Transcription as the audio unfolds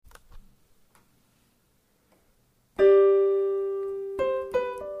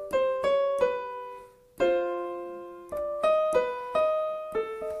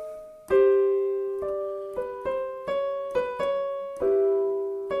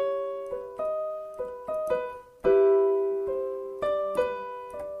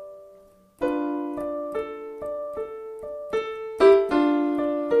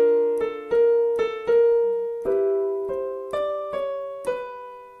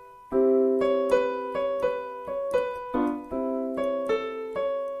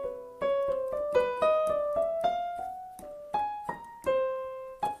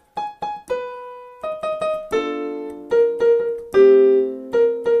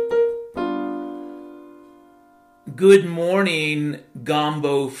Good morning,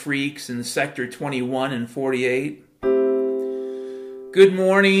 Gombo freaks in Sector 21 and 48. Good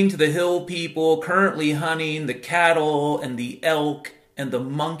morning to the hill people currently hunting the cattle and the elk and the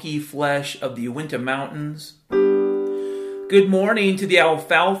monkey flesh of the Uinta Mountains. Good morning to the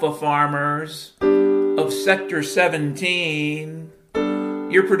alfalfa farmers of Sector 17.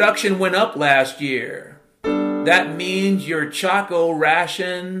 Your production went up last year. That means your Choco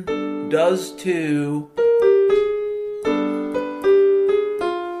ration does too.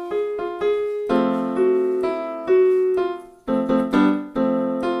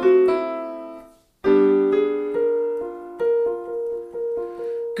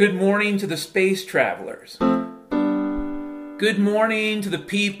 Good morning to the space travelers. Good morning to the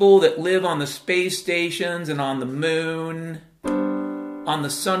people that live on the space stations and on the moon, on the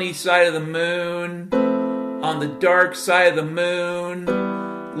sunny side of the moon, on the dark side of the moon,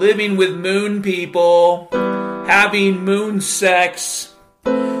 living with moon people, having moon sex.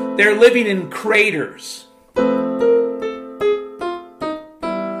 They're living in craters.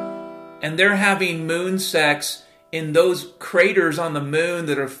 And they're having moon sex in those craters on the moon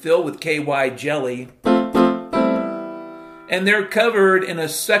that are filled with KY jelly. And they're covered in a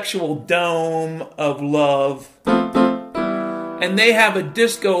sexual dome of love. And they have a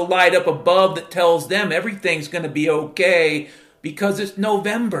disco light up above that tells them everything's going to be okay because it's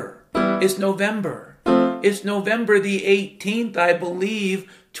November. It's November. It's November the 18th, I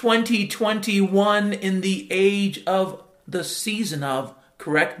believe, 2021 in the age of the season of,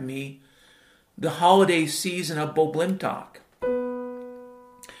 correct me, the holiday season of Boblimtok.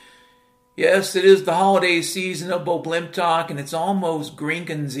 Yes, it is the holiday season of Boblimtok, and it's almost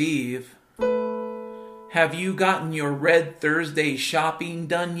Grinkins Eve. Have you gotten your Red Thursday shopping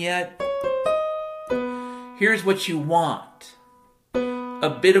done yet? Here's what you want.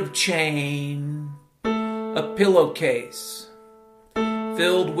 A bit of chain, a pillowcase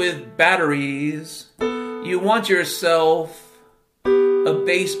filled with batteries. You want yourself a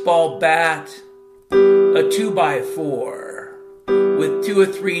baseball bat, a 2x4 with 2 or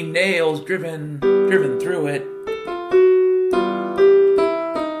 3 nails driven through it.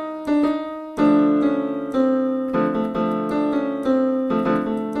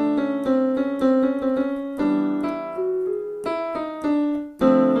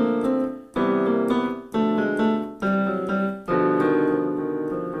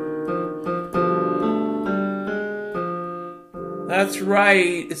 That's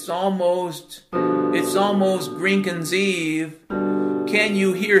right, it's almost Grinkins Eve. Can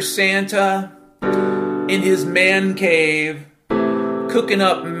you hear Santa in his man cave cooking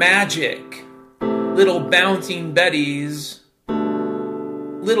up magic? Little bouncing Betties,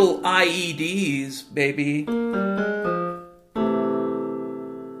 little IEDs, baby.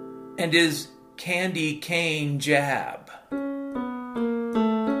 And his candy cane jab.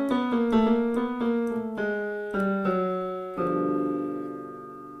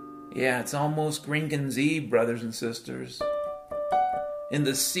 Yeah, it's almost Grinkins Eve, brothers and sisters. In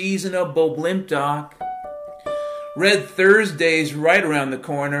the season of Boblimtok, Red Thursday's right around the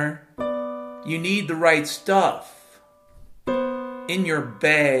corner. You need the right stuff in your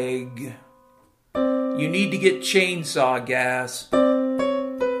bag. You need to get chainsaw gas.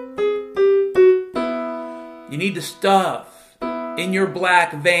 You need the stuff in your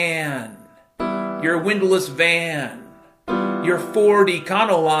black van, your windowless van. Your Ford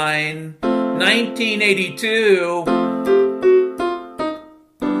Econoline, 1982.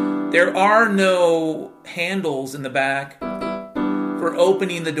 There are no handles in the back for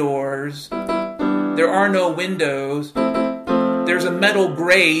opening the doors. There are no windows. There's a metal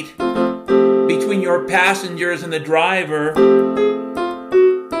grate between your passengers and the driver.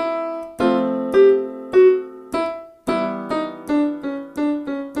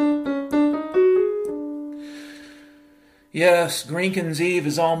 Yes, Grinkins Eve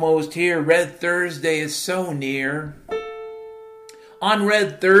is almost here. Red Thursday is so near. On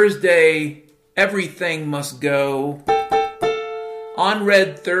Red Thursday, everything must go. On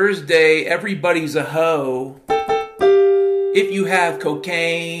Red Thursday, everybody's a hoe. If you have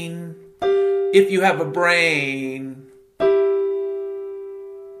cocaine, if you have a brain,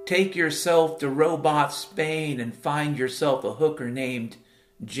 take yourself to Robot Spain and find yourself a hooker named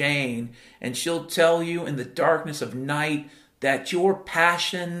Jane, and she'll tell you in the darkness of night that your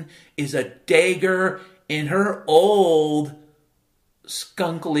passion is a dagger in her old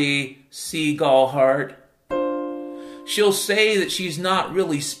skunkly seagull heart. She'll say that she's not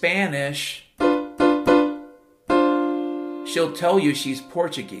really Spanish. She'll tell you she's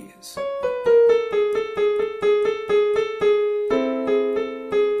Portuguese.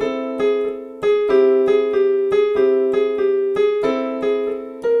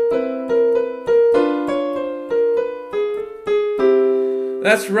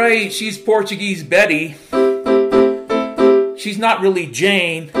 That's right, she's Portuguese Betty. She's not really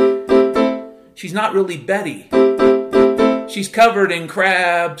Jane. She's not really Betty. She's covered in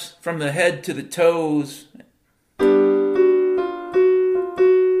crabs from the head to the toes.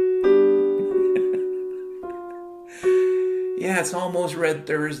 Yeah, it's almost Red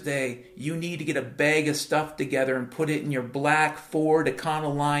Thursday. You need to get a bag of stuff together and put it in your black Ford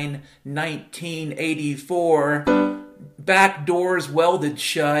Econoline 1984. Back doors welded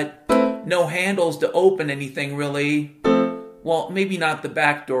shut. No handles to open anything, really. Well, maybe not the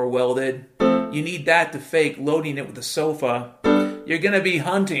back door welded. You need that to fake loading it with a sofa. You're gonna be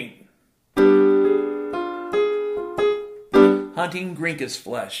hunting. Hunting Grinkus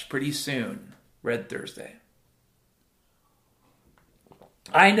flesh pretty soon. Red Thursday.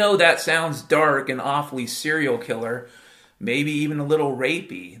 I know that sounds dark and awfully serial killer, maybe even a little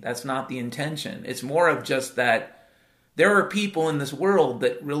rapey. That's not the intention. It's more of just that there are people in this world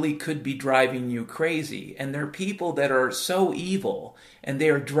that really could be driving you crazy. And there are people that are so evil and they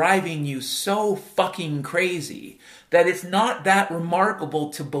are driving you so fucking crazy that it's not that remarkable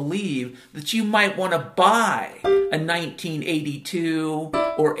to believe that you might want to buy a 1982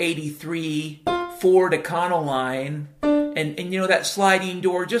 or 83 Ford Econoline and you know, that sliding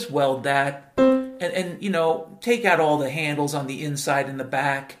door, just weld that and you know, take out all the handles on the inside and the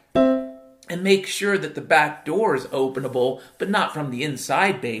back. And make sure that the back door is openable, but not from the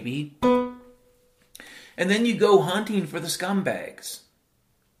inside, baby. And then you go hunting for the scumbags.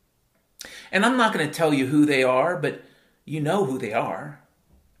 And I'm not going to tell you who they are, but you know who they are.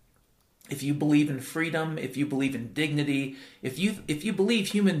 If you believe in freedom, if you believe in dignity, if you believe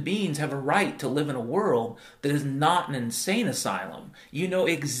human beings have a right to live in a world that is not an insane asylum, you know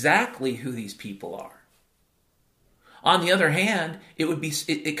exactly who these people are. On the other hand,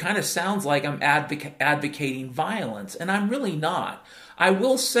 it kind of sounds like I'm advocating violence, and I'm really not. I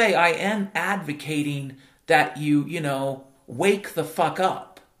will say I am advocating that you know, wake the fuck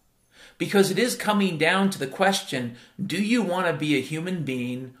up. Because it is coming down to the question, do you want to be a human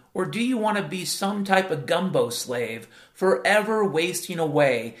being, or do you want to be some type of gumbo slave forever wasting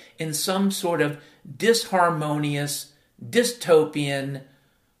away in some sort of disharmonious, dystopian,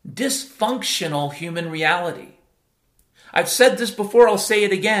 dysfunctional human reality? I've said this before, I'll say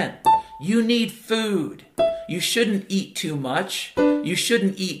it again. You need food. You shouldn't eat too much. You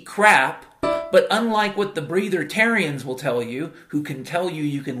shouldn't eat crap. But unlike what the breathertarians will tell you, who can tell you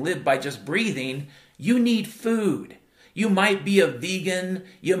you can live by just breathing, you need food. You might be a vegan,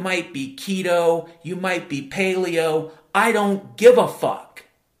 you might be keto, you might be paleo. I don't give a fuck.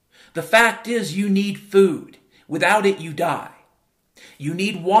 The fact is you need food. Without it, you die. You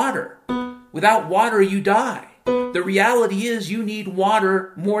need water. Without water, you die. The reality is you need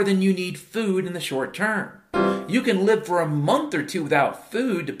water more than you need food in the short term. You can live for a month or two without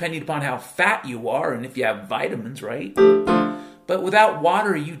food, depending upon how fat you are and if you have vitamins, right? But without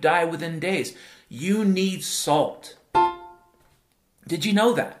water, you die within days. You need salt. Did you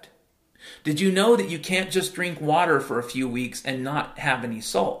know that? Did you know that you can't just drink water for a few weeks and not have any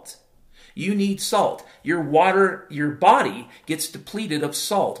salt? You need salt. Your body gets depleted of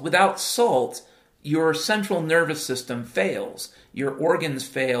salt. Without salt, your central nervous system fails, your organs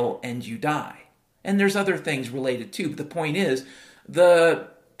fail, and you die. And there's other things related too, but the point is, the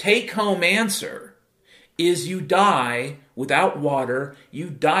take-home answer is you die without water, you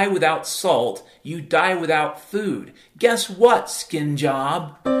die without salt, you die without food. Guess what, skin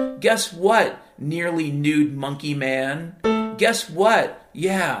job? Guess what, nearly nude monkey man? Guess what?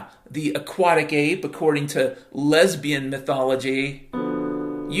 Yeah, the aquatic ape, according to lesbian mythology.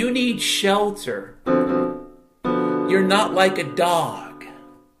 You need shelter. You're not like a dog.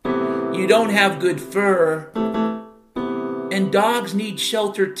 You don't have good fur. And dogs need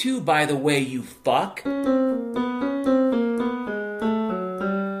shelter too, by the way, you fuck.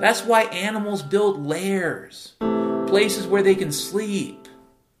 That's why animals build lairs. Places where they can sleep.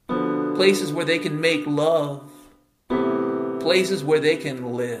 Places where they can make love. Places where they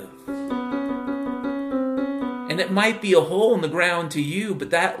can live. And it might be a hole in the ground to you,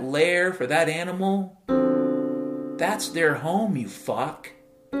 but that lair for that animal, that's their home, you fuck.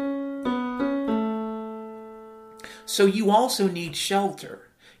 So you also need shelter.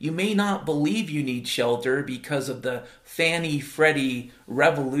 You may not believe you need shelter because of the Fannie Freddie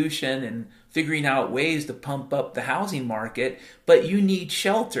revolution and figuring out ways to pump up the housing market, but you need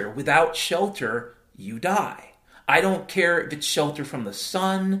shelter. Without shelter, you die. I don't care if it's shelter from the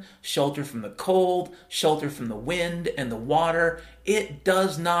sun, shelter from the cold, shelter from the wind and the water. It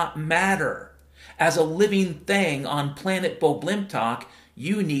does not matter. As a living thing on planet Boblimptok,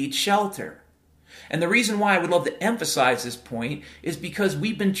 you need shelter. And the reason why I would love to emphasize this point is because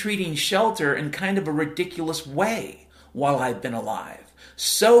we've been treating shelter in kind of a ridiculous way while I've been alive.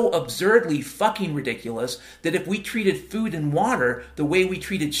 So absurdly fucking ridiculous that if we treated food and water the way we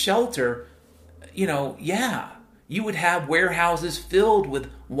treated shelter, you would have warehouses filled with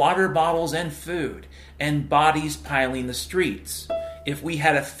water bottles and food and bodies piling the streets if we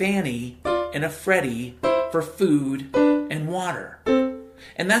had a Fannie and a Freddie for food and water.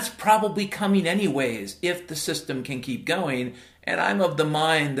 And that's probably coming anyways if the system can keep going, and I'm of the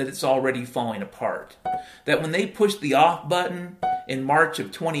mind that it's already falling apart. That when they pushed the off button in March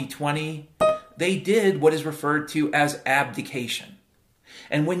of 2020, they did what is referred to as abdication.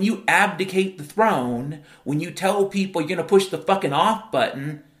 And when you abdicate the throne, when you tell people you're going to push the fucking off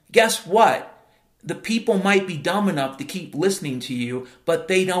button, guess what? The people might be dumb enough to keep listening to you, but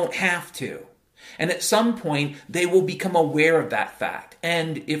they don't have to. And at some point, they will become aware of that fact.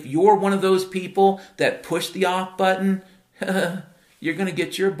 And if you're one of those people that push the off button, you're going to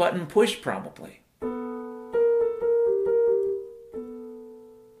get your button pushed probably.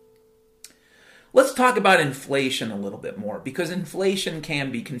 Let's talk about inflation a little bit more, because inflation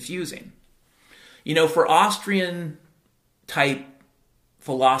can be confusing. For Austrian type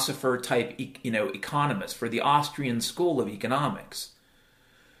philosopher type, economists, for the Austrian school of economics,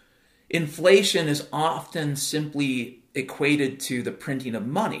 inflation is often simply equated to the printing of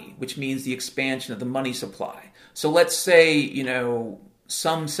money, which means the expansion of the money supply. So let's say,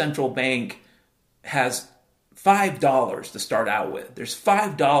 some central bank has $5 to start out with. There's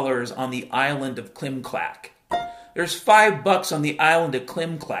 $5 on the island of Klimklak. There's $5 on the island of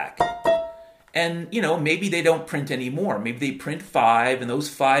Klimklak. And, maybe they don't print anymore. Maybe they print 5, and those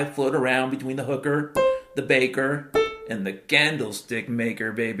 5 float around between the hooker, the baker, and the candlestick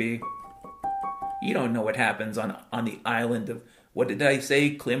maker, baby. You don't know what happens on the island of, what did I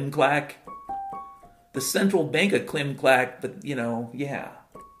say, Klimklak? The central bank of Klimklak, but, yeah.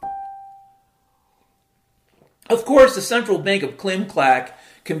 Of course, the central bank of Klimklak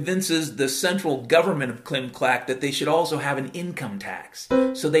convinces the central government of Klimklak that they should also have an income tax.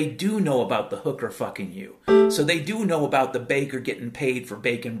 So they do know about the hooker fucking you. So they do know about the baker getting paid for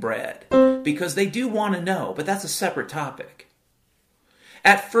baking bread. Because they do want to know, but that's a separate topic.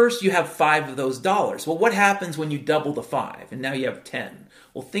 At first, you have 5 of those dollars. Well, what happens when you double the 5? And now you have 10.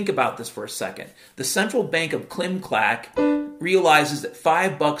 Well, think about this for a second. The central bank of Klimklak realizes that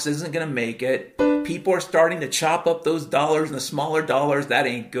 $5 isn't going to make it. People are starting to chop up those dollars and the smaller dollars. That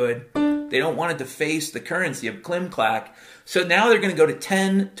ain't good. They don't want to deface the currency of Klimklak. So now they're going to go to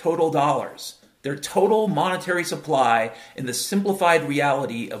 10 total dollars. Their total monetary supply in the simplified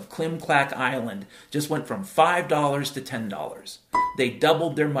reality of Klimklak Island just went from $5 to $10. They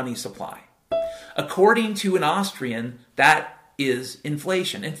doubled their money supply. According to an Austrian, that is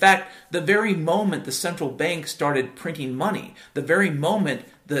inflation. In fact, the very moment the central bank started printing money, the very moment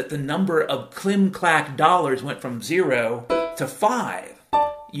that the number of Klimklak dollars went from 0 to 5,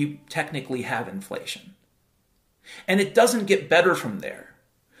 you technically have inflation. And it doesn't get better from there.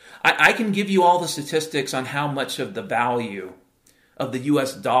 I can give you all the statistics on how much of the value of the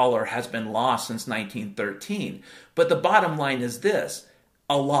US dollar has been lost since 1913. But the bottom line is this: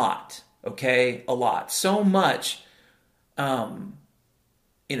 a lot, okay? A lot. So much,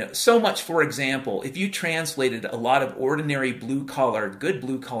 so much, for example, if you translated a lot of ordinary good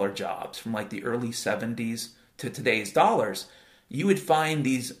blue-collar jobs from like the early 70s to today's dollars, you would find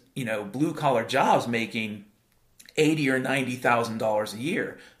these, blue-collar jobs making $80,000 or $90,000 a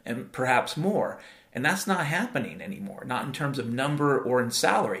year, and perhaps more. And that's not happening anymore, not in terms of number or in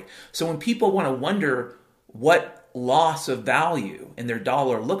salary. So when people want to wonder what loss of value in their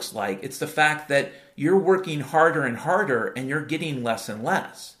dollar looks like, it's the fact that you're working harder and harder and you're getting less and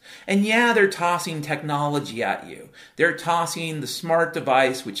less. And yeah, they're tossing technology at you. They're tossing the smart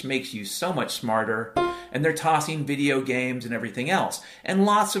device, which makes you so much smarter, and they're tossing video games and everything else, and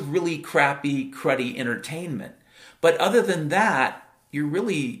lots of really crappy, cruddy entertainment. But other than that,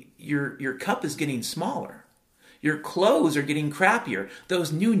 your cup is getting smaller. Your clothes are getting crappier.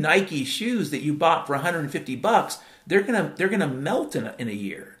 Those new Nike shoes that you bought for $150, they're gonna melt in a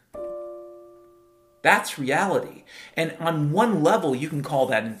year. That's reality. And on one level, you can call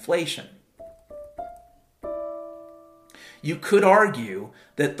that inflation. You could argue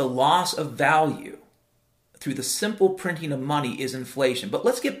that the loss of value through the simple printing of money is inflation. But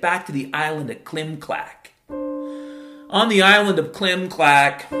let's get back to the island of Klimklak. On the island of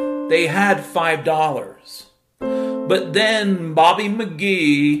Klimklak, they had $5. But then Bobby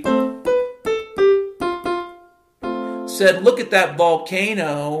McGee said, look at that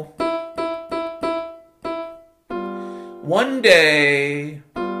volcano. One day,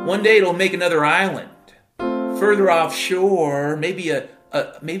 One day it'll make another island. Further offshore, maybe a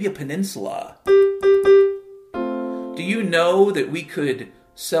peninsula. Do you know that we could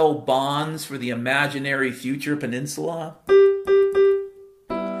sell bonds for the imaginary future peninsula?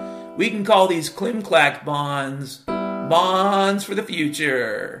 We can call these Klimklack bonds bonds for the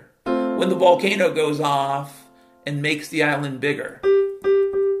future, when the volcano goes off and makes the island bigger.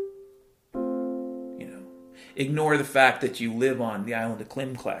 Ignore the fact that you live on the island of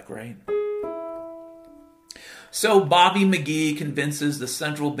Klimklack, right? So Bobby McGee convinces the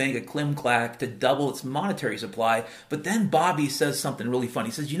central bank of Klimklack to double its monetary supply, but then Bobby says something really funny.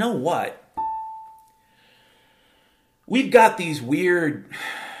 He says, you know what? We've got these weird,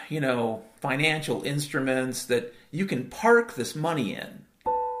 financial instruments that you can park this money in,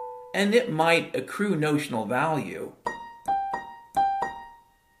 and it might accrue notional value,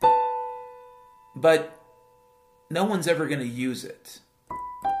 but no one's ever going to use it.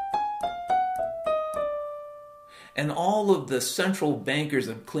 And all of the central bankers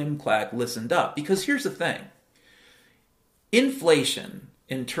of Klimklack listened up. Because here's the thing. Inflation,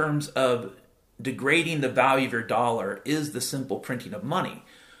 in terms of degrading the value of your dollar, is the simple printing of money.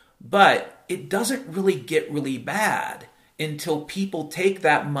 But it doesn't really get really bad until people take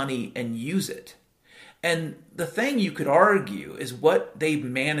that money and use it. And the thing you could argue is what they've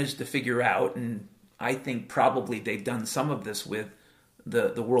managed to figure out, and I think probably they've done some of this with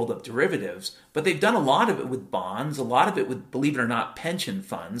the world of derivatives, but they've done a lot of it with bonds, a lot of it with, believe it or not, pension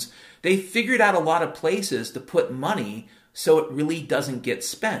funds. They figured out a lot of places to put money so it really doesn't get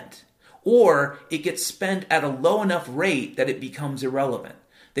spent, or it gets spent at a low enough rate that it becomes irrelevant.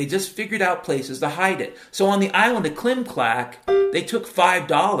 They just figured out places to hide it. So on the island of Klimklack, they took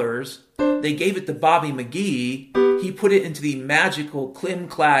 $5, they gave it to Bobby McGee. He put it into the magical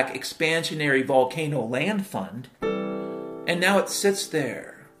Klimklack Expansionary Volcano Land Fund, and now it sits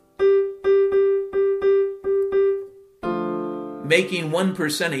there, making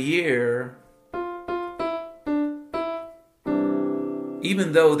 1% a year,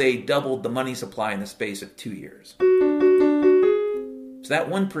 even though they doubled the money supply in the space of 2 years. So that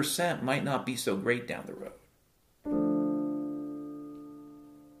 1% might not be so great down the road.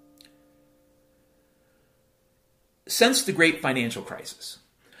 Since the great financial crisis,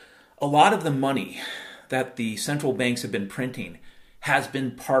 a lot of the money that the central banks have been printing has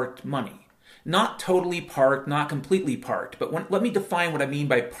been parked money. Not totally parked, not completely parked, but let me define what I mean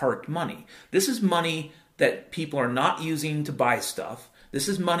by parked money. This is money that people are not using to buy stuff. This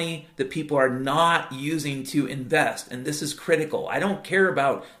is money that people are not using to invest, and this is critical. I don't care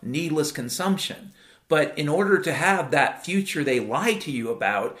about needless consumption. But in order to have that future they lie to you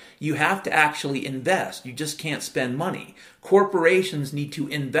about, you have to actually invest. You just can't spend money. Corporations need to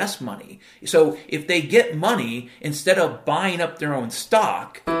invest money. So if they get money, instead of buying up their own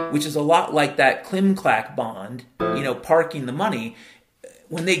stock, which is a lot like that Klimklack bond, parking the money,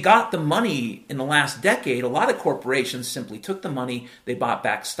 when they got the money in the last decade, a lot of corporations simply took the money, they bought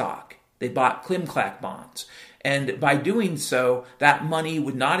back stock. They bought Klimklack bonds. And by doing so, that money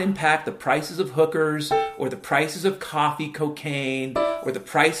would not impact the prices of hookers or the prices of coffee, cocaine, or the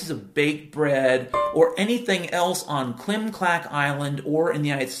prices of baked bread or anything else on Klimklack Island or in the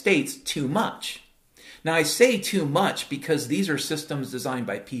United States too much. Now, I say too much because these are systems designed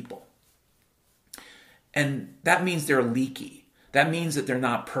by people. And that means they're leaky. That means that they're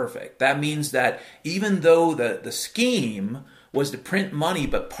not perfect. That means that even though the scheme was to print money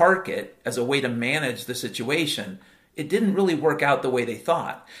but park it as a way to manage the situation, it didn't really work out the way they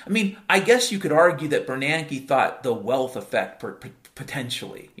thought. I mean, I guess you could argue that Bernanke thought the wealth effect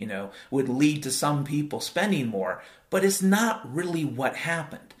potentially, would lead to some people spending more, but it's not really what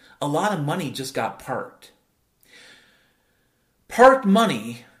happened. A lot of money just got parked. Parked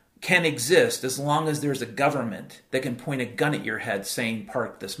money can exist as long as there's a government that can point a gun at your head saying,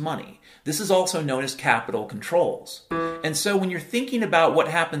 park this money. This is also known as capital controls. And so when you're thinking about what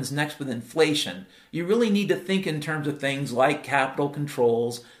happens next with inflation, you really need to think in terms of things like capital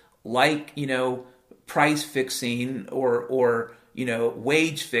controls, like, price fixing or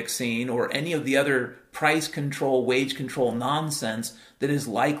wage fixing or any of the other price control, wage control nonsense that is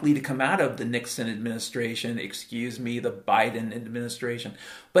likely to come out of the Nixon administration, the Biden administration.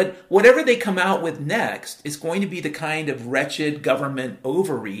 But whatever they come out with next is going to be the kind of wretched government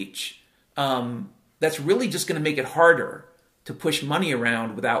overreach that's really just going to make it harder to push money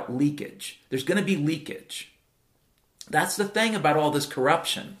around without leakage. There's going to be leakage. That's the thing about all this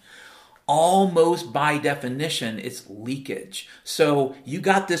corruption. almost by definition, it's leakage. So you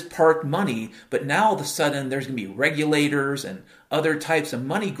got this parked money, but now all of a sudden there's going to be regulators and other types of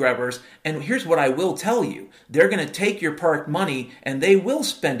money grubbers. And here's what I will tell you. They're going to take your parked money and they will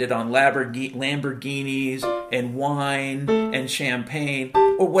spend it on Lamborghinis and wine and champagne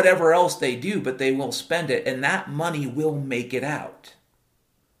or whatever else they do, but they will spend it and that money will make it out.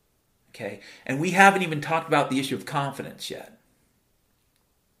 Okay? And we haven't even talked about the issue of confidence yet.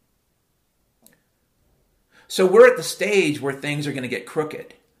 So we're at the stage where things are going to get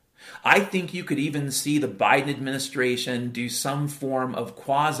crooked. I think you could even see the Biden administration do some form of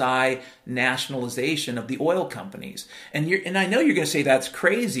quasi-nationalization of the oil companies. And I know you're going to say that's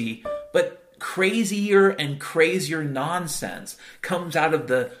crazy, but crazier and crazier nonsense comes out of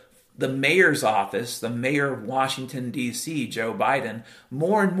the mayor's office, the mayor of Washington, D.C., Joe Biden.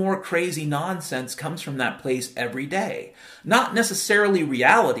 More and more crazy nonsense comes from that place every day. Not necessarily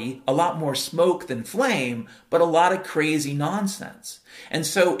reality, a lot more smoke than flame, but a lot of crazy nonsense. And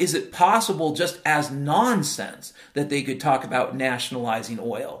so is it possible just as nonsense that they could talk about nationalizing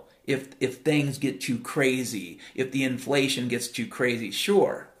oil if things get too crazy, if the inflation gets too crazy?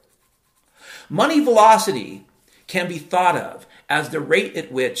 Sure. Money velocity can be thought of as the rate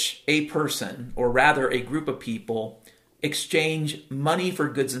at which a person, or rather a group of people, exchange money for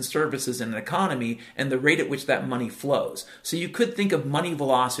goods and services in an economy and the rate at which that money flows. So you could think of money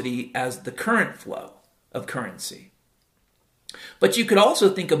velocity as the current flow of currency. But you could also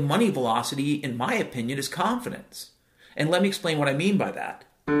think of money velocity, in my opinion, as confidence. And let me explain what I mean by that.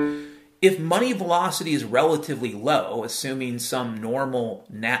 If money velocity is relatively low, assuming some normal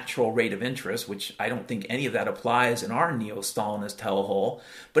natural rate of interest, which I don't think any of that applies in our neo-Stalinist hellhole,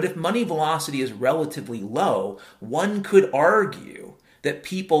 but if money velocity is relatively low, one could argue that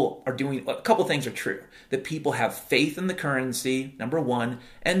people are doing, a couple things are true, that people have faith in the currency, number one,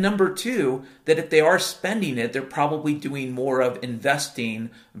 and number two, that if they are spending it, they're probably doing more of investing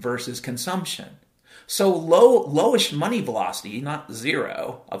versus consumption. So lowish money velocity, not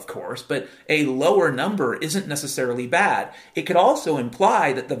zero, of course, but a lower number isn't necessarily bad. It could also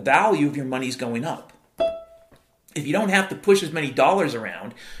imply that the value of your money is going up. If you don't have to push as many dollars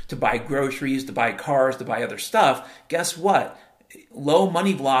around to buy groceries, to buy cars, to buy other stuff, guess what? Low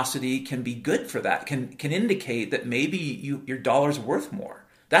money velocity can be good for that, can indicate that maybe your dollar's worth more.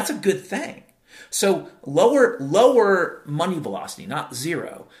 That's a good thing. So lower money velocity, not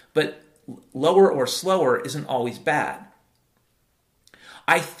zero, but lower or slower isn't always bad.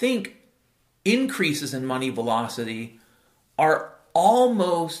 I think increases in money velocity are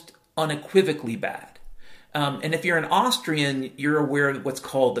almost unequivocally bad. And if you're an Austrian, you're aware of what's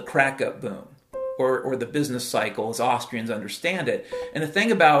called the crack-up boom, or the business cycle as Austrians understand it. And the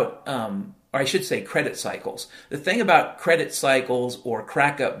thing about, or I should say credit cycles, the thing about credit cycles or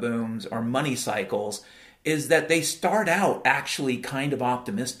crack-up booms or money cycles is that they start out actually kind of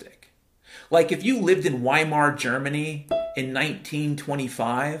optimistic. Like if you lived in Weimar, Germany in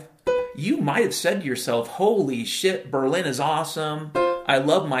 1925, you might have said to yourself, holy shit, Berlin is awesome. I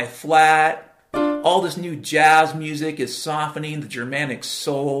love my flat. All this new jazz music is softening the Germanic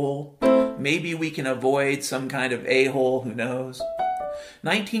soul. Maybe we can avoid some kind of a-hole, who knows?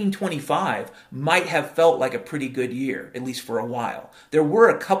 1925 might have felt like a pretty good year, at least for a while. There were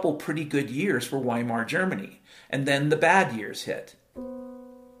a couple pretty good years for Weimar, Germany. And then the bad years hit.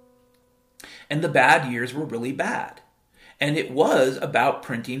 And the bad years were really bad. And it was about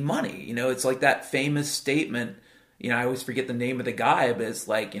printing money. You know, it's like that famous statement, you know, I always forget the name of the guy, but it's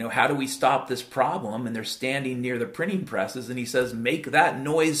like, you know, how do we stop this problem? And they're standing near the printing presses and he says, make that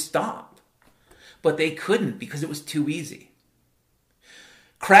noise stop. But they couldn't because it was too easy.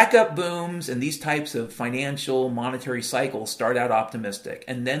 Crack-up booms and these types of financial monetary cycles start out optimistic.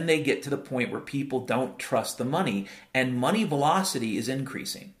 And then they get to the point where people don't trust the money and money velocity is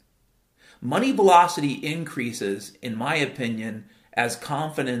increasing. Money velocity increases, in my opinion, as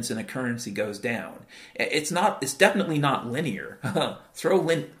confidence in a currency goes down. It's definitely not linear. Throw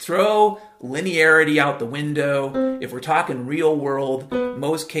linearity out the window. If we're talking real world,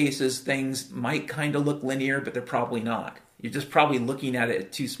 most cases things might kind of look linear, but they're probably not. You're just probably looking at it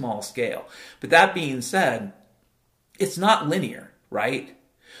at too small scale. But that being said, it's not linear, right?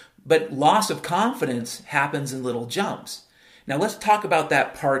 But loss of confidence happens in little jumps. Now let's talk about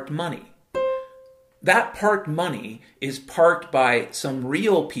that parked money. That parked money is parked by some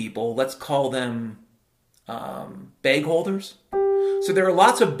real people, let's call them bag holders. So there are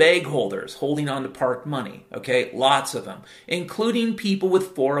lots of bag holders holding on to parked money, okay? Lots of them, including people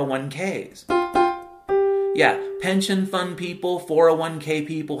with 401ks. Yeah, pension fund people, 401k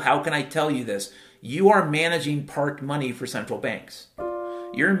people, how can I tell you this? You are managing parked money for central banks.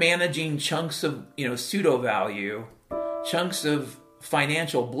 You're managing chunks of, pseudo value, chunks of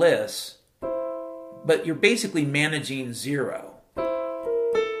financial bliss, but you're basically managing zero.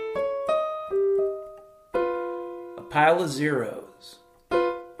 A pile of zeros.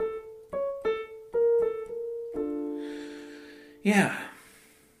 Yeah.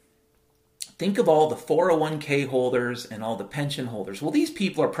 Think of all the 401k holders and all the pension holders. Well, these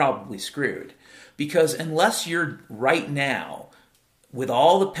people are probably screwed because unless you're right now with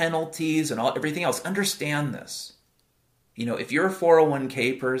all the penalties and everything else, understand this. If you're a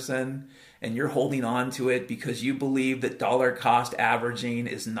 401k person and you're holding on to it because you believe that dollar cost averaging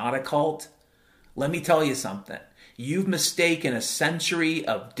is not a cult, let me tell you something. You've mistaken a century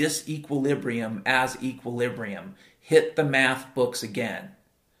of disequilibrium as equilibrium. Hit the math books again.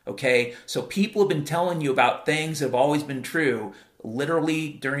 Okay, so people have been telling you about things that have always been true, literally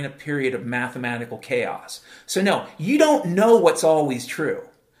during a period of mathematical chaos. So no, you don't know what's always true.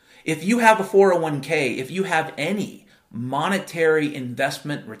 If you have a 401k, if you have any monetary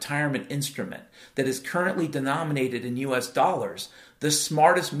investment retirement instrument that is currently denominated in US dollars, the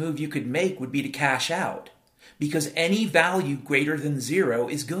smartest move you could make would be to cash out, because any value greater than zero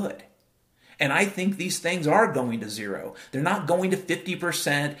is good. And I think these things are going to zero. They're not going to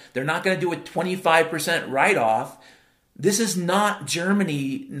 50%. They're not going to do a 25% write-off. This is not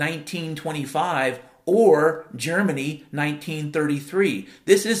Germany 1925 or Germany 1933.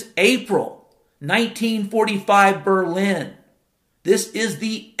 This is April 1945 Berlin. This is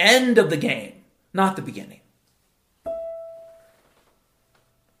the end of the game, not the beginning.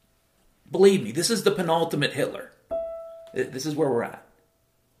 Believe me, this is the penultimate Hitler. This is where we're at.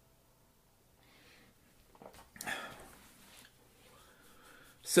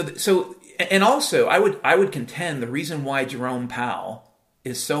 So, and also, I would contend the reason why Jerome Powell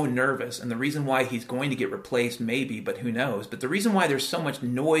is so nervous, and the reason why he's going to get replaced, maybe, but who knows? But the reason why there's so much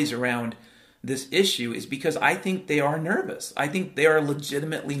noise around this issue is because I think they are nervous. I think they are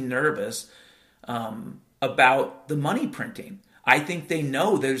legitimately nervous about the money printing. I think they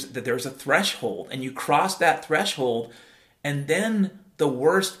know that there's a threshold, and you cross that threshold, and then the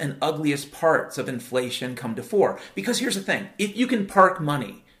worst and ugliest parts of inflation come to fore. Because here's the thing. If you can park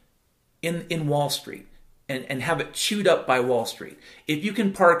money in Wall Street and have it chewed up by Wall Street, if you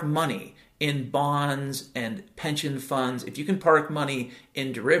can park money in bonds and pension funds, if you can park money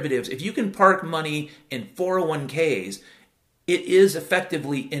in derivatives, if you can park money in 401ks, it is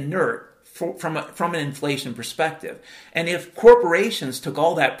effectively inert from an inflation perspective. And if corporations took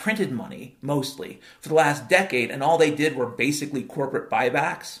all that printed money, mostly, for the last decade, and all they did were basically corporate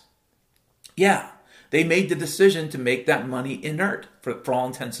buybacks, yeah, they made the decision to make that money inert for all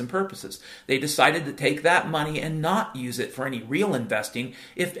intents and purposes. They decided to take that money and not use it for any real investing.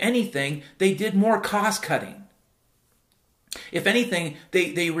 If anything, they did more cost cutting. If anything,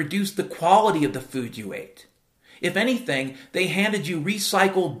 they reduced the quality of the food you ate. If anything, they handed you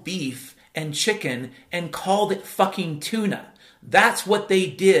recycled beef and chicken and called it fucking tuna. That's what they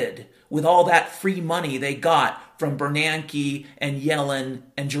did with all that free money they got from Bernanke and Yellen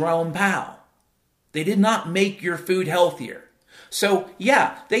and Jerome Powell. They did not make your food healthier. So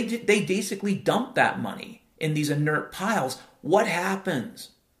yeah, they basically dumped that money in these inert piles. What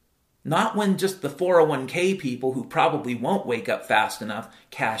happens? Not when just the 401k people who probably won't wake up fast enough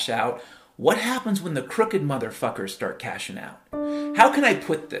cash out. What happens when the crooked motherfuckers start cashing out? How can I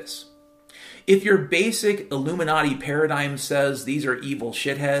put this? If your basic Illuminati paradigm says these are evil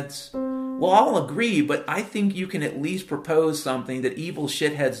shitheads, well, I'll agree, but I think you can at least propose something that evil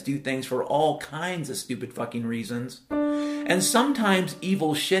shitheads do things for all kinds of stupid fucking reasons. And sometimes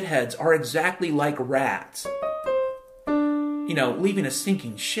evil shitheads are exactly like rats. Leaving a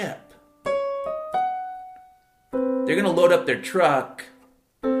sinking ship. They're going to load up their truck.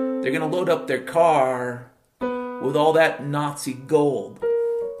 They're going to load up their car with all that Nazi gold.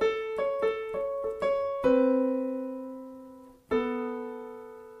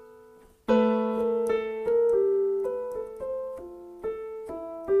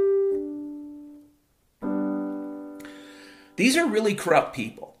 These are really corrupt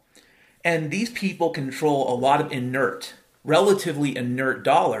people. And these people control a lot of relatively inert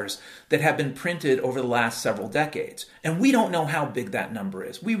dollars that have been printed over the last several decades. And we don't know how big that number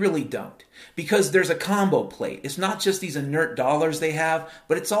is. We really don't. Because there's a combo plate. It's not just these inert dollars they have,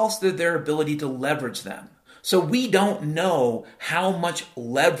 but it's also their ability to leverage them. So we don't know how much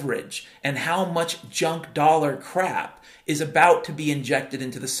leverage and how much junk dollar crap is about to be injected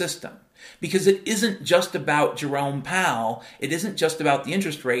into the system. Because it isn't just about Jerome Powell. It isn't just about the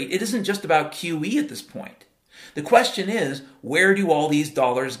interest rate. It isn't just about QE at this point. The question is, where do all these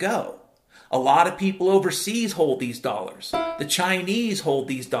dollars go? A lot of people overseas hold these dollars. The Chinese hold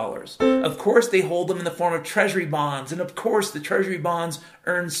these dollars. Of course, they hold them in the form of treasury bonds. And of course, the treasury bonds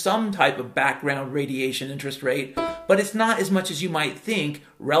earn some type of background radiation interest rate, but it's not as much as you might think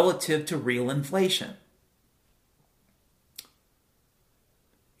relative to real inflation.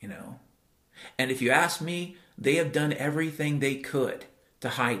 You know? And if you ask me, they have done everything they could to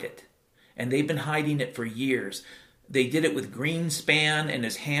hide it. And they've been hiding it for years. They did it with Greenspan, and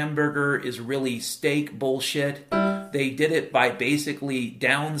his hamburger is really steak bullshit. They did it by basically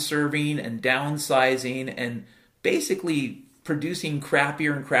down-serving and downsizing and basically producing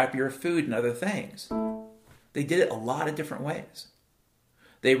crappier and crappier food and other things. They did it a lot of different ways.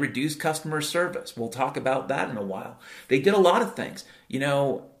 They reduced customer service. We'll talk about that in a while. They did a lot of things, you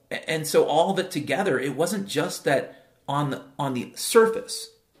know, and so all of it together, it wasn't just that on the surface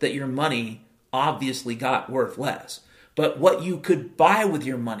that your money obviously got worth less, but what you could buy with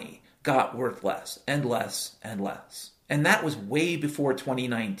your money got worth less and less and less. And that was way before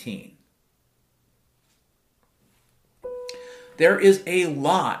 2019. There is a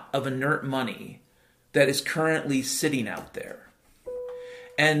lot of inert money that is currently sitting out there.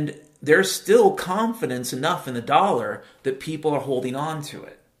 And there's still confidence enough in the dollar that people are holding on to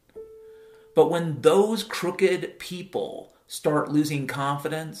it. But when those crooked people start losing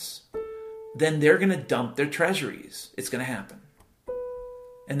confidence, then they're going to dump their treasuries. It's going to happen.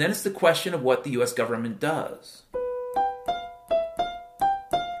 And then it's the question of what the U.S. government does.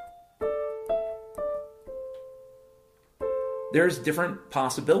 There's different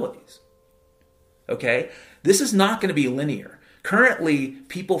possibilities. Okay? This is not going to be linear. Currently,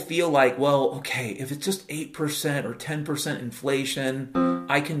 people feel like, well, okay, if it's just 8% or 10% inflation,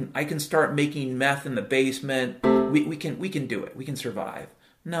 I can start making meth in the basement. We can do it. We can survive.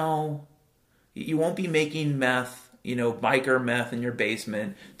 No. You won't be making meth, you know, biker meth in your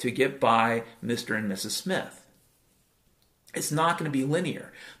basement to get by Mr. and Mrs. Smith. It's not going to be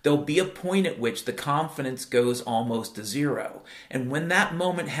linear. There'll be a point at which the confidence goes almost to zero. And when that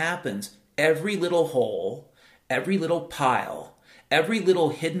moment happens, every little hole, every little pile, every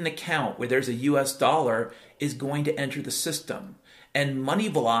little hidden account where there's a US dollar is going to enter the system. And money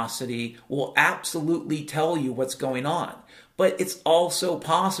velocity will absolutely tell you what's going on. But it's also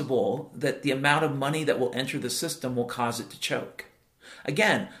possible that the amount of money that will enter the system will cause it to choke.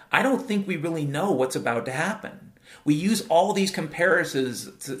 Again, I don't think we really know what's about to happen. We use all these comparisons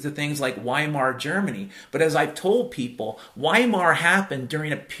to things like Weimar Germany, but as I've told people, Weimar happened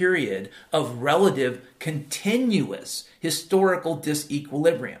during a period of relative continuous historical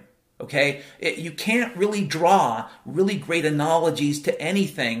disequilibrium. Okay? You can't really draw really great analogies to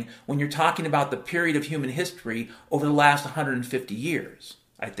anything when you're talking about the period of human history over the last 150 years,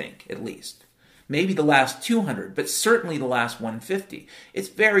 I think, at least. Maybe the last 200, but certainly the last 150. It's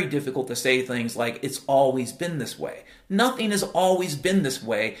very difficult to say things like, it's always been this way. Nothing has always been this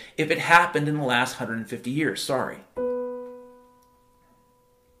way if it happened in the last 150 years. Sorry.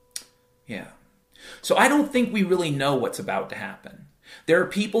 Yeah. So I don't think we really know what's about to happen. There are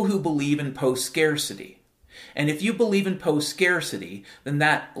people who believe in post-scarcity. And if you believe in post-scarcity, then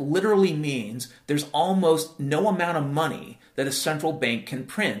that literally means there's almost no amount of money that a central bank can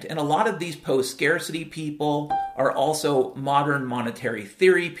print. And a lot of these post-scarcity people are also modern monetary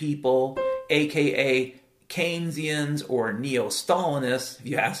theory people, aka Keynesians or neo-Stalinists, if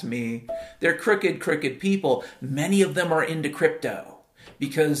you ask me. They're crooked people. Many of them are into crypto.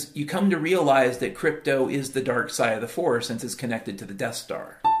 Because you come to realize that crypto is the dark side of the Force since it's connected to the Death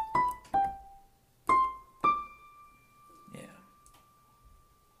Star. Yeah.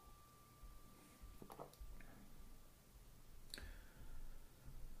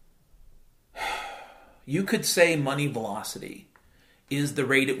 You could say money velocity is the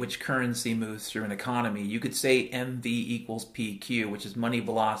rate at which currency moves through an economy. You could say MV equals PQ, which is money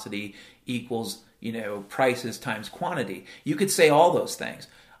velocity equals prices times quantity. You could say all those things.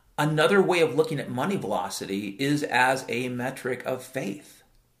 Another way of looking at money velocity is as a metric of faith.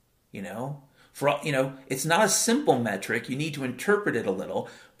 It's not a simple metric. You need to interpret it a little.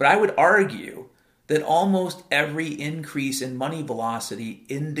 But I would argue that almost every increase in money velocity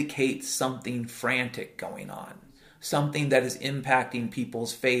indicates something frantic going on. Something that is impacting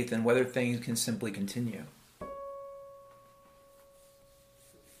people's faith and whether things can simply continue.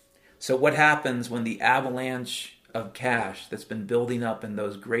 So what happens when the avalanche of cash that's been building up in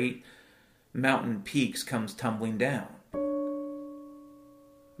those great mountain peaks comes tumbling down? I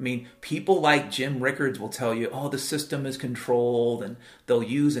mean, people like Jim Rickards will tell you, the system is controlled, and they'll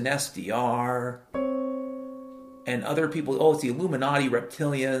use an SDR. And other people, it's the Illuminati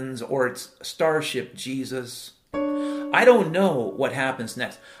reptilians, or it's Starship Jesus. I don't know what happens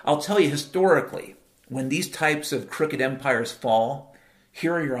next. I'll tell you historically, when these types of crooked empires fall,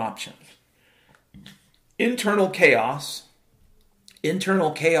 here are your options. Internal chaos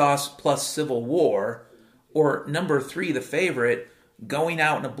plus civil war, or number 3, the favorite, going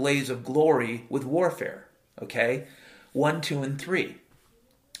out in a blaze of glory with warfare. Okay? 1, 2, and 3.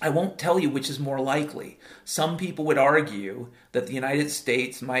 I won't tell you which is more likely. Some people would argue that the United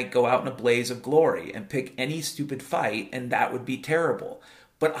States might go out in a blaze of glory and pick any stupid fight, and that would be terrible.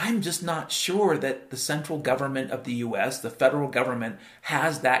 But I'm just not sure that the central government of the U.S., the federal government,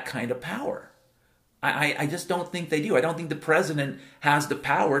 has that kind of power. I just don't think they do. I don't think the president has the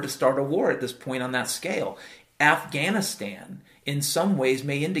power to start a war at this point on that scale. Afghanistan, in some ways,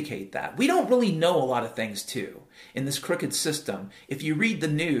 may indicate that. We don't really know a lot of things, too. In this crooked system, if you read the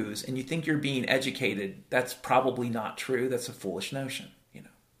news and you think you're being educated, that's probably not true. That's a foolish notion,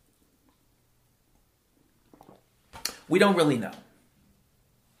 We don't really know.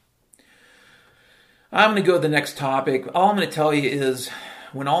 I'm going to go to the next topic. All I'm going to tell you is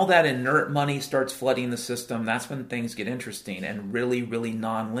when all that inert money starts flooding the system, that's when things get interesting and really, really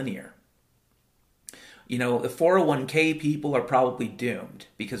non-linear. The 401k people are probably doomed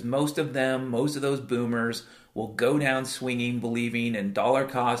because most of those boomers will go down swinging, believing in dollar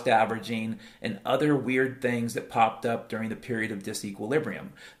cost averaging and other weird things that popped up during the period of disequilibrium.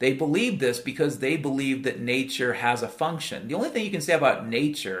 They believe this because they believe that nature has a function. The only thing you can say about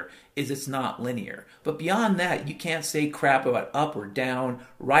nature is it's not linear. But beyond that, you can't say crap about up or down,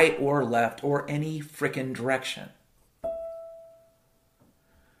 right or left, or any frickin' direction.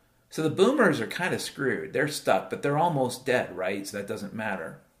 So the boomers are kind of screwed. They're stuck, but they're almost dead, right? So that doesn't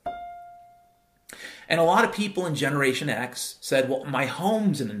matter. And a lot of people in Generation X said, well, my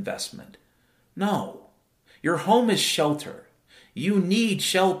home's an investment. No. Your home is shelter. You need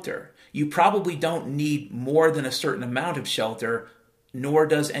shelter. You probably don't need more than a certain amount of shelter, nor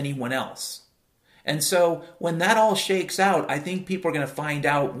does anyone else. And so when that all shakes out, I think people are going to find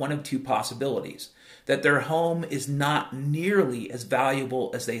out one of two possibilities. That their home is not nearly as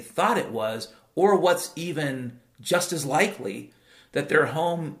valuable as they thought it was, or what's even just as likely, that their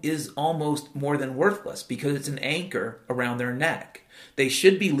home is almost more than worthless because it's an anchor around their neck. They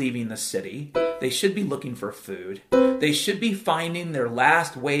should be leaving the city. They should be looking for food. They should be finding their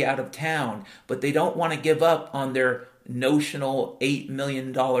last way out of town, but they don't want to give up on their notional $8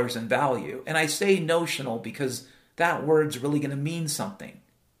 million in value. And I say notional because that word's really going to mean something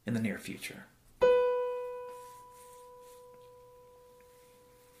in the near future.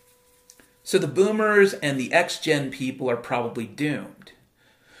 So the boomers and the X-Gen people are probably doomed.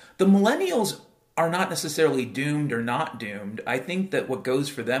 The millennials are not necessarily doomed or not doomed. I think that what goes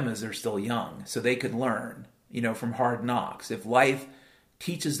for them is they're still young, so they could learn, from hard knocks. If life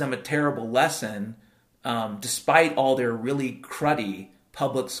teaches them a terrible lesson, despite all their really cruddy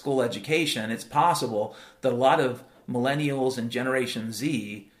public school education, it's possible that a lot of millennials and Generation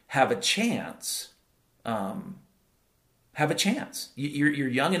Z have a chance. You're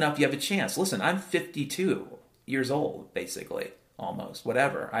young enough, you have a chance. Listen, I'm 52 years old, basically, almost,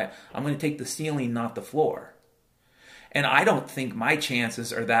 whatever. I'm going to take the ceiling, not the floor. And I don't think my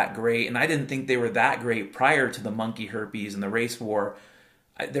chances are that great, and I didn't think they were that great prior to the monkey herpes and the race war.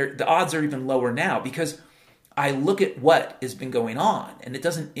 The odds are even lower now because I look at what has been going on, and it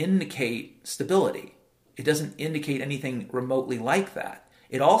doesn't indicate stability. It doesn't indicate anything remotely like that.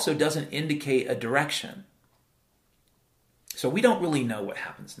 It also doesn't indicate a direction. So we don't really know what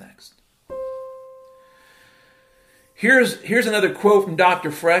happens next. Here's another quote from Dr.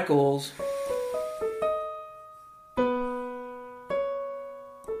 Freckles.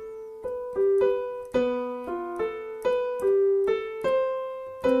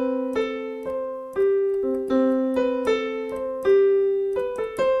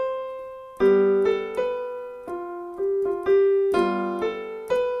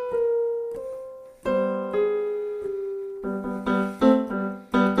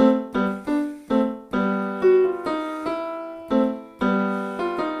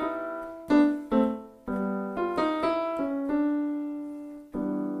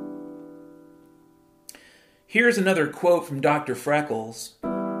 Here's another quote from Dr. Freckles.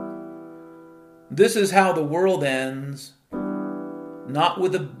 This is how the world ends, not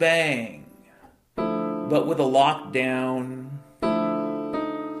with a bang, but with a lockdown.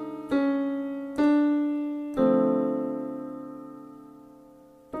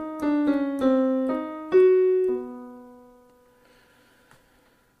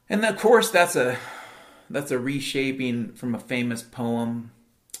 And of course, that's a reshaping from a famous poem.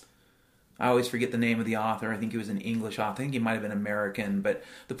 I always forget the name of the author. I think he was an English author. I think he might have been American. But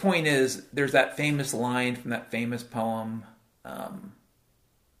the point is, there's that famous line from that famous poem,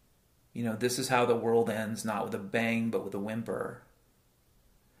 this is how the world ends, not with a bang, but with a whimper.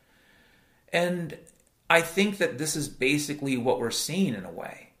 And I think that this is basically what we're seeing in a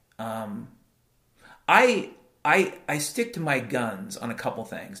way. I stick to my guns on a couple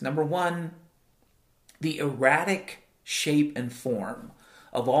things. Number one, the erratic shape and form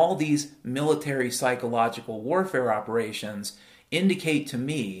of all these military psychological warfare operations indicate to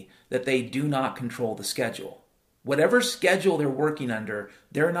me that they do not control the schedule. Whatever schedule they're working under,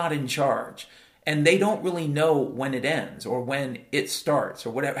 they're not in charge. And they don't really know when it ends or when it starts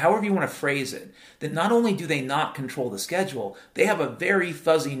or whatever, however you want to phrase it. That not only do they not control the schedule, they have a very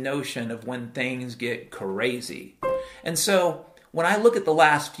fuzzy notion of when things get crazy. And so when I look at the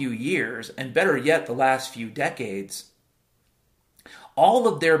last few years, and better yet, the last few decades, all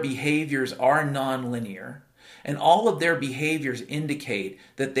of their behaviors are nonlinear, and all of their behaviors indicate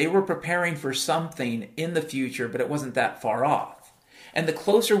that they were preparing for something in the future, but it wasn't that far off. And the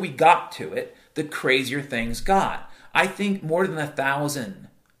closer we got to it, the crazier things got. I think more than 1,000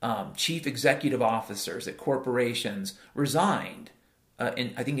 chief executive officers at corporations resigned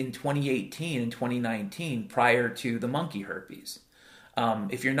in 2018 and 2019 prior to the monkey herpes.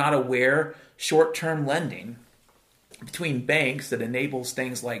 If you're not aware, short-term lending between banks that enables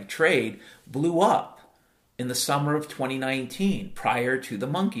things like trade blew up in the summer of 2019 prior to the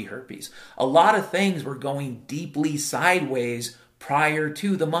monkey herpes. A lot of things were going deeply sideways prior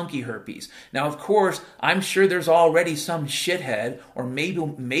to the monkey herpes. Now, of course, I'm sure there's already some shithead, or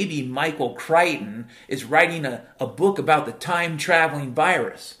maybe Michael Crichton is writing a book about the time-traveling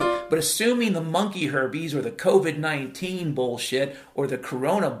virus. But assuming the monkey herpes or the COVID-19 bullshit or the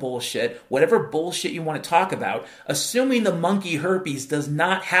corona bullshit, whatever bullshit you want to talk about, assuming the monkey herpes does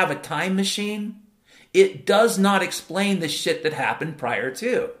not have a time machine, it does not explain the shit that happened prior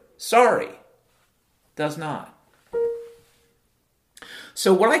to. Sorry. Does not.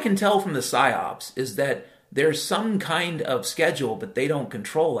 So what I can tell from the PSYOPs is that there's some kind of schedule, but they don't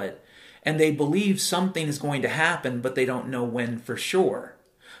control it. And they believe something is going to happen, but they don't know when for sure.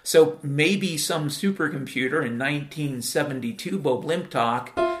 So maybe some supercomputer in 1972, Bob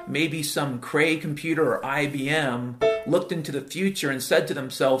Limptock, maybe some Cray computer or IBM looked into the future and said to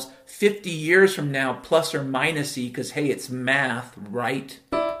themselves, 50 years from now, plus or minus E, because hey, it's math, right?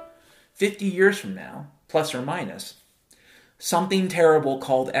 50 years from now, plus or minus, something terrible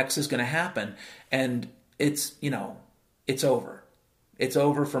called X is going to happen. And it's over. It's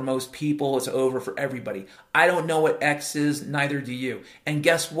over for most people. It's over for everybody. I don't know what X is, neither do you. And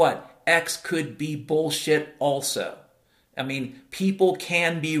guess what? X could be bullshit also. I mean, people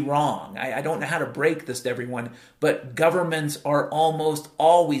can be wrong. I don't know how to break this to everyone, but governments are almost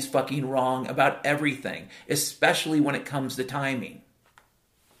always fucking wrong about everything, especially when it comes to timing.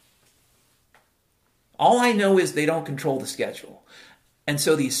 All I know is they don't control the schedule. And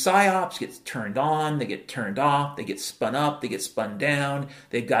so these PSYOPs get turned on, they get turned off, they get spun up, they get spun down.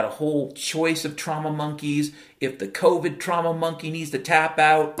 They've got a whole choice of trauma monkeys. If the COVID trauma monkey needs to tap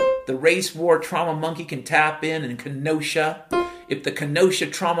out, the race war trauma monkey can tap in Kenosha. If the Kenosha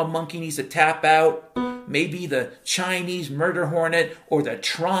trauma monkey needs to tap out, maybe the Chinese murder hornet or the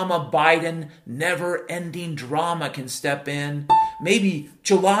trauma Biden never-ending drama can step in. Maybe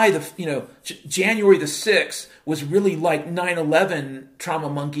January the 6th was really like 9/11 trauma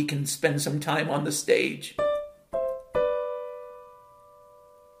monkey can spend some time on the stage.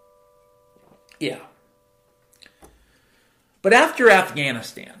 Yeah. But after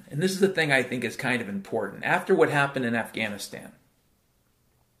Afghanistan, and this is the thing I think is kind of important, after what happened in Afghanistan,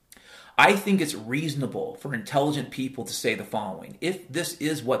 I think it's reasonable for intelligent people to say the following, if this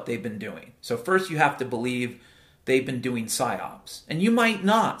is what they've been doing. So first you have to believe they've been doing PSYOPs. And you might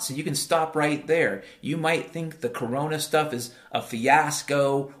not, so you can stop right there. You might think the corona stuff is a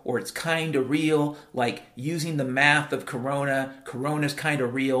fiasco, or it's kind of real, like using the math of corona's kind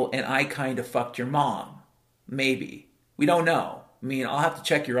of real, and I kind of fucked your mom. Maybe. We don't know. I mean, I'll have to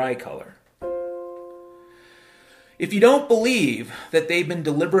check your eye color. If you don't believe that they've been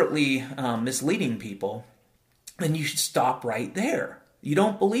deliberately misleading people, then you should stop right there. You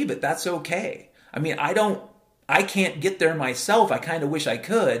don't believe it. That's okay. I mean, I can't get there myself. I kind of wish I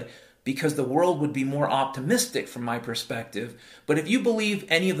could, because the world would be more optimistic from my perspective. But if you believe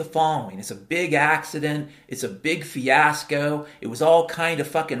any of the following, it's a big accident, it's a big fiasco, it was all kind of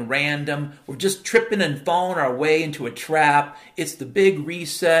fucking random, we're just tripping and falling our way into a trap, it's the big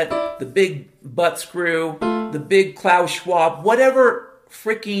reset, the big butt screw, the big Klaus Schwab, whatever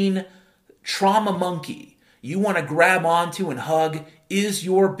freaking trauma monkey you want to grab onto and hug is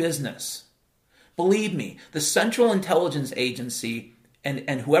your business. Believe me, the Central Intelligence Agency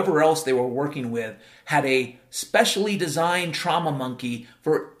and whoever else they were working with had a specially designed trauma monkey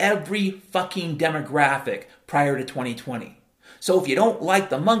for every fucking demographic prior to 2020. So if you don't like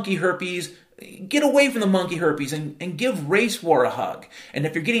the monkey herpes, get away from the monkey herpes and give race war a hug. And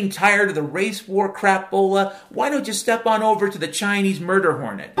if you're getting tired of the race war crapola, why don't you step on over to the Chinese murder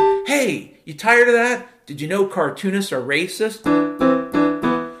hornet? Hey, you tired of that? Did you know cartoonists are racist?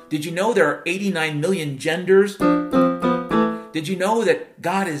 Did you know there are 89 million genders? Did you know that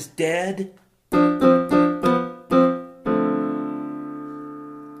God is dead?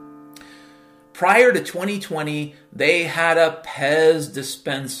 Prior to 2020, they had a Pez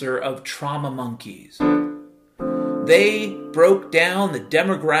dispenser of trauma monkeys. They broke down the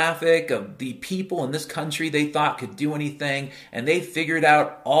demographic of the people in this country they thought could do anything, and they figured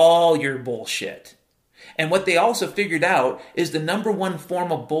out all your bullshit. And what they also figured out is the number one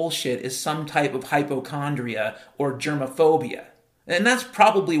form of bullshit is some type of hypochondria or germophobia. And that's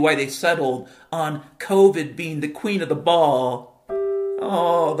probably why they settled on COVID being the queen of the ball.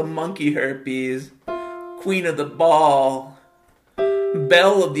 Oh, the monkey herpes. Queen of the ball.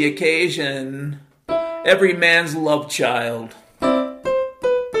 Belle of the occasion. Every man's love child.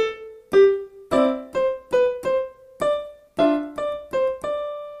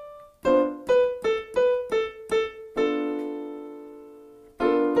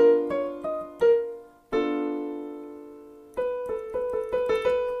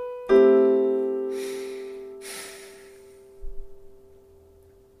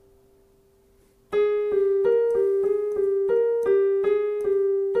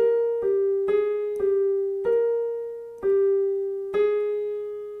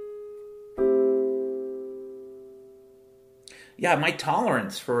 Yeah, my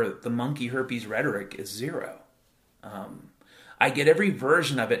tolerance for the monkey herpes rhetoric is zero. I get every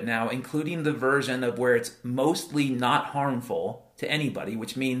version of it now, including the version of where it's mostly not harmful to anybody,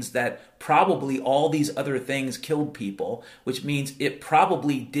 which means that probably all these other things killed people, which means it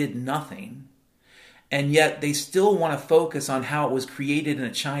probably did nothing. And yet they still want to focus on how it was created in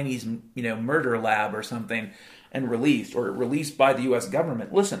a Chinese, murder lab or something and released by the U.S.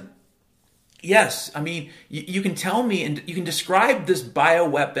 government. Listen. Yes, I mean, you can tell me and you can describe this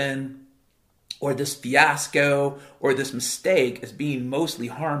bioweapon or this fiasco or this mistake as being mostly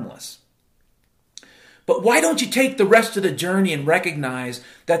harmless. But why don't you take the rest of the journey and recognize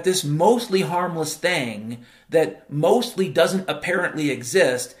that this mostly harmless thing that mostly doesn't apparently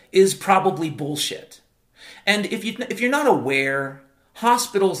exist is probably bullshit? And if you're not aware,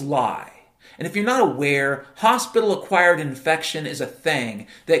 hospitals lie. And if you're not aware, hospital-acquired infection is a thing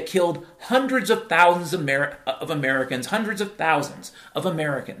that killed hundreds of thousands of Americans, hundreds of thousands of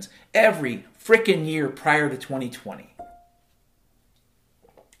Americans every frickin' year prior to 2020.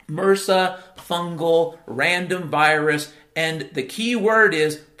 MRSA, fungal, random virus, and the key word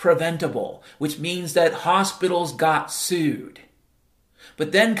is preventable, which means that hospitals got sued.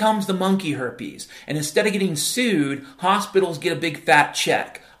 But then comes the monkey herpes, and instead of getting sued, hospitals get a big fat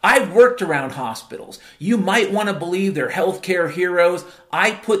check. I've worked around hospitals. You might want to believe they're healthcare heroes.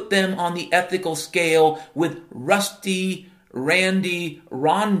 I put them on the ethical scale with Rusty Randy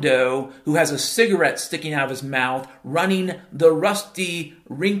Rondo, who has a cigarette sticking out of his mouth, running the rusty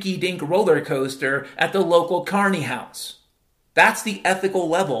rinky-dink roller coaster at the local carny house. That's the ethical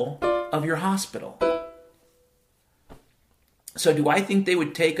level of your hospital. So do I think they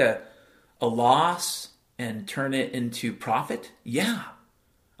would take a loss and turn it into profit? Yeah.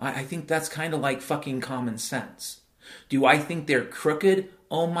 I think that's kind of like fucking common sense. Do I think they're crooked?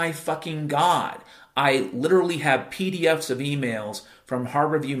 Oh my fucking God. I literally have PDFs of emails from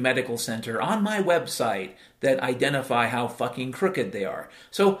Harborview Medical Center on my website that identify how fucking crooked they are.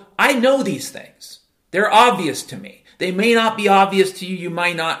 So I know these things. They're obvious to me. They may not be obvious to you. You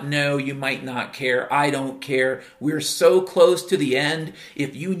might not know. You might not care. I don't care. We're so close to the end.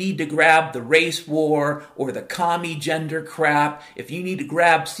 If you need to grab the race war or the commie gender crap, if you need to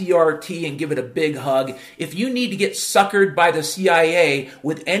grab CRT and give it a big hug, if you need to get suckered by the CIA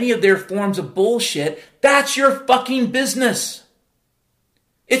with any of their forms of bullshit, that's your fucking business.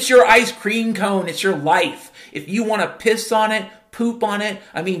 It's your ice cream cone. It's your life. If you want to piss on it, poop on it,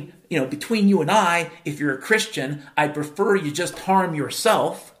 between you and I, if you're a Christian, I'd prefer you just harm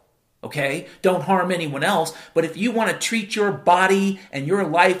yourself, okay? Don't harm anyone else. But if you want to treat your body and your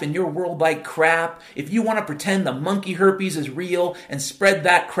life and your world like crap, if you want to pretend the monkey herpes is real and spread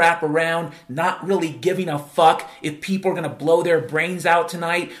that crap around, not really giving a fuck if people are going to blow their brains out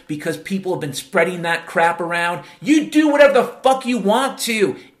tonight because people have been spreading that crap around, you do whatever the fuck you want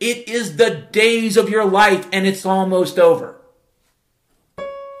to. It is the days of your life and it's almost over.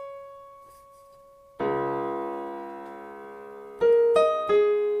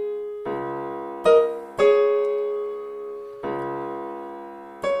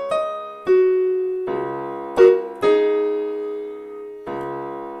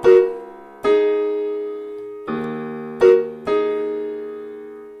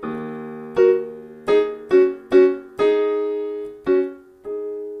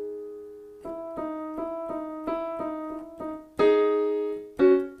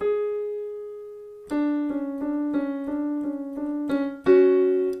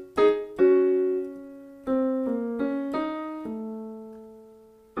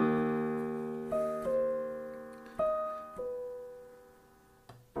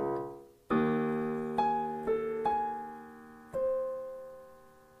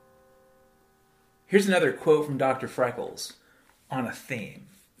 Here's another quote from Dr. Freckles on a theme.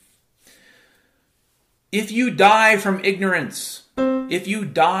 If you die from ignorance, if you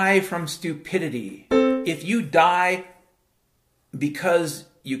die from stupidity, if you die because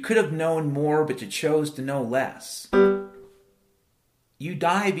you could have known more but you chose to know less, you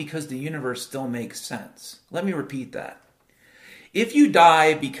die because the universe still makes sense. Let me repeat that. If you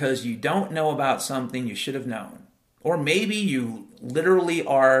die because you don't know about something you should have known, or maybe you literally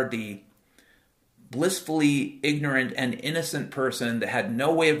are the blissfully ignorant and innocent person that had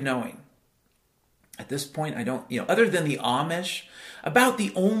no way of knowing. At this point, I don't, other than the Amish, about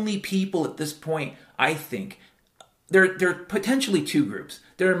the only people at this point, I think, there are potentially two groups.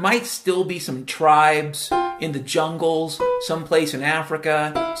 There might still be some tribes in the jungles, someplace in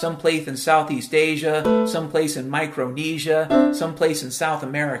Africa, someplace in Southeast Asia, someplace in Micronesia, someplace in South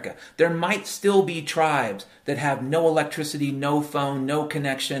America. There might still be tribes that have no electricity, no phone, no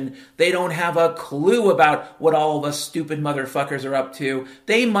connection. They don't have a clue about what all of us stupid motherfuckers are up to.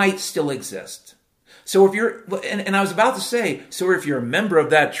 They might still exist. So if you're, and I was about to say, so if you're a member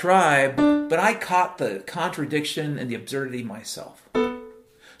of that tribe, but I caught the contradiction and the absurdity myself.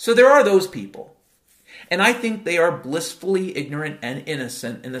 So there are those people. And I think they are blissfully ignorant and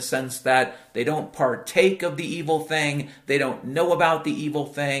innocent in the sense that they don't partake of the evil thing. They don't know about the evil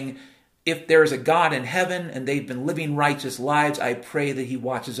thing. If there's a God in heaven and they've been living righteous lives, I pray that he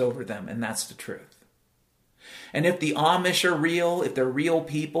watches over them. And that's the truth. And if the Amish are real, if they're real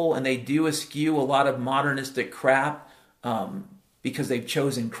people and they do eschew a lot of modernistic crap because they've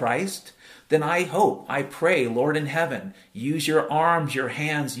chosen Christ, then I hope, I pray, Lord in heaven, use your arms, your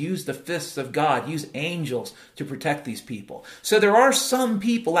hands, use the fists of God, use angels to protect these people. So there are some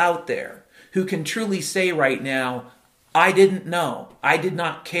people out there who can truly say right now, I didn't know, I did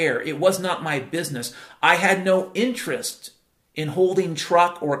not care, it was not my business, I had no interest in holding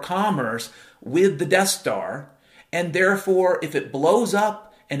truck or commerce with the Death Star, and therefore, if it blows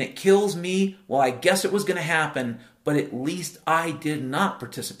up and it kills me, well, I guess it was going to happen, but at least I did not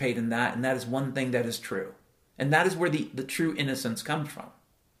participate in that, and that is one thing that is true. And that is where the true innocence comes from.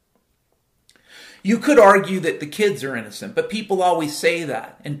 You could argue that the kids are innocent, but people always say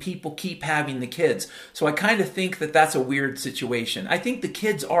that, and people keep having the kids. So I kind of think that that's a weird situation. I think the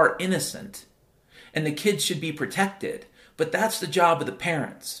kids are innocent, and the kids should be protected, but that's the job of the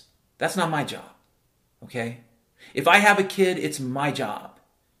parents. That's not my job, okay? If I have a kid, it's my job.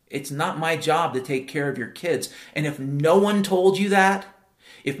 It's not my job to take care of your kids. And if no one told you that,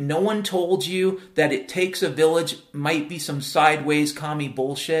 if no one told you that it takes a village might be some sideways commie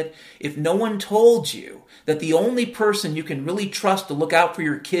bullshit, if no one told you that the only person you can really trust to look out for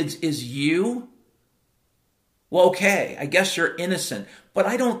your kids is you, well, okay, I guess you're innocent. But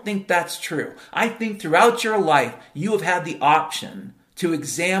I don't think that's true. I think throughout your life, you have had the option to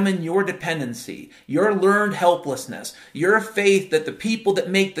examine your dependency, your learned helplessness, your faith that the people that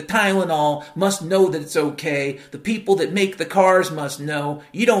make the Tylenol must know that it's okay. The people that make the cars must know.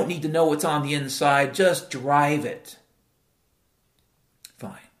 You don't need to know what's on the inside. Just drive it.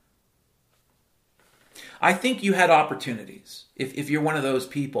 Fine. I think you had opportunities if you're one of those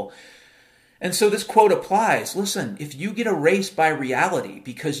people. And so this quote applies. Listen, if you get erased by reality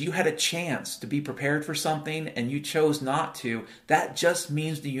because you had a chance to be prepared for something and you chose not to, that just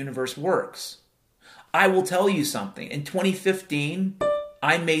means the universe works. I will tell you something. In 2015,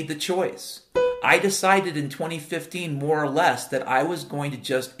 I made the choice. I decided in 2015, more or less, that I was going to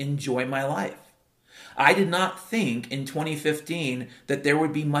just enjoy my life. I did not think in 2015 that there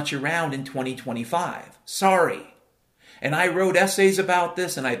would be much around in 2025. Sorry. And I wrote essays about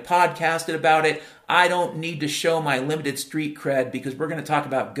this and I podcasted about it. I don't need to show my limited street cred because we're going to talk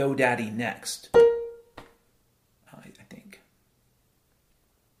about GoDaddy next. I think.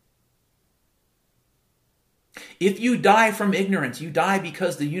 If you die from ignorance, you die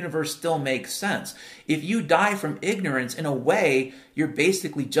because the universe still makes sense. If you die from ignorance, in a way, you're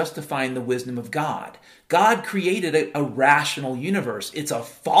basically justifying the wisdom of God. God created a rational universe. It's a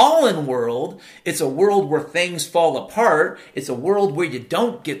fallen world. It's a world where things fall apart. It's a world where you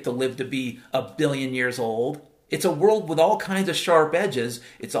don't get to live to be 1 billion years old. It's a world with all kinds of sharp edges.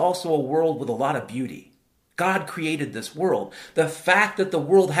 It's also a world with a lot of beauty. God created this world. The fact that the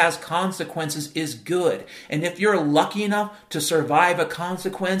world has consequences is good. And if you're lucky enough to survive a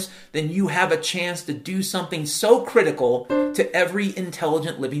consequence, then you have a chance to do something so critical to every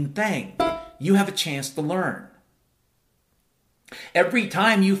intelligent living thing. You have a chance to learn. Every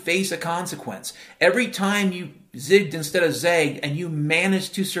time you face a consequence, every time you zigged instead of zagged and you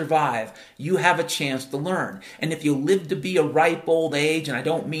manage to survive, you have a chance to learn. And if you live to be a ripe old age, and I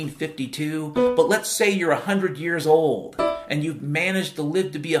don't mean 52, but let's say you're 100 years old, and you've managed to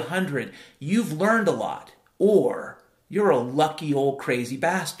live to be 100, you've learned a lot. Or you're a lucky old crazy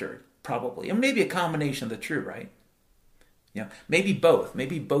bastard, probably. And maybe a combination of the two, right? Maybe both.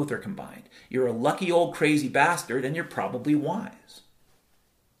 Maybe both are combined. You're a lucky old crazy bastard, and you're probably wise.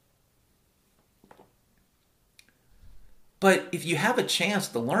 But if you have a chance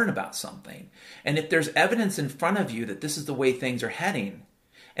to learn about something, and if there's evidence in front of you that this is the way things are heading,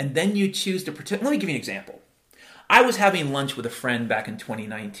 and then you choose to protect... Let me give you an example. I was having lunch with a friend back in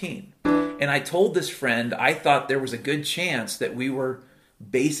 2019, and I told this friend I thought there was a good chance that we were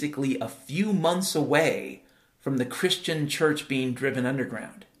basically a few months away from the Christian church being driven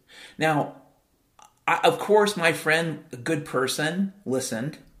underground. Now, of course, my friend, a good person,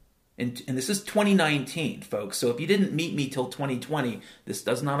 listened. And this is 2019, folks. So if you didn't meet me till 2020, this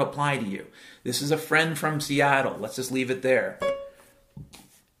does not apply to you. This is a friend from Seattle. Let's just leave it there.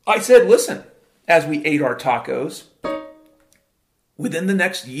 I said, listen, as we ate our tacos, within the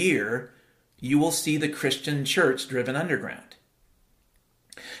next year, you will see the Christian church driven underground.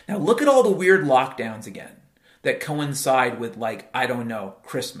 Now look at all the weird lockdowns again that coincide with,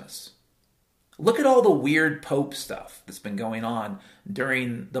 Christmas. Look at all the weird Pope stuff that's been going on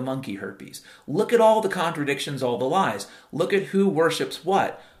during the monkey herpes. Look at all the contradictions, all the lies. Look at who worships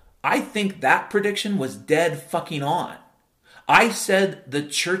what. I think that prediction was dead fucking on. I said the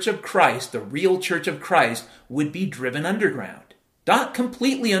Church of Christ, the real Church of Christ, would be driven underground. Not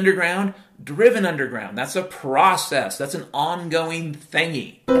completely underground, driven underground. That's a process. That's an ongoing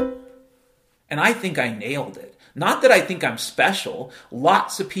thingy. And I think I nailed it. Not that I think I'm special.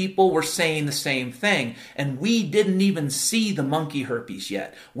 Lots of people were saying the same thing, and we didn't even see the monkey herpes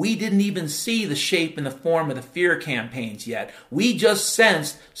yet. We didn't even see the shape and the form of the fear campaigns yet. We just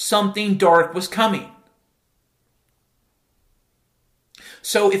sensed something dark was coming.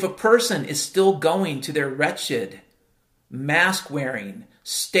 So if a person is still going to their wretched, mask-wearing,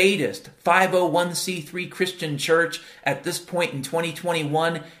 statist 501c3 Christian church at this point in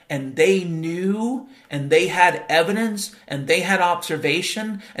 2021, and they knew, and they had evidence, and they had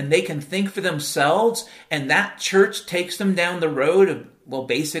observation, and they can think for themselves, and that church takes them down the road of,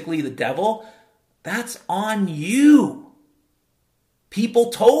 basically the devil, that's on you. People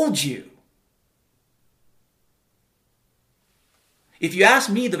told you. If you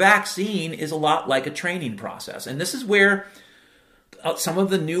ask me, the vaccine is a lot like a training process, and this is where some of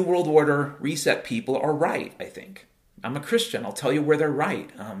the New World Order reset people are right, I think. I'm a Christian. I'll tell you where they're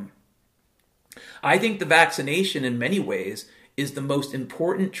right. I think the vaccination, in many ways, is the most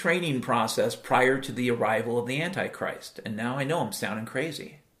important training process prior to the arrival of the Antichrist. And now I know I'm sounding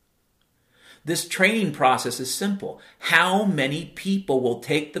crazy. This training process is simple. How many people will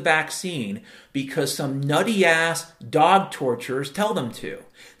take the vaccine because some nutty-ass dog torturers tell them to?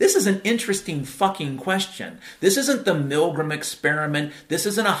 This is an interesting fucking question. This isn't the Milgram experiment. This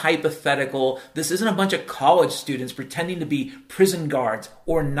isn't a hypothetical. This isn't a bunch of college students pretending to be prison guards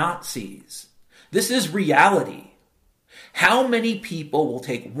or Nazis. This is reality. How many people will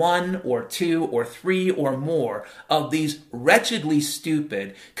take 1 or 2 or 3 or more of these wretchedly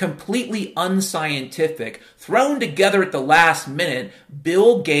stupid, completely unscientific, thrown together at the last minute,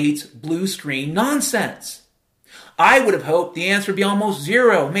 Bill Gates blue screen nonsense? I would have hoped the answer would be almost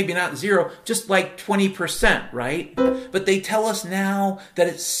zero, maybe not zero, just like 20%, right? But they tell us now that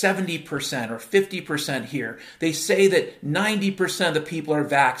it's 70% or 50% here. They say that 90% of the people are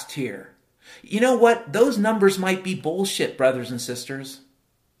vaxxed here. You know what? Those numbers might be bullshit, brothers and sisters.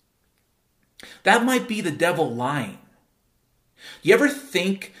 That might be the devil lying. You ever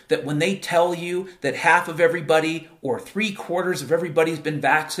think that when they tell you that half of everybody or 3/4 of everybody's been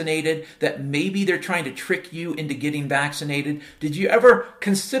vaccinated, that maybe they're trying to trick you into getting vaccinated? Did you ever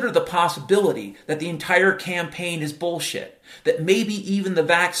consider the possibility that the entire campaign is bullshit? That maybe even the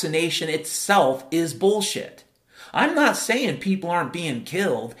vaccination itself is bullshit? I'm not saying people aren't being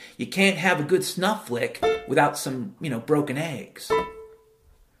killed. You can't have a good snuff flick without some, broken eggs.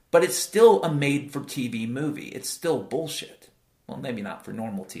 But it's still a made-for-TV movie. It's still bullshit. Well, maybe not for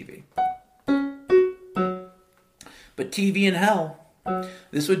normal TV. But TV in hell.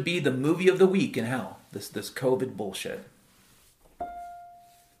 This would be the movie of the week in hell. This COVID bullshit.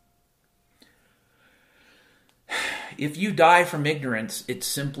 If you die from ignorance, it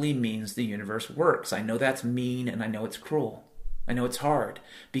simply means the universe works. I know that's mean and I know it's cruel. I know it's hard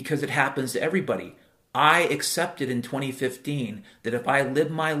because it happens to everybody. I accepted in 2015 that if I lived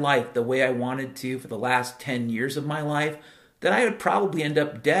my life the way I wanted to for the last 10 years of my life, that I would probably end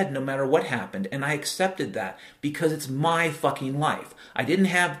up dead no matter what happened. And I accepted that because it's my fucking life. I didn't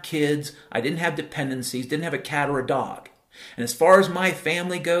have kids. I didn't have dependencies. Didn't have a cat or a dog. And as far as my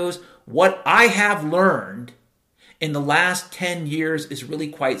family goes, what I have learned in the last 10 years is really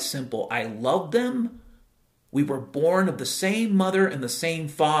quite simple. I love them. We were born of the same mother and the same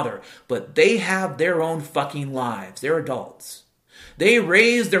father, but they have their own fucking lives. They're adults. They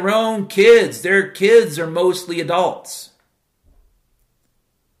raise their own kids. Their kids are mostly adults.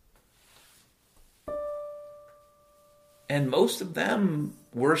 And most of them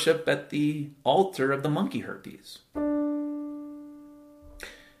worship at the altar of the monkey herpes.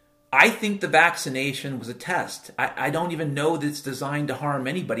 I think the vaccination was a test. I don't even know that it's designed to harm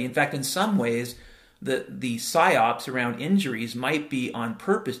anybody. In fact, in some ways, the psyops around injuries might be on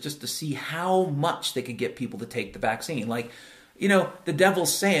purpose just to see how much they could get people to take the vaccine. Like, the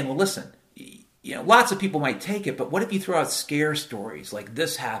devil's saying, well, listen, lots of people might take it, but what if you throw out scare stories like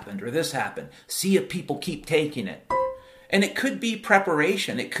this happened or this happened? See if people keep taking it. And it could be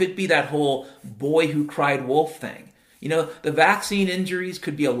preparation. It could be that whole boy who cried wolf thing. The vaccine injuries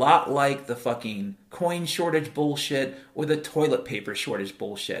could be a lot like the fucking coin shortage bullshit or the toilet paper shortage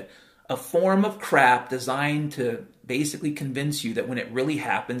bullshit. A form of crap designed to basically convince you that when it really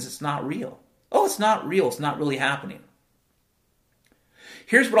happens, it's not real. Oh, it's not real. It's not really happening.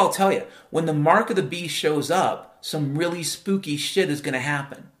 Here's what I'll tell you. When the mark of the beast shows up, some really spooky shit is going to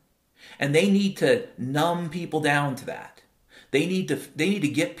happen. And they need to numb people down to that. They need to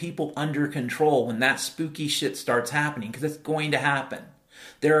get people under control when that spooky shit starts happening, because it's going to happen.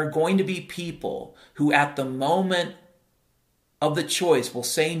 There are going to be people who at the moment of the choice will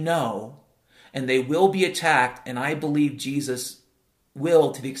say no, and they will be attacked, and I believe Jesus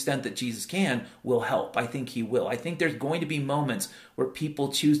will, to the extent that Jesus can, will help. I think he will. I think there's going to be moments where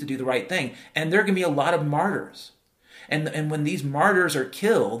people choose to do the right thing, and there are going to be a lot of martyrs. And when these martyrs are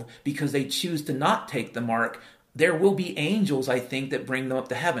killed because they choose to not take the mark, there will be angels, I think, that bring them up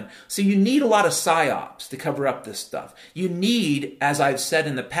to heaven. So you need a lot of psyops to cover up this stuff. You need, as I've said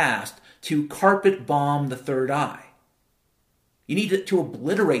in the past, to carpet bomb the third eye. You need to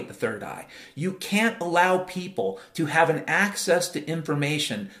obliterate the third eye. You can't allow people to have an access to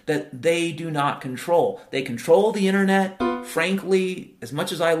information that they do not control. They control the internet. Frankly, as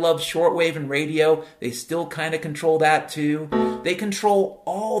much as I love shortwave and radio, they still kind of control that too. They control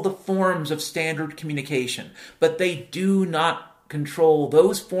all the forms of standard communication, but they do not control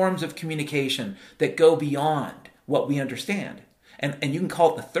those forms of communication that go beyond what we understand. And you can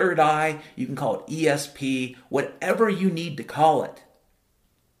call it the third eye, you can call it ESP, whatever you need to call it.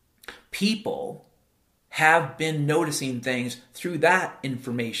 People have been noticing things through that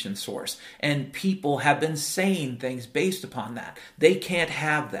information source, and people have been saying things based upon that. They can't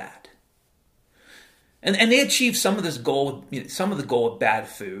have that. And they achieve some of this goal, some of the goal of bad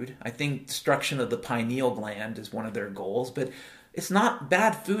food. I think destruction of the pineal gland is one of their goals, but it's not,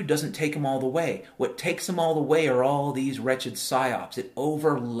 bad food doesn't take them all the way. What takes them all the way are all these wretched psyops. It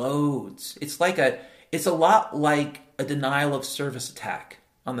overloads. It's a lot like a denial of service attack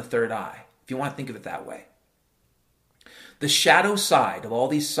on the third eye, if you want to think of it that way. The shadow side of all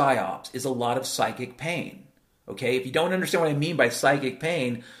these psyops is a lot of psychic pain. Okay, if you don't understand what I mean by psychic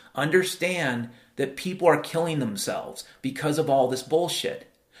pain, understand that people are killing themselves because of all this bullshit.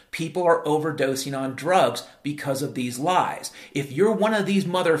 People are overdosing on drugs because of these lies. If you're one of these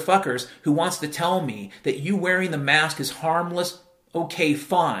motherfuckers who wants to tell me that you wearing the mask is harmless, okay,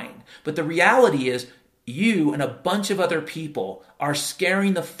 fine. But the reality is you and a bunch of other people are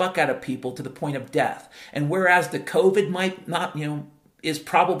scaring the fuck out of people to the point of death. And whereas the COVID might not, is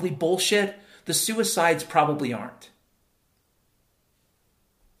probably bullshit, the suicides probably aren't.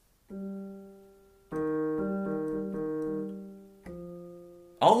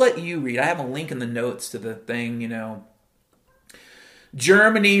 I'll let you read. I have a link in the notes to the thing,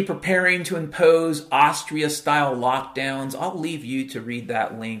 Germany preparing to impose Austria-style lockdowns. I'll leave you to read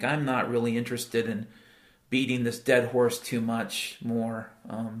that link. I'm not really interested in beating this dead horse too much more.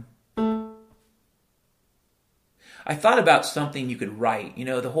 I thought about something you could write.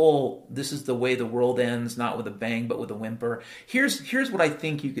 The whole, this is the way the world ends, not with a bang, but with a whimper. Here's what I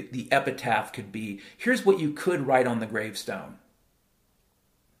think the epitaph could be. Here's what you could write on the gravestone.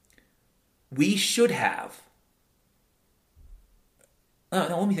 We should have.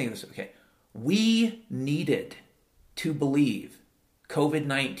 No, let me think of this. Okay. We needed to believe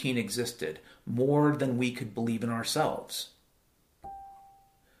COVID-19 existed more than we could believe in ourselves.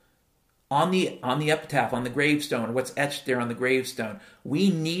 On the epitaph, on the gravestone, or what's etched there on the gravestone, we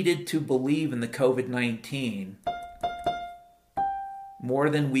needed to believe in the COVID-19 more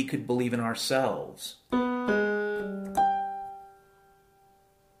than we could believe in ourselves.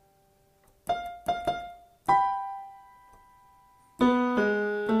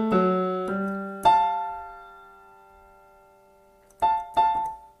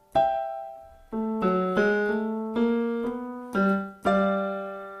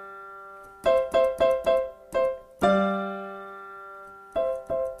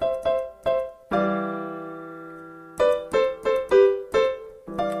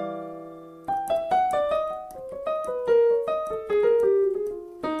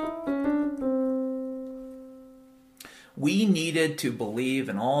 needed to believe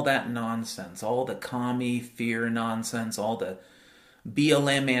in all that nonsense, all the commie fear nonsense, all the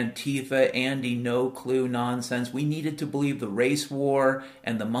BLM Antifa, Andy No Clue nonsense. We needed to believe the race war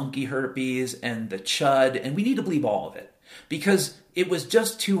and the monkey herpes and the chud, and we need to believe all of it. Because it was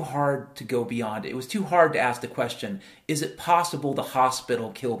just too hard to go beyond it. It was too hard to ask the question, is it possible the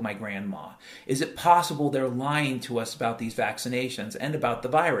hospital killed my grandma? Is it possible they're lying to us about these vaccinations and about the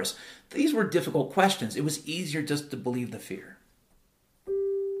virus? These were difficult questions. It was easier just to believe the fear.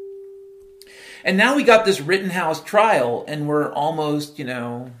 And now we got this Rittenhouse trial, and we're almost,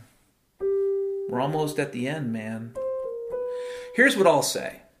 we're almost at the end, man. Here's what I'll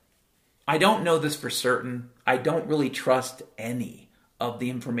say. I don't know this for certain. I don't really trust any of the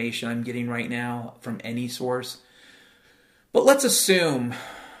information I'm getting right now from any source. But let's assume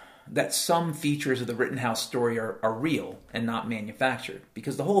that some features of the Rittenhouse story are real and not manufactured,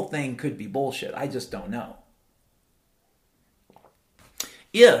 because the whole thing could be bullshit. I just don't know.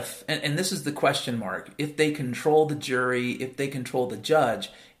 If, and this is the question mark, if they control the jury, if they control the judge,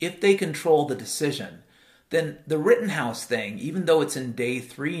 if they control the decision, then the Rittenhouse thing, even though it's in day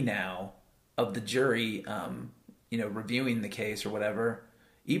 3 now of the jury, reviewing the case or whatever,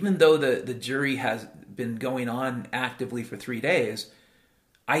 even though the jury has been going on actively for 3 days,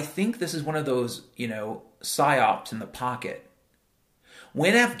 I think this is one of those, psyops in the pocket.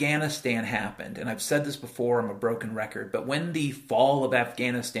 When Afghanistan happened, and I've said this before, I'm a broken record, but when the fall of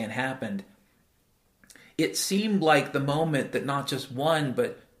Afghanistan happened, it seemed like the moment that not just one,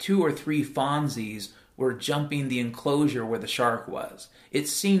 but 2 or 3 Fonzies were jumping the enclosure where the shark was. It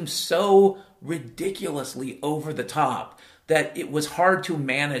seemed so ridiculously over the top that it was hard to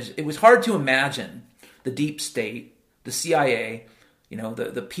manage. It was hard to imagine the deep state, the CIA,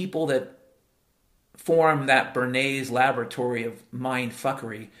 the people that form that Bernays laboratory of mind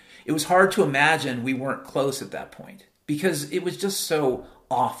fuckery. It was hard to imagine we weren't close at that point because it was just so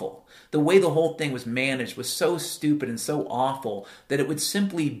awful. The way the whole thing was managed was so stupid and so awful that it would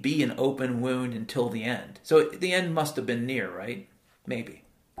simply be an open wound until the end. So the end must have been near, right? Maybe.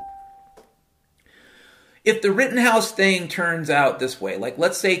 If the Rittenhouse thing turns out this way, like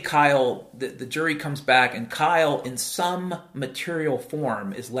let's say Kyle, the jury comes back and Kyle in some material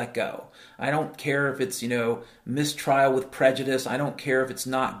form is let go. I don't care if it's, mistrial with prejudice. I don't care if it's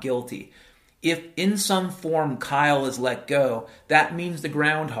not guilty. If in some form Kyle is let go, that means the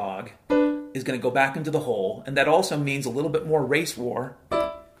groundhog is going to go back into the hole. And that also means a little bit more race war.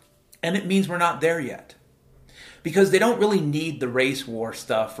 And it means we're not there yet. Because they don't really need the race war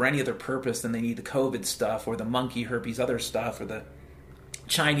stuff for any other purpose than they need the COVID stuff or the monkey herpes other stuff or the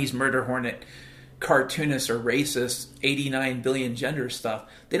Chinese murder hornet cartoonist or racist 89 billion gender stuff.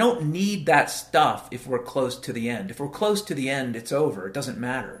 They don't need that stuff if we're close to the end. If we're close to the end, it's over. It doesn't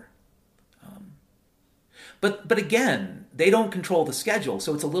matter. But again, they don't control the schedule,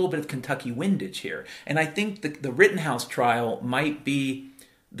 so it's a little bit of Kentucky windage here. And I think the Rittenhouse trial might be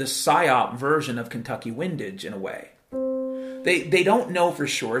the PSYOP version of Kentucky windage in a way. They don't know for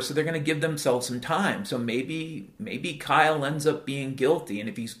sure, so they're going to give themselves some time. So maybe Kyle ends up being guilty, and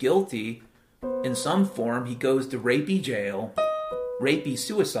if he's guilty in some form, he goes to rapey jail, rapey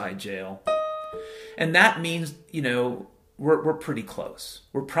suicide jail. And that means, we're pretty close.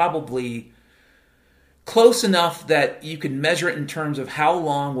 We're probably close enough that you can measure it in terms of how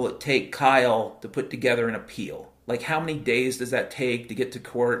long will it take Kyle to put together an appeal. Like how many days does that take to get to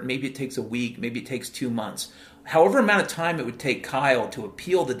court? Maybe it takes a week, maybe it takes 2 months. However amount of time it would take Kyle to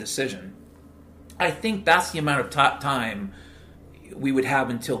appeal the decision, I think that's the amount of time we would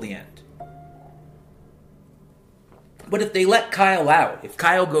have until the end. But if they let Kyle out, if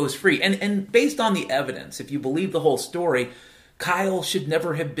Kyle goes free, and based on the evidence, if you believe the whole story, Kyle should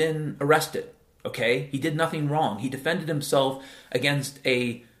never have been arrested. Okay? He did nothing wrong. He defended himself against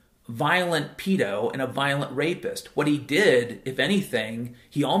a violent pedo and a violent rapist. What he did, if anything,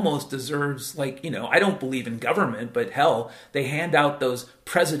 he almost deserves, I don't believe in government, but hell, they hand out those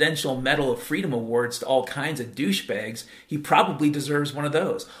Presidential Medal of Freedom awards to all kinds of douchebags. He probably deserves one of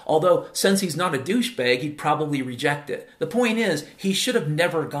those. Although, since he's not a douchebag, he'd probably reject it. The point is, he should have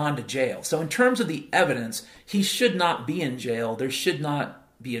never gone to jail. So in terms of the evidence, he should not be in jail. There should not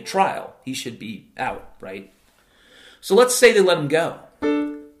be a trial. He should be out, right? So let's say they let him go.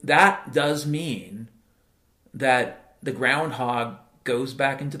 That does mean that the groundhog goes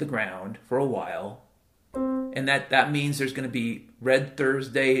back into the ground for a while, and that means there's going to be Red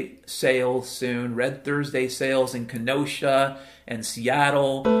Thursday sales soon, Red Thursday sales in Kenosha and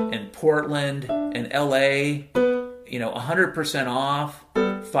Seattle and Portland and LA, 100% off,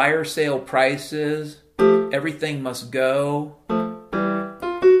 fire sale prices, everything must go.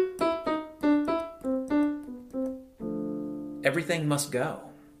 everything must go.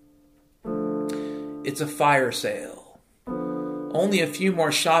 It's a fire sale. Only a few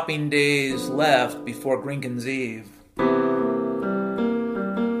more shopping days left before Grinken's Eve.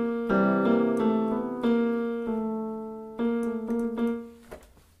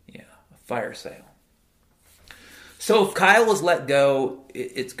 Yeah, a fire sale. So if Kyle is let go,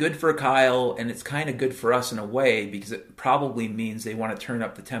 it's good for Kyle, and it's kind of good for us in a way, because it probably means they want to turn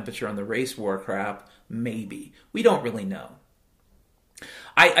up the temperature on the race war crap. Maybe. We don't really know.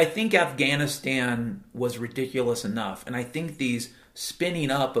 I think Afghanistan was ridiculous enough, and I think these spinning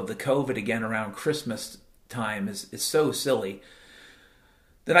up of the COVID again around Christmas time is so silly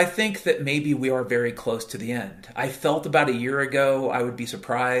that I think that maybe we are very close to the end. I felt about a year ago I would be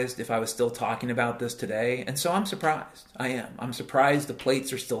surprised if I was still talking about this today, and so I'm surprised. I am. I'm surprised the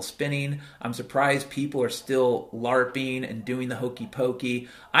plates are still spinning. I'm surprised people are still LARPing and doing the hokey pokey.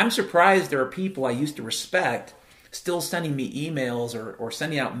 I'm surprised there are people I used to respect still sending me emails or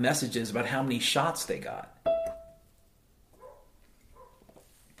sending out messages about how many shots they got.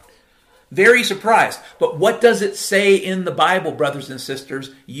 Very surprised. But what does it say in the Bible, brothers and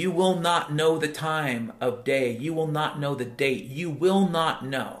sisters? You will not know the time of day. You will not know the date. You will not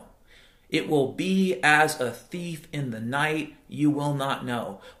know. It will be as a thief in the night. You will not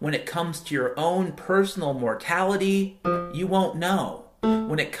know. When it comes to your own personal mortality, you won't know.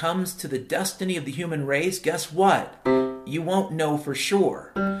 When it comes to the destiny of the human race, guess what? You won't know for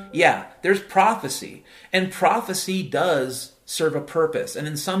sure. Yeah, there's prophecy. And prophecy does serve a purpose. And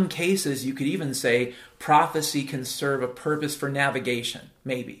in some cases, you could even say prophecy can serve a purpose for navigation,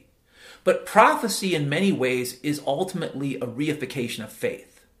 maybe. But prophecy in many ways is ultimately a reification of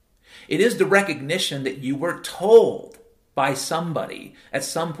faith. It is the recognition that you were told by somebody at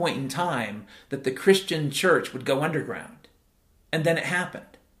some point in time that the Christian church would go underground. And then it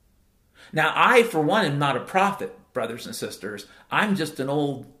happened. Now, I, for one, am not a prophet, brothers and sisters. I'm just an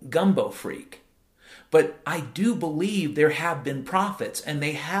old gumbo freak. But I do believe there have been prophets, and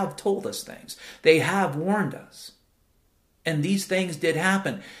they have told us things. They have warned us. And these things did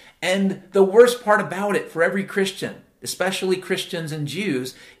happen. And the worst part about it for every Christian, especially Christians and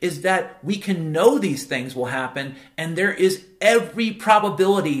Jews, is that we can know these things will happen, and there is every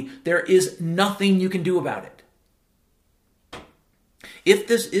probability there is nothing you can do about it. If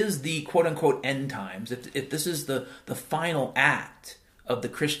this is the quote-unquote end times, if this is the final act of the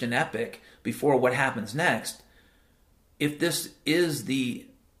Christian epic before what happens next, if this is the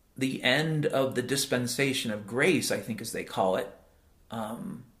end of the dispensation of grace, I think as they call it,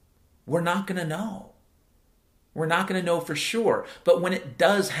 we're not going to know. We're not going to know for sure. But when it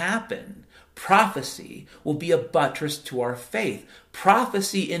does happen, prophecy will be a buttress to our faith.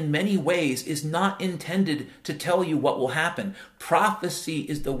 Prophecy in many ways is not intended to tell you what will happen. Prophecy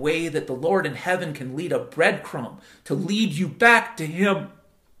is the way that the Lord in heaven can lead a breadcrumb to lead you back to Him.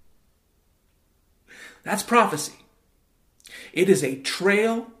 That's prophecy. It is a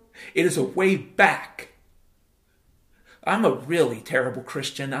trail. It is a way back. I'm a really terrible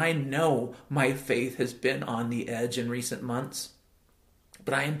Christian. I know my faith has been on the edge in recent months.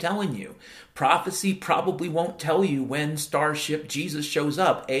 But I am telling you, prophecy probably won't tell you when Starship Jesus shows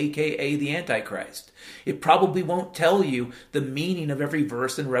up, aka the Antichrist. It probably won't tell you the meaning of every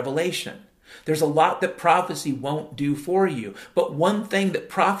verse in Revelation. There's a lot that prophecy won't do for you. But one thing that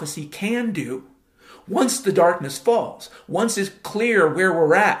prophecy can do, once the darkness falls, once it's clear where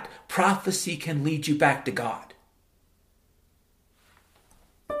we're at, prophecy can lead you back to God.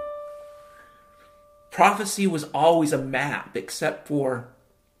 Prophecy was always a map, except for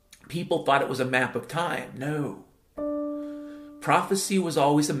people thought it was a map of time. No. Prophecy was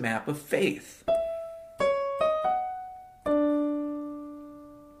always a map of faith.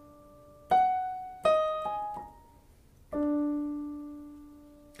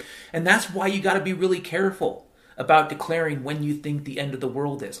 And that's why you got to be really careful about declaring when you think the end of the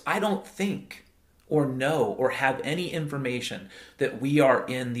world is. I don't think or know or have any information that we are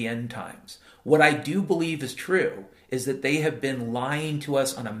in the end times. What I do believe is true is that they have been lying to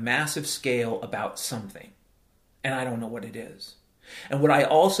us on a massive scale about something. And I don't know what it is. And what I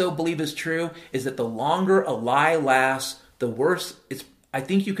also believe is true is that the longer a lie lasts, the worse it's. I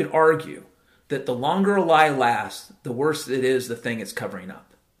think you could argue that the longer a lie lasts, the worse it is the thing it's covering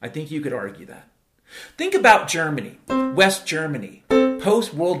up. I think you could argue that. Think about Germany, West Germany,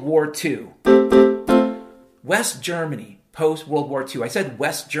 post-World War II. West Germany, post-World War II. I said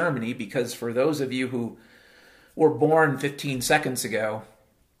West Germany because for those of you who were born 15 seconds ago,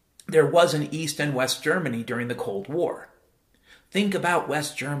 there was an East and West Germany during the Cold War. Think about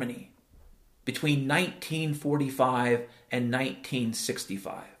West Germany between 1945 and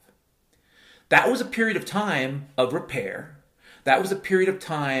 1965. That was a period of time of repair. That was a period of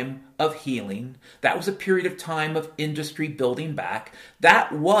time of healing. That was a period of time of industry building back.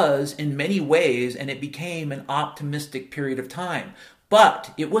 That was, in many ways, and it became an optimistic period of time.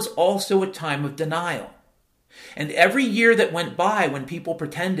 But it was also a time of denial. And every year that went by when people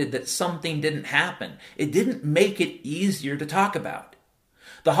pretended that something didn't happen, it didn't make it easier to talk about.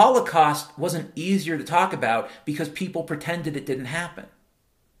 The Holocaust wasn't easier to talk about because people pretended it didn't happen.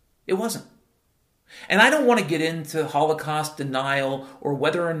 It wasn't. And I don't want to get into Holocaust denial or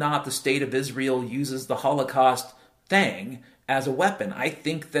whether or not the state of Israel uses the Holocaust thing as a weapon. I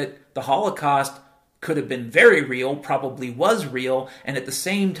think that the Holocaust could have been very real, probably was real, and at the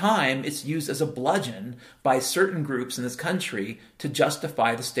same time, it's used as a bludgeon by certain groups in this country to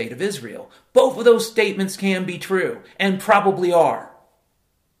justify the state of Israel. Both of those statements can be true, and probably are.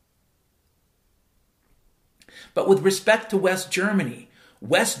 But with respect to West Germany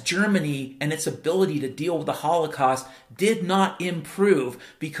and its ability to deal with the Holocaust did not improve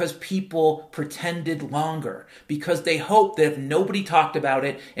because people pretended longer, because they hoped that if nobody talked about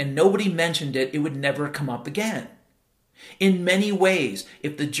it and nobody mentioned it, it would never come up again. In many ways,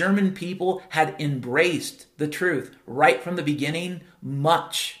 if the German people had embraced the truth right from the beginning,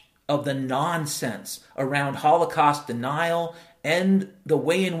 much of the nonsense around Holocaust denial and the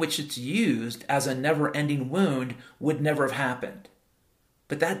way in which it's used as a never-ending wound would never have happened.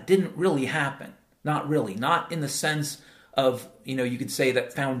 But that didn't really happen. Not really. Not in the sense of, you could say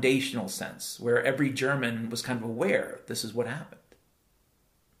that foundational sense, where every German was kind of aware this is what happened.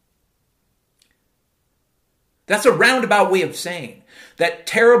 That's a roundabout way of saying that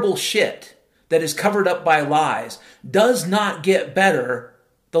terrible shit that is covered up by lies does not get better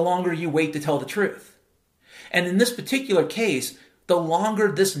the longer you wait to tell the truth. And in this particular case, the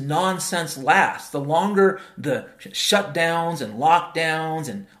longer this nonsense lasts, the longer the shutdowns and lockdowns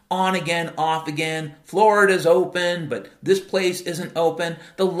and on again, off again, Florida's open, but this place isn't open,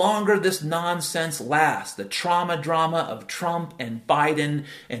 the longer this nonsense lasts, the trauma drama of Trump and Biden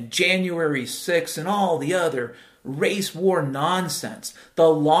and January 6th and all the other race war nonsense, the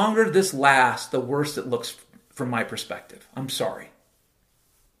longer this lasts, the worse it looks from my perspective. I'm sorry.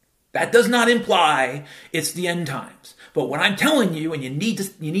 That does not imply it's the end times. But what I'm telling you, and you need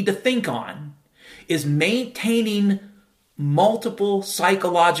to think on, is maintaining multiple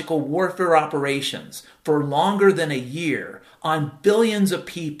psychological warfare operations for longer than a year on billions of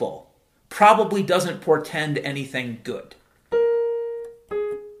people probably doesn't portend anything good.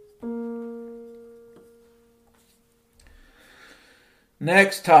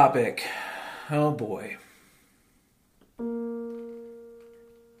 Next topic. Oh boy.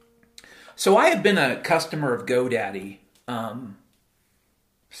 So I have been a customer of GoDaddy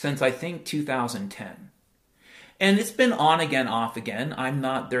since I think 2010. And it's been on again, off again. I'm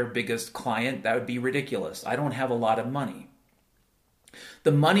not their biggest client. That would be ridiculous. I don't have a lot of money.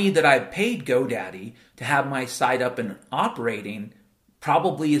 The money that I've paid GoDaddy to have my site up and operating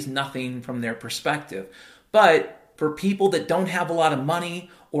probably is nothing from their perspective. But for people that don't have a lot of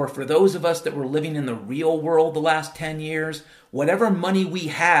money, or for those of us that were living in the real world the last 10 years, whatever money we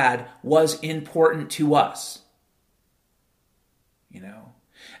had was important to us.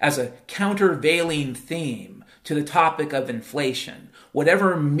 As a countervailing theme to the topic of inflation,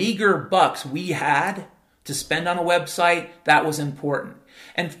 whatever meager bucks we had to spend on a website, that was important.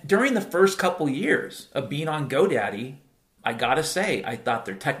 And during the first couple years of being on GoDaddy, I gotta say, I thought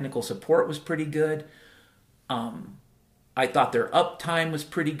their technical support was pretty good. I thought their uptime was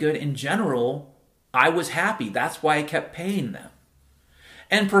pretty good. In general, I was happy. That's why I kept paying them.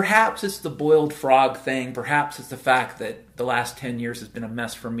 And perhaps it's the boiled frog thing. Perhaps it's the fact that the last 10 years has been a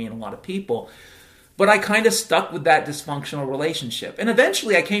mess for me and a lot of people. But I kind of stuck with that dysfunctional relationship. And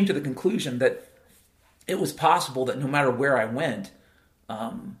eventually I came to the conclusion that it was possible that no matter where I went,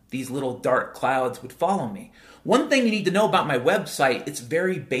 these little dark clouds would follow me. One thing you need to know about my website, it's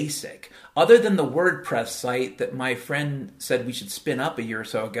very basic. Other than the WordPress site that my friend said we should spin up a year or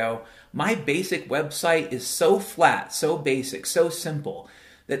so ago, my basic website is so flat, so basic, so simple,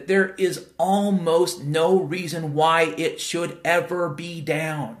 that there is almost no reason why it should ever be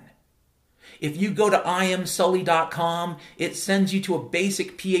down. If you go to iamsully.com, it sends you to a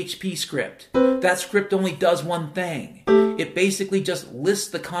basic PHP script. That script only does one thing. It basically just lists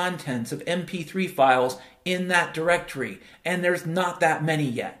the contents of MP3 files in that directory, and there's not that many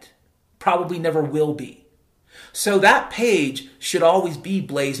yet. Probably never will be. So that page should always be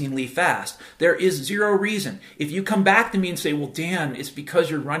blazingly fast. There is zero reason. If you come back to me and say, well, Dan, it's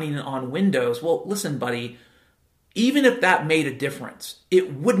because you're running on Windows. Well, listen, buddy, Even if that made a difference,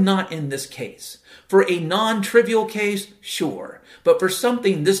 it would not in this case. For a non-trivial case, sure. But for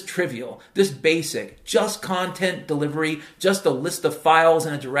something this trivial, this basic, just content delivery, just a list of files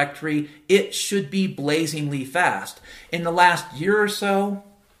in a directory, it should be blazingly fast. In the last year or so,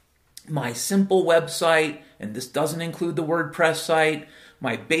 my simple website, and this doesn't include the WordPress site,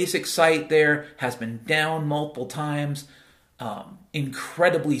 my basic site there has been down multiple times,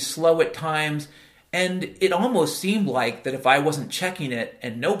 incredibly slow at times. And it almost seemed like that if I wasn't checking it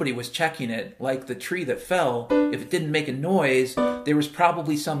and nobody was checking it, like the tree that fell, if it didn't make a noise, there was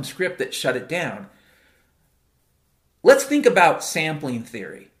probably some script that shut it down. Let's think about sampling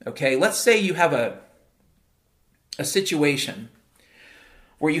theory, okay? Let's say you have a situation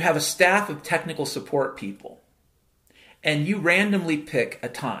where you have a staff of technical support people and you randomly pick a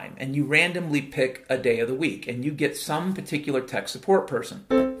time and you randomly pick a day of the week and you get some particular tech support person.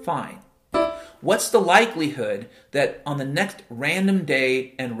 Fine. What's the likelihood that on the next random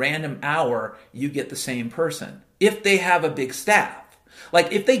day and random hour, you get the same person? If they have a big staff.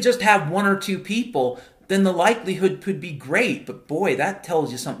 Like if they just have one or two people, then the likelihood could be great. But boy, that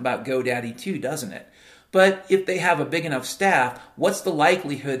tells you something about GoDaddy too, doesn't it? But if they have a big enough staff, what's the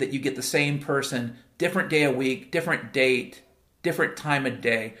likelihood that you get the same person, different day of week, different date, different time of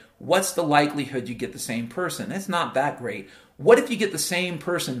day? What's the likelihood you get the same person? It's not that great. What if you get the same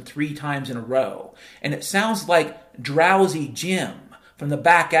person 3 times in a row? And it sounds like drowsy Jim from the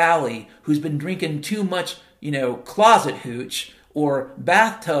back alley who's been drinking too much, closet hooch or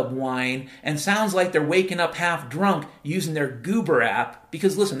bathtub wine and sounds like they're waking up half drunk using their Goober app.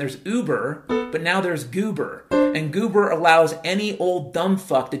 Because listen, there's Uber, but now there's Goober. And Goober allows any old dumb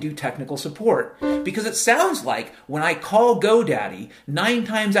fuck to do technical support. Because it sounds like when I call GoDaddy, 9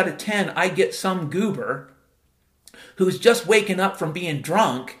 times out of 10, I get some Goober who's just waking up from being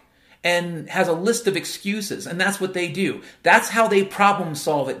drunk and has a list of excuses. And that's what they do. That's how they problem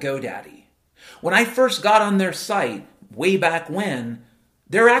solve at GoDaddy. When I first got on their site, way back when,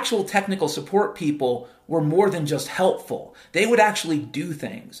 their actual technical support people were more than just helpful. They would actually do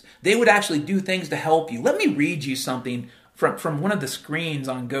things. They would actually do things to help you. Let me read you something from one of the screens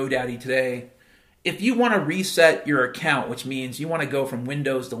on GoDaddy today. If you want to reset your account, which means you want to go from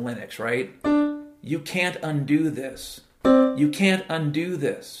Windows to Linux, right? You can't undo this. You can't undo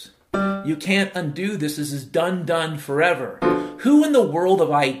this. You can't undo this. This is done forever. Who in the world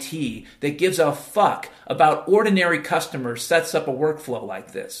of IT that gives a fuck about ordinary customers sets up a workflow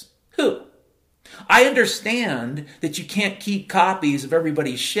like this? Who? I understand that you can't keep copies of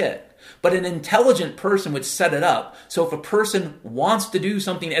everybody's shit, but an intelligent person would set it up so if a person wants to do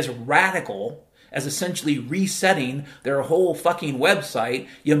something as radical as essentially resetting their whole fucking website,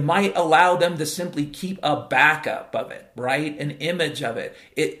 you might allow them to simply keep a backup of it, right? An image of it.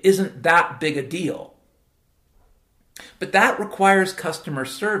 It isn't that big a deal. But that requires customer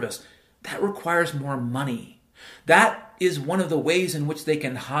service. That requires more money. That is one of the ways in which they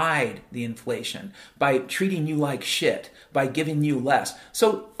can hide the inflation, by treating you like shit, by giving you less.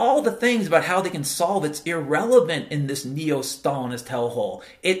 So all the things about how they can solve it's irrelevant in this neo-Stalinist hellhole.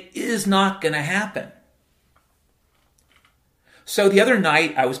 It is not going to happen. So the other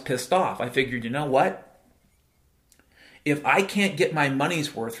night I was pissed off. I figured, you know what? If I can't get my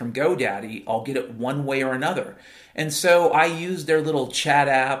money's worth from GoDaddy, I'll get it one way or another. And so I used their little chat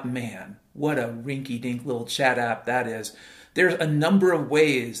app. Man, what a rinky-dink little chat app that is. There's a number of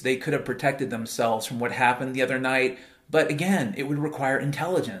ways they could have protected themselves from what happened the other night. But again, it would require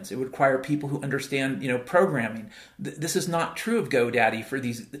intelligence. It would require people who understand, programming. This is not true of GoDaddy for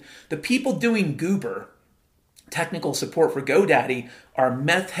these. The people doing Goober, technical support for GoDaddy, are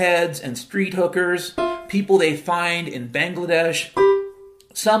meth heads and street hookers, people they find in Bangladesh,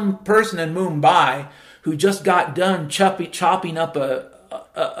 some person in Mumbai who just got done chopping up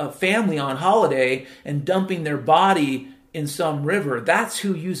a family on holiday and dumping their body in some river. That's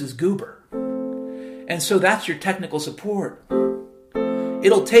who uses Goober. And so that's your technical support.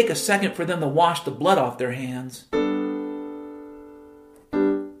 It'll take a second for them to wash the blood off their hands.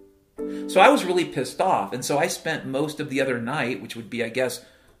 So I was really pissed off. And so I spent most of the other night, which would be, I guess,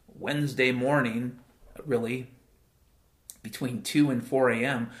 Wednesday morning, really, between 2 and 4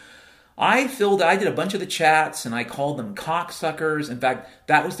 a.m., I did a bunch of the chats and I called them cocksuckers. In fact,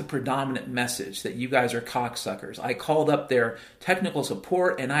 that was the predominant message, that you guys are cocksuckers. I called up their technical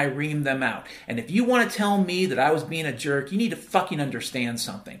support and I reamed them out. And if you want to tell me that I was being a jerk, you need to fucking understand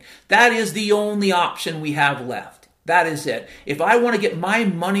something. That is the only option we have left. That is it. If I want to get my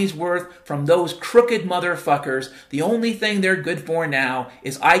money's worth from those crooked motherfuckers, the only thing they're good for now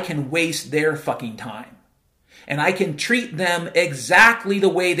is I can waste their fucking time. And I can treat them exactly the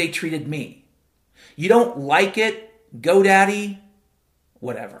way they treated me. You don't like it, GoDaddy,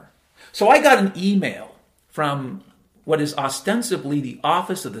 whatever. So I got an email from what is ostensibly the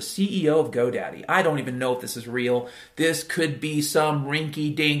office of the CEO of GoDaddy. I don't even know if this is real. This could be some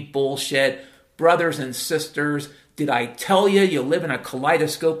rinky-dink bullshit. Brothers and sisters, did I tell you you live in a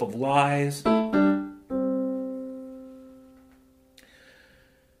kaleidoscope of lies?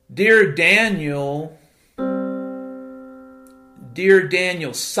 Dear Daniel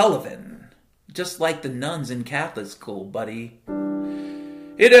Sullivan, just like the nuns in Catholic school, buddy.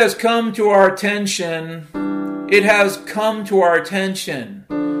 It has come to our attention.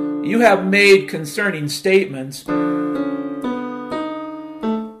 You have made concerning statements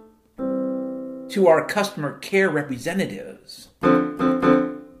to our customer care representatives,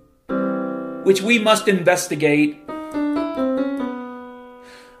 which we must investigate.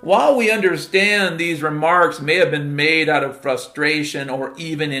 While we understand these remarks may have been made out of frustration or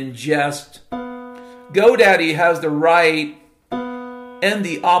even in jest, GoDaddy has the right and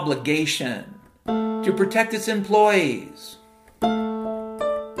the obligation to protect its employees and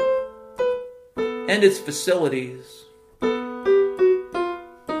its facilities.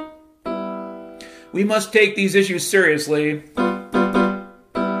 We must take these issues seriously.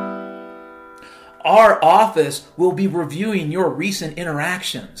 Our office will be reviewing your recent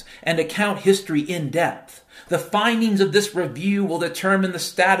interactions and account history in depth. The findings of this review will determine the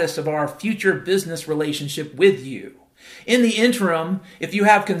status of our future business relationship with you. In the interim, if you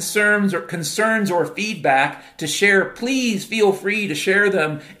have concerns or feedback to share, please feel free to share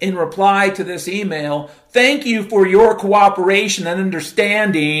them in reply to this email. Thank you for your cooperation and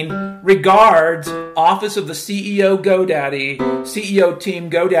understanding. Regards, Office of the CEO GoDaddy, CEO Team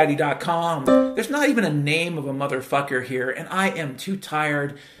GoDaddy.com. There's not even a name of a motherfucker here, and I am too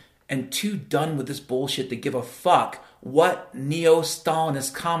tired and too done with this bullshit to give a fuck what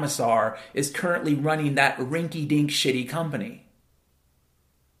neo-Stalinist commissar is currently running that rinky-dink shitty company.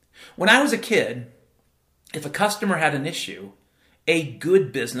 When I was a kid, if a customer had an issue, a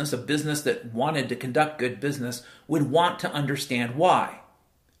good business, a business that wanted to conduct good business, would want to understand why.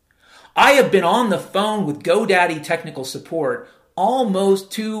 I have been on the phone with GoDaddy technical support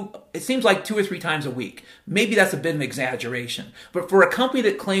it seems like 2 or 3 times a week. Maybe that's a bit of an exaggeration. But for a company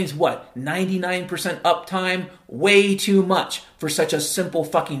that claims, 99% uptime? Way too much for such a simple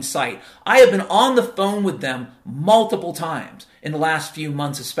fucking site. I have been on the phone with them multiple times in the last few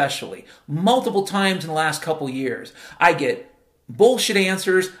months especially. Multiple times in the last couple years. I get bullshit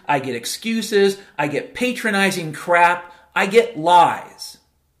answers. I get excuses. I get patronizing crap. I get lies.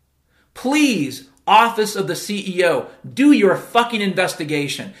 Please, Office of the CEO, do your fucking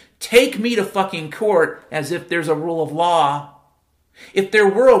investigation. Take me to fucking court as if there's a rule of law. If there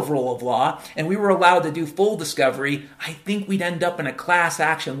were a rule of law and we were allowed to do full discovery, I think we'd end up in a class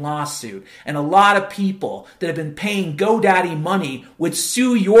action lawsuit. And a lot of people that have been paying GoDaddy money would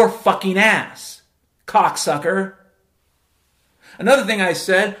sue your fucking ass, cocksucker. Another thing I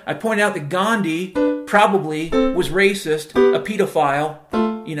said, I pointed out that Gandhi probably was racist, a pedophile,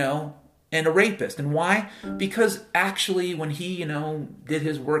 and a rapist. And why? Because actually when he, did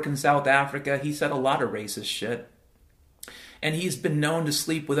his work in South Africa, he said a lot of racist shit. And he's been known to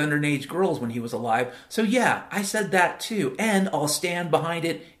sleep with underage girls when he was alive. So yeah, I said that too. And I'll stand behind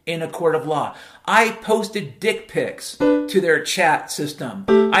it in a court of law. I posted dick pics to their chat system.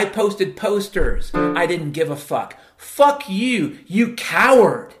 I posted posters. I didn't give a fuck. Fuck you, you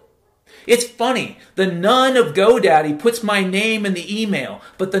coward. It's funny, the nun of GoDaddy puts my name in the email,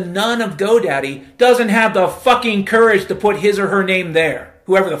 but the nun of GoDaddy doesn't have the fucking courage to put his or her name there,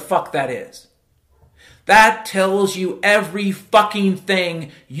 whoever the fuck that is. That tells you every fucking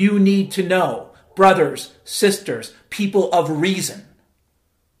thing you need to know, brothers, sisters, people of reason.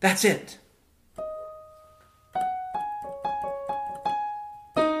 That's it.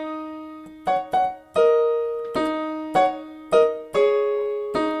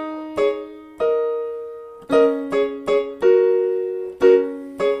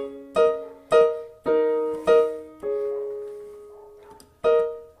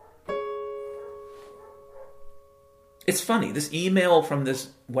 It's funny, this email from this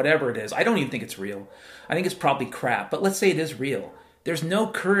whatever it is, I don't even think it's real. I think it's probably crap, but let's say it is real. There's no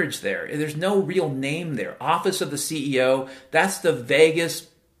courage there. There's no real name there. Office of the CEO, that's the vaguest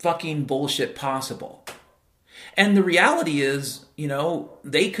fucking bullshit possible. And the reality is,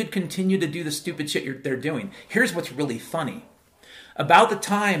 they could continue to do the stupid shit they're doing. Here's what's really funny. About the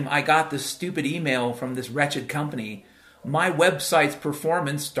time I got this stupid email from this wretched company, my website's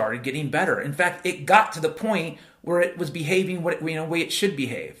performance started getting better. In fact, it got to the point where it was behaving way it should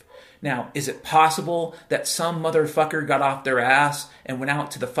behave. Now, is it possible that some motherfucker got off their ass and went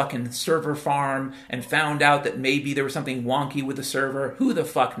out to the fucking server farm and found out that maybe there was something wonky with the server? Who the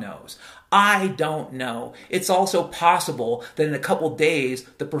fuck knows? I don't know. It's also possible that in a couple days,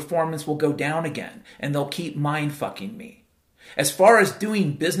 the performance will go down again and they'll keep mind fucking me. As far as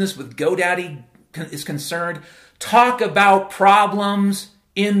doing business with GoDaddy is concerned, talk about problems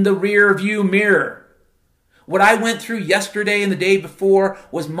in the rear view mirror. What I went through yesterday and the day before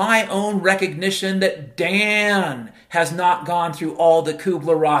was my own recognition that Dan has not gone through all the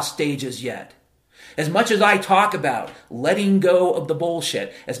Kubler-Ross stages yet. As much as I talk about letting go of the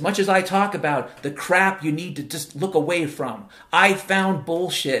bullshit, as much as I talk about the crap you need to just look away from, I found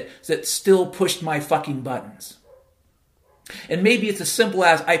bullshit that still pushed my fucking buttons. And maybe it's as simple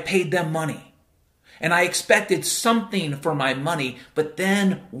as I paid them money. And I expected something for my money, but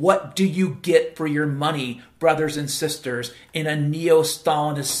then what do you get for your money, brothers and sisters, in a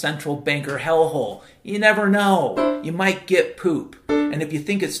neo-Stalinist central banker hellhole? You never know. You might get poop. And if you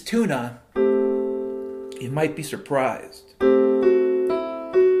think it's tuna, you might be surprised.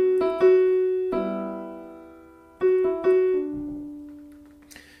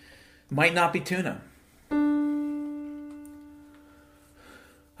 Might not be tuna.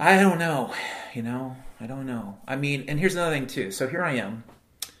 I don't know. I don't know. I mean, and here's another thing too. So here I am.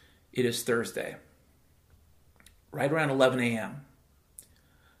 It is Thursday. Right around 11 a.m.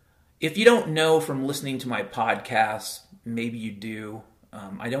 If you don't know from listening to my podcasts, maybe you do.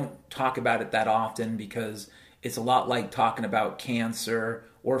 I don't talk about it that often because it's a lot like talking about cancer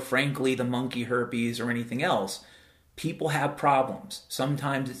or frankly the monkey herpes or anything else. People have problems.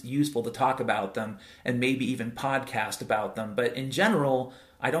 Sometimes it's useful to talk about them and maybe even podcast about them. But in general,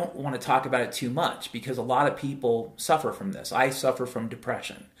 I don't want to talk about it too much because a lot of people suffer from this. I suffer from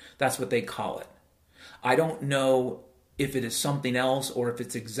depression. That's what they call it. I don't know if it is something else or if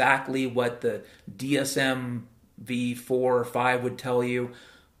it's exactly what the DSM-4 or 5 would tell you,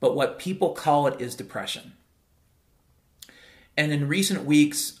 but what people call it is depression. And in recent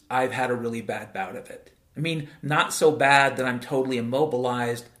weeks, I've had a really bad bout of it. I mean, not so bad that I'm totally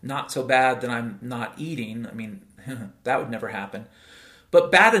immobilized, not so bad that I'm not eating. I mean, that would never happen. But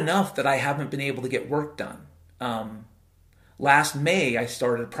bad enough that I haven't been able to get work done. Last May, I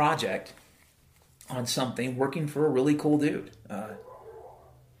started a project on something, working for a really cool dude.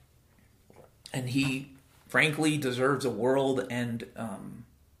 And he, frankly, deserves a world and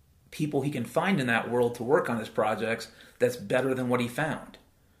people he can find in that world to work on his projects that's better than what he found.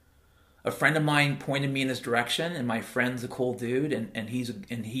 A friend of mine pointed me in his direction, and my friend's a cool dude, and he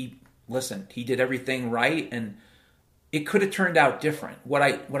did everything right, and it could have turned out different. What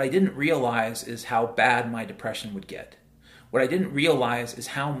I didn't realize is how bad my depression would get. What I didn't realize is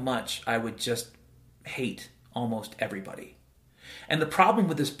how much I would just hate almost everybody. And the problem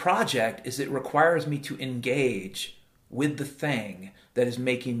with this project is it requires me to engage with the thing that is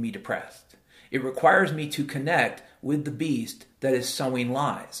making me depressed. It requires me to connect with the beast that is sowing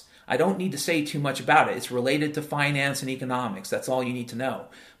lies. I don't need to say too much about it. It's related to finance and economics. That's all you need to know.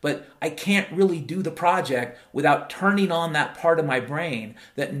 But I can't really do the project without turning on that part of my brain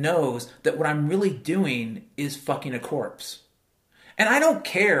that knows that what I'm really doing is fucking a corpse. And I don't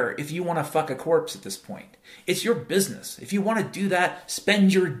care if you want to fuck a corpse at this point. It's your business. If you want to do that,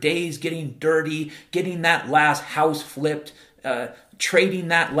 spend your days getting dirty, getting that last house flipped, trading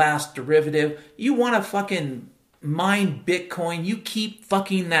that last derivative. You want to fucking mine Bitcoin, you keep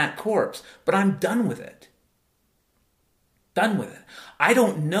fucking that corpse. But I'm done with it. Done with it. I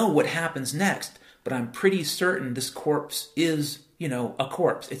don't know what happens next, but I'm pretty certain this corpse is, a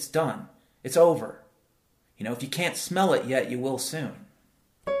corpse. It's done. It's over. If you can't smell it yet, you will soon.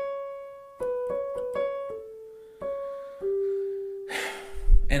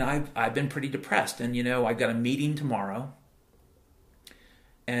 And I've been pretty depressed. And, I've got a meeting tomorrow.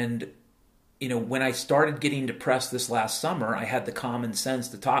 And when I started getting depressed this last summer, I had the common sense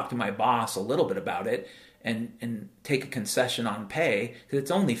to talk to my boss a little bit about it and take a concession on pay, because it's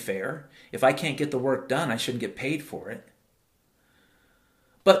only fair. If I can't get the work done, I shouldn't get paid for it.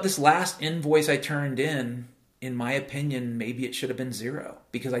 But this last invoice I turned in my opinion, maybe it should have been 0,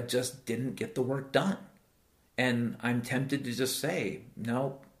 because I just didn't get the work done. And I'm tempted to just say,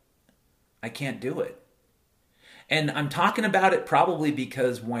 no, I can't do it. And I'm talking about it probably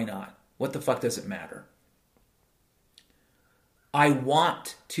because why not? What the fuck does it matter? I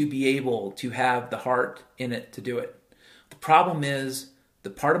want to be able to have the heart in it to do it. The problem is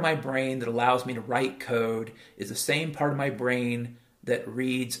the part of my brain that allows me to write code is the same part of my brain that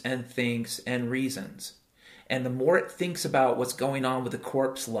reads and thinks and reasons. And the more it thinks about what's going on with the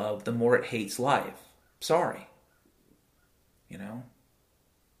corpse love, the more it hates life. Sorry.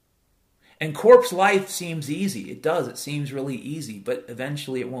 And corpse life seems easy. It does. It seems really easy, but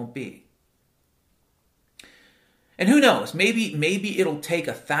eventually it won't be. And who knows? Maybe it'll take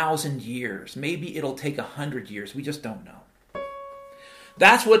 1,000 years. Maybe it'll take 100 years. We just don't know.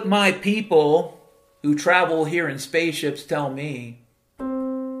 That's what my people who travel here in spaceships tell me.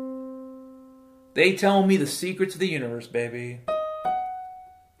 They tell me the secrets of the universe, baby.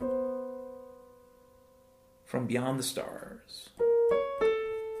 From beyond the stars.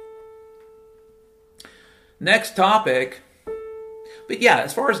 Next topic. But yeah,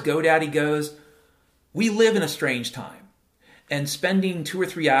 as far as GoDaddy goes, we live in a strange time. And spending 2 or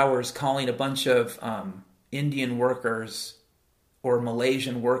 3 hours calling a bunch of Indian workers or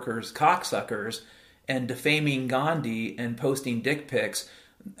Malaysian workers cocksuckers and defaming Gandhi and posting dick pics,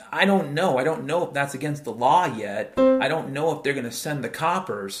 I don't know. I don't know if that's against the law yet. I don't know if they're going to send the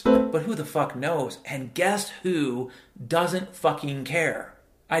coppers, but who the fuck knows? And guess who doesn't fucking care?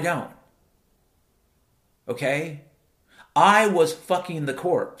 I don't. Okay? I was fucking the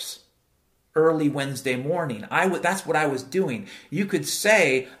corpse early Wednesday morning. That's what I was doing. You could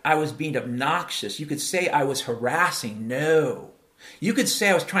say I was being obnoxious. You could say I was harassing. No. You could say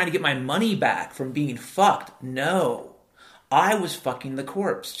I was trying to get my money back from being fucked. No. I was fucking the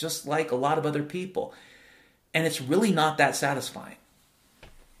corpse, just like a lot of other people. And it's really not that satisfying.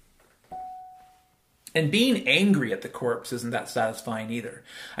 And being angry at the corpse isn't that satisfying either.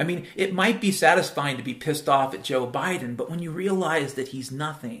 I mean, it might be satisfying to be pissed off at Joe Biden, but when you realize that he's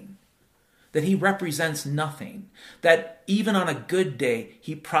nothing, that he represents nothing, that even on a good day,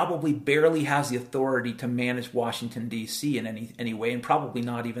 he probably barely has the authority to manage Washington, D.C. in any way, and probably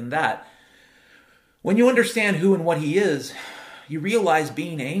not even that. When you understand who and what he is, you realize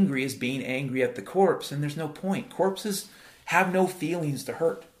being angry is being angry at the corpse, and there's no point. Corpses have no feelings to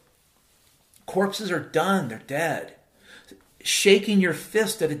hurt. Corpses are done. They're dead. Shaking your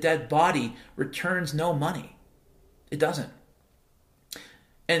fist at a dead body returns no money. It doesn't.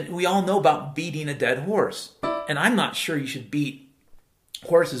 And we all know about beating a dead horse. And I'm not sure you should beat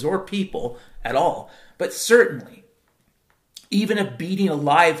horses or people at all. But certainly, even if beating a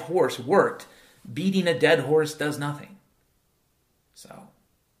live horse worked, beating a dead horse does nothing. So,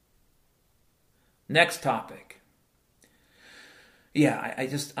 next topic. Yeah,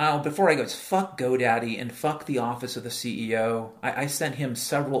 before I go, it's fuck GoDaddy and fuck the office of the CEO. I sent him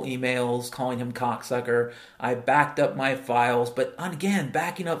several emails calling him cocksucker. I backed up my files, but again,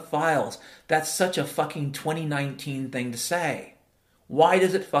 backing up files, that's such a fucking 2019 thing to say. Why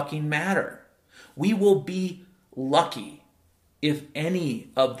does it fucking matter? We will be lucky if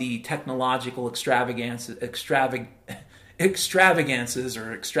any of the technological extravagances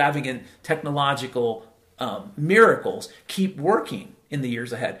or extravagant technological miracles keep working in the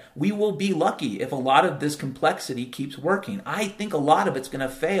years ahead. We will be lucky if a lot of this complexity keeps working. I think a lot of it's going to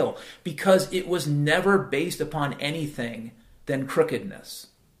fail because it was never based upon anything than crookedness.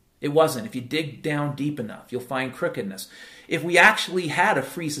 It wasn't. If you dig down deep enough, you'll find crookedness. If we actually had a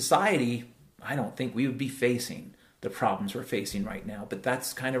free society, I don't think we would be facing the problems we're facing right now. But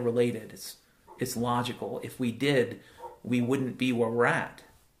that's kind of related. It's logical. If we did, we wouldn't be where we're at.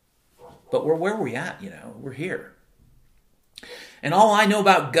 But we're where we're at, we're here. And all I know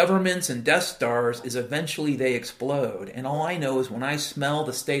about governments and Death Stars is eventually they explode. And all I know is when I smell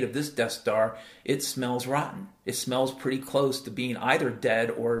the state of this Death Star, it smells rotten. It smells pretty close to being either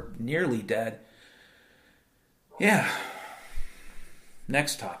dead or nearly dead. Yeah.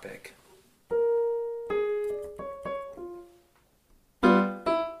 Next topic.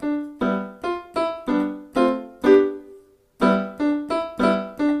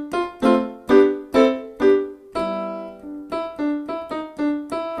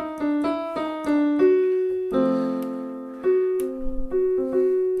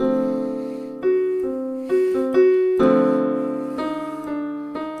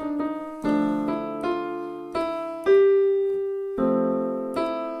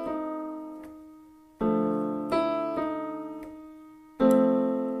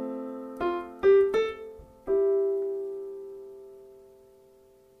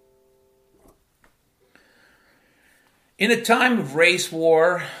 In a time of race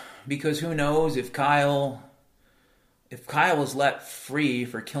war, because who knows if Kyle was let free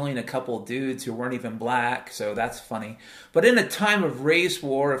for killing a couple dudes who weren't even black, so that's funny. But in a time of race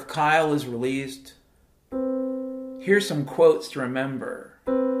war, if Kyle is released, here's some quotes to remember.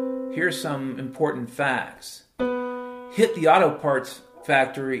 Here's some important facts. Hit the auto parts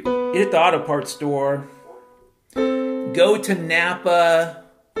factory, hit the auto parts store, go to Napa,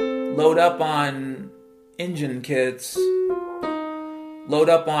 load up on engine kits, load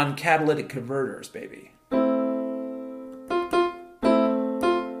up on catalytic converters, baby.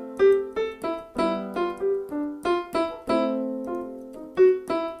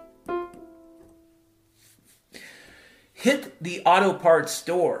 Hit the auto parts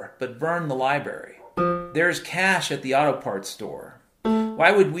store, but burn the library. There's cash at the auto parts store. Why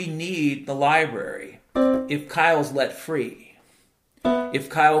would we need the library if Kyle's let free?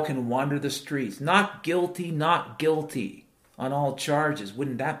 If Kyle can wander the streets, not guilty on all charges,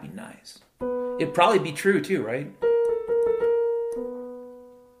 wouldn't that be nice? It'd probably be true too, right?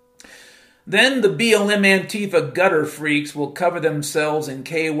 Then the BLM Antifa gutter freaks will cover themselves in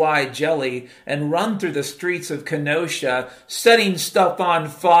KY jelly and run through the streets of Kenosha, setting stuff on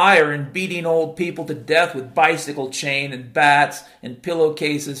fire and beating old people to death with bicycle chain and bats and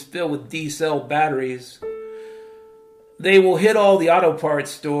pillowcases filled with D-cell batteries. They will hit all the auto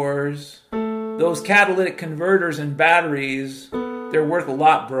parts stores. Those catalytic converters and batteries, they're worth a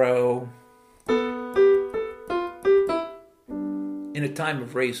lot, bro. In a time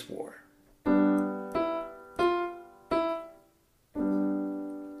of race war.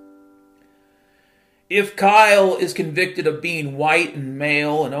 If Kyle is convicted of being white and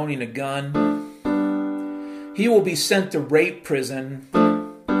male and owning a gun, he will be sent to rape prison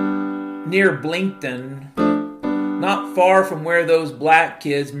near Blinkton, not far from where those black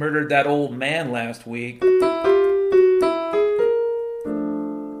kids murdered that old man last week.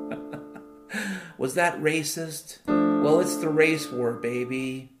 Was that racist? Well, it's the race war,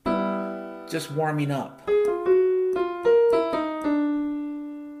 baby. Just warming up.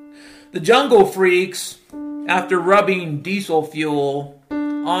 The jungle freaks, after rubbing diesel fuel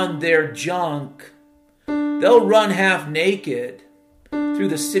on their junk, they'll run half naked through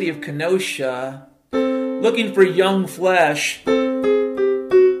the city of Kenosha, looking for young flesh.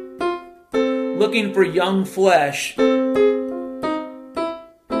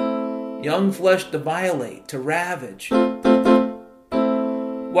 Young flesh to violate, to ravage.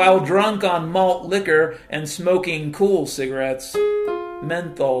 While drunk on malt liquor and smoking cool cigarettes.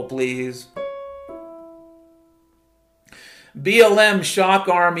 Menthol, please. BLM Shock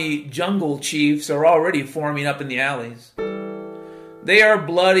Army jungle chiefs are already forming up in the alleys. They are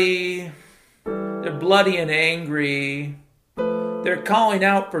bloody. They're bloody and angry. They're calling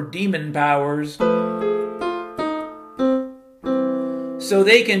out for demon powers so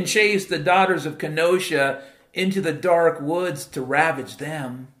they can chase the daughters of Kenosha into the dark woods to ravage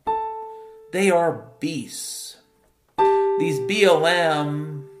them. They are beasts. These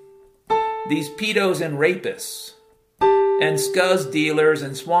BLM, these pedos and rapists, and scuzz dealers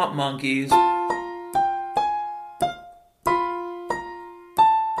and swamp monkeys.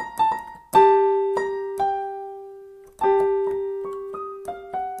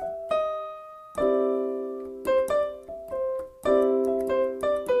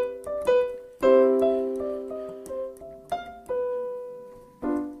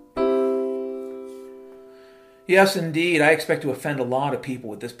 Yes, indeed, I expect to offend a lot of people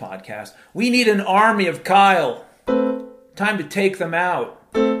with this podcast. We need an army of Kyle. Time to take them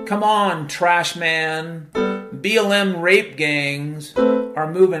out. Come on, trash man. BLM rape gangs are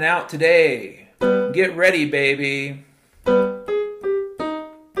moving out today. Get ready, baby.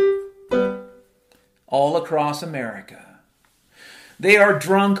 All across America. They are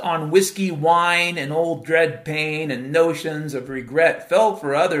drunk on whiskey, wine, and old dread pain and notions of regret felt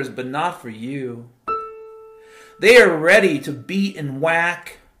for others but not for you. They are ready to beat and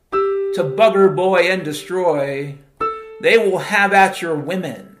whack, to bugger boy and destroy. They will have at your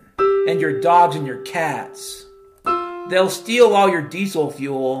women and your dogs and your cats. They'll steal all your diesel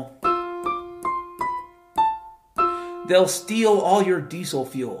fuel. They'll steal all your diesel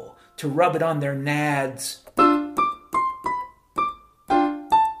fuel to rub it on their nads.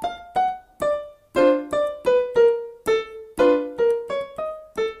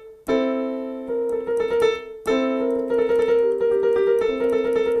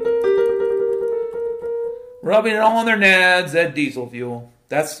 Rubbing it all on their nads, that diesel fuel.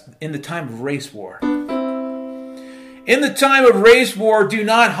 That's in the time of race war. In the time of race war, do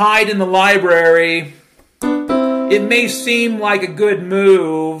not hide in the library. It may seem like a good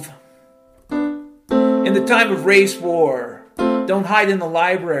move. In the time of race war, don't hide in the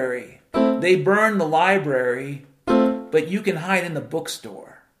library. They burn the library, but you can hide in the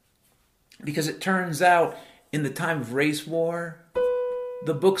bookstore. Because it turns out, in the time of race war,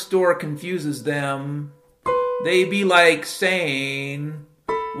 the bookstore confuses them. They be like saying,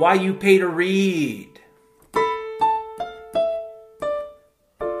 why you pay to read?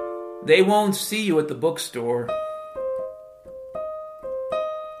 They won't see you at the bookstore.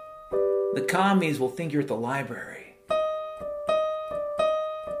 The commies will think you're at the library.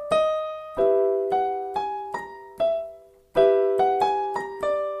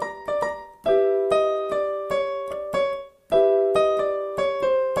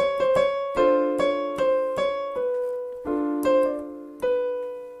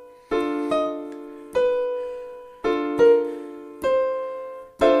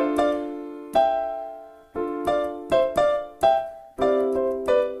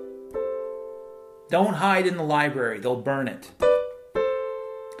 Don't hide in the library. They'll burn it.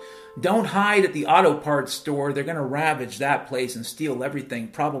 Don't hide at the auto parts store. They're going to ravage that place and steal everything,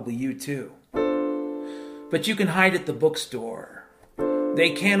 probably you too. But you can hide at the bookstore.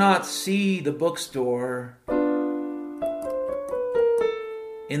 They cannot see the bookstore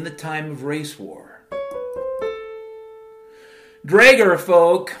in the time of race war. Draeger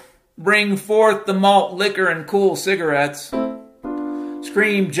folk, bring forth the malt liquor and cool cigarettes.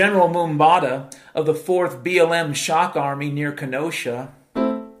 Screamed General Mumbata of the 4th BLM Shock Army near Kenosha.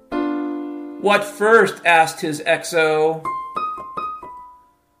 What first? Asked his XO.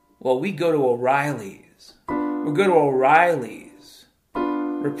 Well, we go to O'Reilly's. We'll go to O'Reilly's,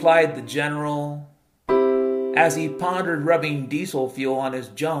 replied the general, as he pondered rubbing diesel fuel on his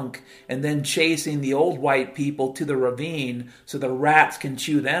junk and then chasing the old white people to the ravine so the rats can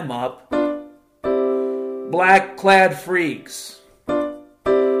chew them up. Black-clad freaks,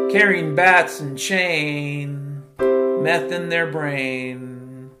 carrying bats and chain, meth in their brain.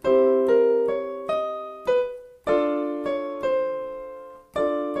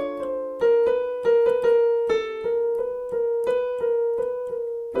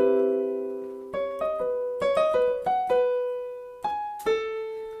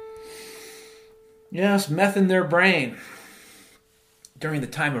 Yes, meth in their brain during the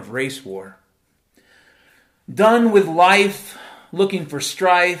time of race war. Done with life, looking for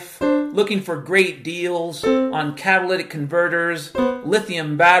strife, looking for great deals on catalytic converters,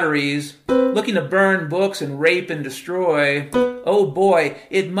 lithium batteries, looking to burn books and rape and destroy. Oh boy,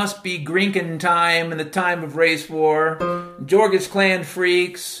 it must be Grinkin time in the time of race war. Jorgis Clan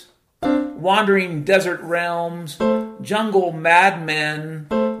freaks, wandering desert realms, jungle madmen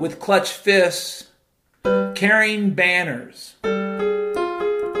with clutch fists, carrying banners.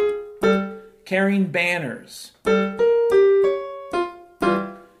 Carrying banners.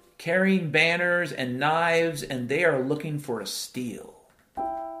 Carrying banners and knives, and they are looking for a steal.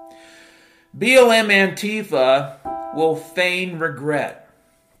 BLM Antifa will feign regret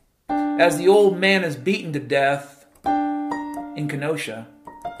as the old man is beaten to death in Kenosha.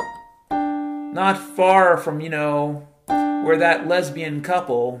 Not far from, where that lesbian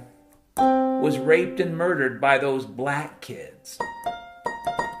couple was raped and murdered by those black kids.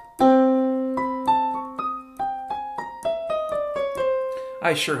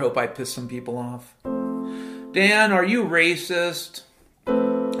 I sure hope I piss some people off. Dan, are you racist?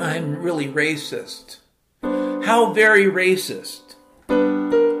 I'm really racist. How very racist?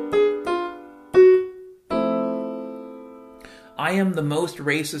 I am the most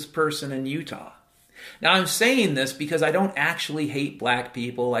racist person in Utah. Now, I'm saying this because I don't actually hate black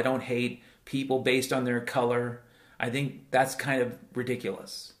people. I don't hate people based on their color. I think that's kind of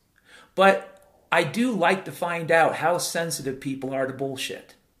ridiculous. But I do like to find out how sensitive people are to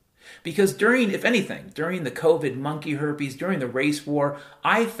bullshit. Because if anything, during the COVID monkey herpes, during the race war,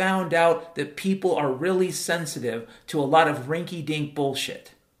 I found out that people are really sensitive to a lot of rinky-dink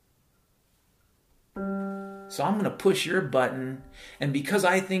bullshit. So I'm going to push your button, and because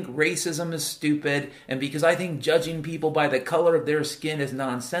I think racism is stupid, and because I think judging people by the color of their skin is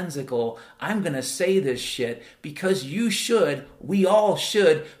nonsensical, I'm going to say this shit because we all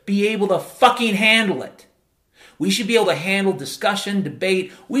should be able to fucking handle it. We should be able to handle discussion,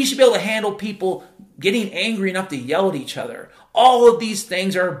 debate. We should be able to handle people getting angry enough to yell at each other. All of these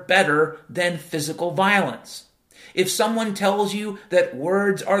things are better than physical violence. If someone tells you that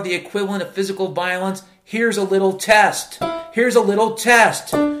words are the equivalent of physical violence, here's a little test. Here's a little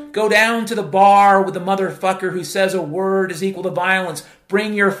test. Go down to the bar with the motherfucker who says a word is equal to violence.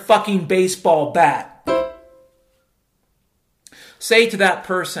 Bring your fucking baseball bat. Say to that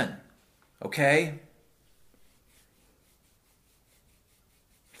person, okay,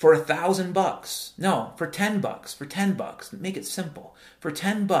 for $1,000, no, for $10, make it simple. For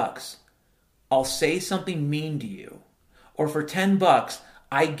 $10, I'll say something mean to you. Or for $10,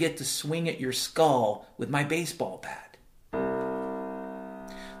 I get to swing at your skull with my baseball bat.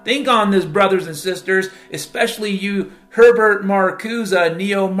 Think on this, brothers and sisters, especially you Herbert Marcuse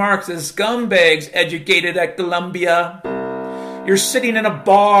neo-Marxist scumbags educated at Columbia. You're sitting in a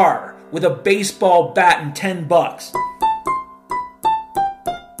bar with a baseball bat and $10.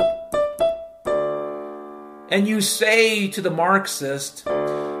 And you say to the Marxist,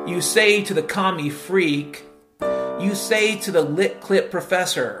 you say to the commie freak, you say to the lit clip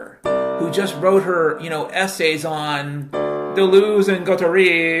professor who just wrote her, essays on Deleuze and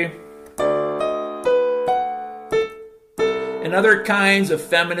Guattari and other kinds of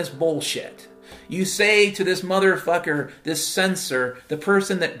feminist bullshit. You say to this motherfucker, this censor, the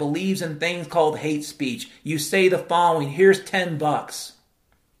person that believes in things called hate speech, you say the following, here's $10.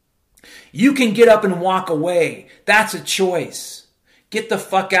 You can get up and walk away. That's a choice. Get the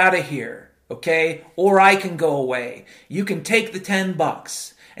fuck out of here, okay? Or I can go away. You can take the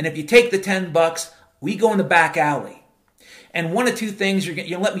 $10. And if you take the $10, we go in the back alley. And one of two things, you're going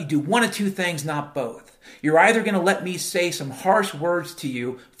to let me do one of two things, not both. You're either going to let me say some harsh words to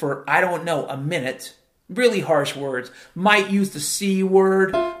you for, I don't know, a minute. Really harsh words. Might use the C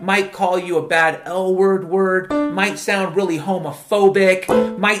word. Might call you a bad L word. Might sound really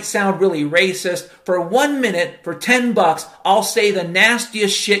homophobic. Might sound really racist. For 1 minute, for $10, I'll say the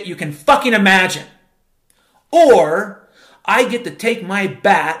nastiest shit you can fucking imagine. Or I get to take my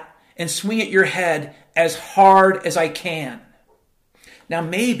bat and swing at your head as hard as I can. Now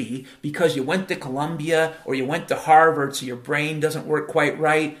maybe because you went to Columbia or you went to Harvard so your brain doesn't work quite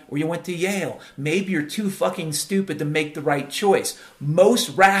right, or you went to Yale, maybe you're too fucking stupid to make the right choice.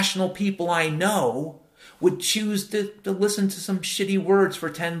 Most rational people I know would choose to listen to some shitty words for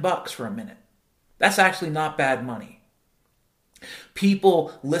 $10 for a minute. That's actually not bad money.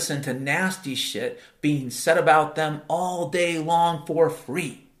 People listen to nasty shit being said about them all day long for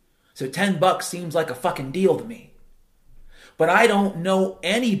free. So $10 seems like a fucking deal to me. But I don't know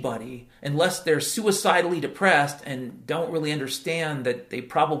anybody, unless they're suicidally depressed and don't really understand that they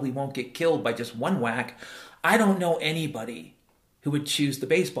probably won't get killed by just one whack. I don't know anybody who would choose the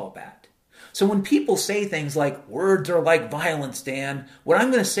baseball bat. So when people say things like, words are like violence, Dan, what I'm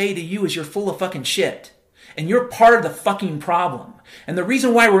going to say to you is you're full of fucking shit. And you're part of the fucking problem. And the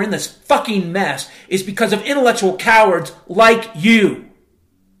reason why we're in this fucking mess is because of intellectual cowards like you.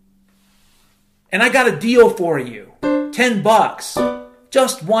 And I got a deal for you. $10.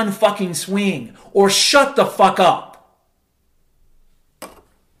 Just one fucking swing. Or shut the fuck up.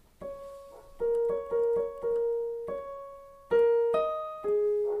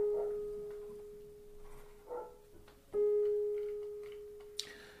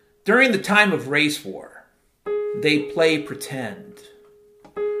 During the time of race war, they play pretend.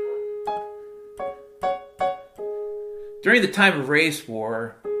 During the time of race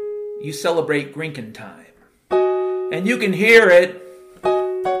war, you celebrate Grinkin' time. And you can hear it.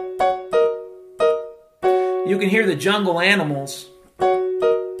 You can hear the jungle animals.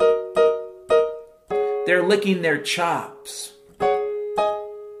 They're licking their chops.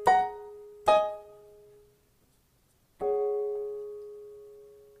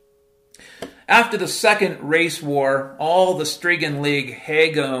 After the second race war, all the Strigan League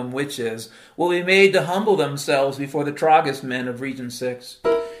Hagum witches will be made to humble themselves before the Tragus men of Region 6.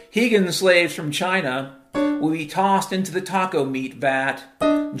 Hegan slaves from China will be tossed into the taco meat vat.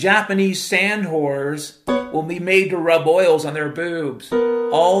 Japanese sand whores will be made to rub oils on their boobs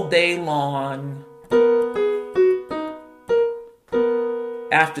all day long.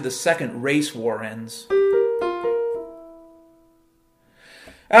 After the second race war ends.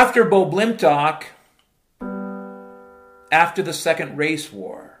 After Boblimtok, after the second race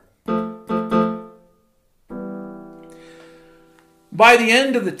war. By the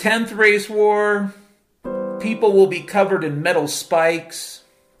end of the 10th race war, people will be covered in metal spikes.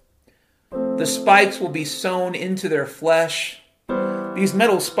 The spikes will be sewn into their flesh. These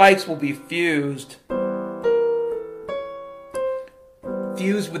metal spikes will be fused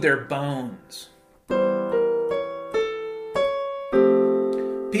with their bones.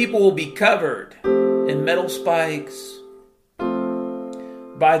 People will be covered in metal spikes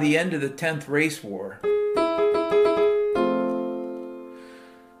by the end of the 10th race war.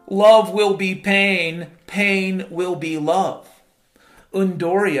 Love will be pain, pain will be love.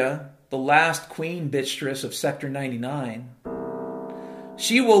 Undoria, the last queen bitchstress of Sector 99,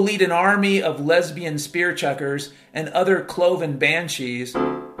 she will lead an army of lesbian spearchuckers and other cloven banshees,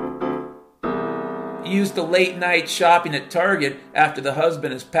 use the late night shopping at Target after the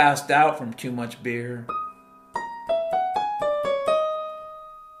husband has passed out from too much beer.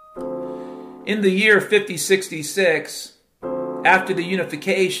 In the year 5066, after the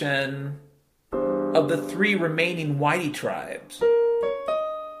unification of the 3 remaining Whitey tribes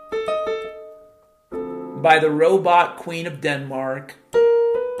by the robot Queen of Denmark,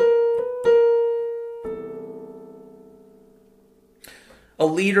 a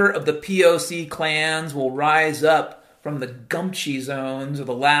leader of the POC clans will rise up from the Gumtree zones of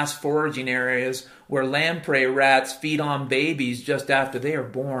the last foraging areas where lamprey rats feed on babies just after they are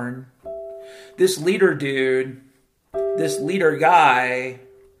born. This leader dude, this leader guy,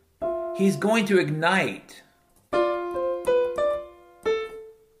 he's going to ignite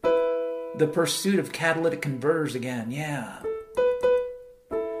the pursuit of catalytic converters again, yeah.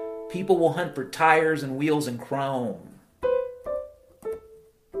 People will hunt for tires and wheels and chrome.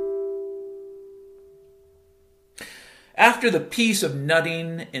 After After the Peace of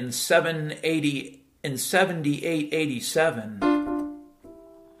Nutting in 78-87,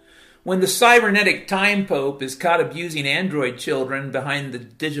 when the cybernetic time pope is caught abusing android children behind the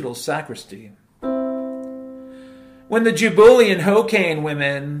digital sacristy, when the Jubulian Hokkien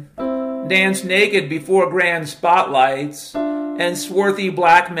women dance naked before grand spotlights and swarthy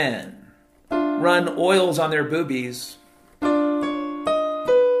black men run oils on their boobies,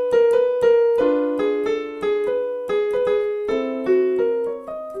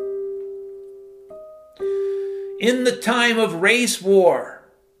 in the time of race war.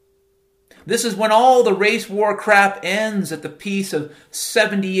 This is when all the race war crap ends at the Peace of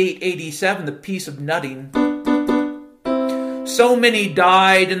 78-87, the Peace of Nutting. So many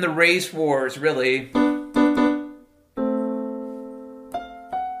died in the race wars, really.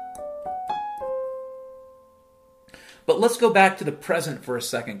 But let's go back to the present for a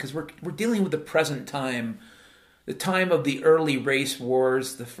second, because we're dealing with the present time, the time of the early race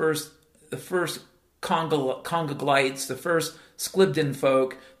wars, the first Congoglites, the first Sklibden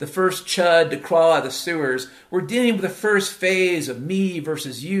folk, the first Chud to crawl out of the sewers. We're dealing with the first phase of me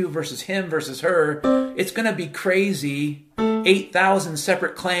versus you versus him versus her. It's going to be crazy. 8,000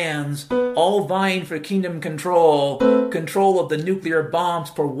 separate clans, all vying for kingdom control of the nuclear bombs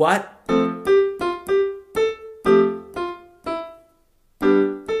for what?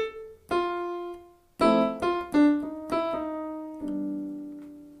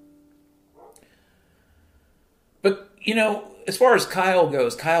 But, as far as Kyle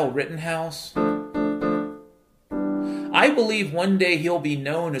goes, Kyle Rittenhouse, I believe one day he'll be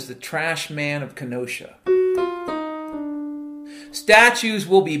known as the trash man of Kenosha. Statues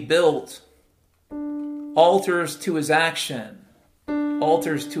will be built, altars to his action,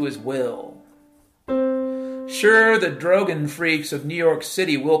 altars to his will. Sure, the Drogon freaks of New York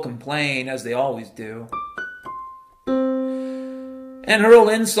City will complain, as they always do, and hurl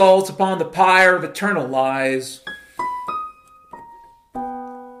insults upon the pyre of eternal lies.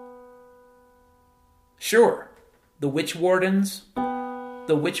 Sure, the witch wardens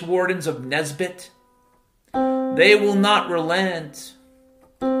of Nesbit, they will not relent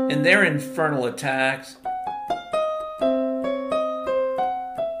in their infernal attacks.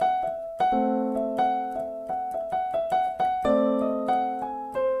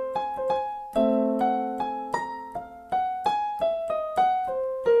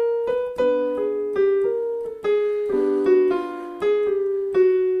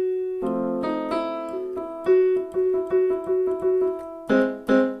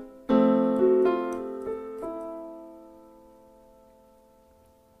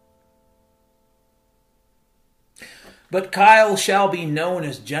 But Kyle shall be known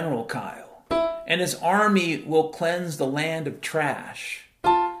as General Kyle, and his army will cleanse the land of trash.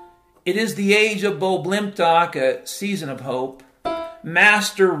 It is the age of Bo Blimptock, a season of hope.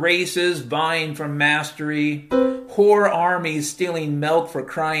 Master races vying for mastery, whore armies stealing milk for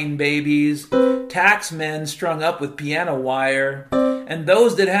crying babies, taxmen strung up with piano wire, and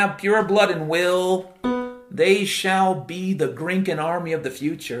those that have pure blood and will, they shall be the Grinken army of the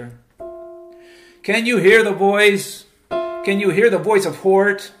future. Can you hear the voice? Can you hear the voice of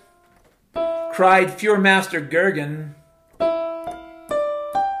Hort? Cried Furemaster Gergen.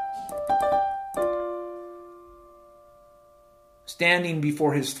 Standing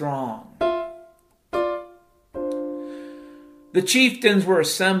before his throng. The chieftains were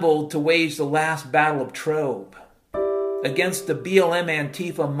assembled to wage the last battle of Trobe against the BLM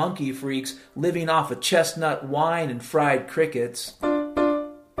Antifa monkey freaks living off of chestnut wine and fried crickets.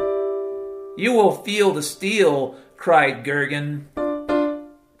 You will feel the steel, cried Gergen.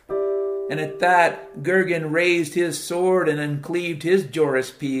 And at that, Gergen raised his sword and uncleaved his Joris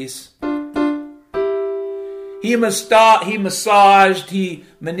piece. He massaged, he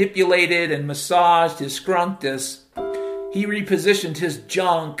manipulated and massaged his scrunctus. He repositioned his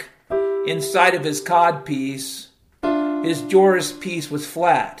junk inside of his cod piece. His Joris piece was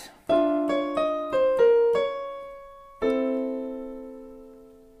flat.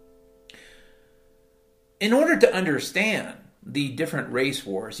 In order to understand the different race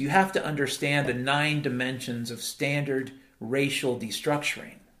wars, you have to understand the 9 dimensions of standard racial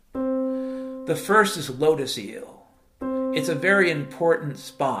destructuring. The first is lotus eel. It's a very important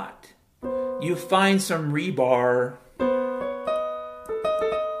spot. You find some rebar.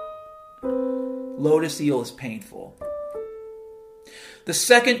 Lotus eel is painful. The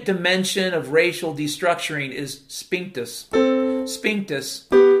second dimension of racial destructuring is sphinctus. Sphinctus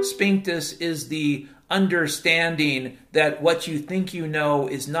is the understanding that what you think you know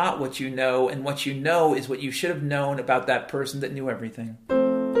is not what you know, and what you know is what you should have known about that person that knew everything.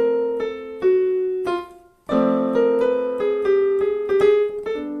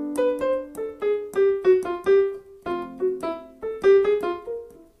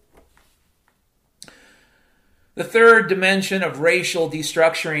 third dimension of racial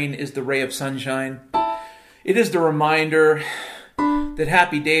destructuring is the ray of sunshine. It is the reminder that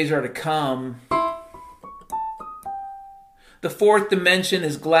happy days are to come. The fourth dimension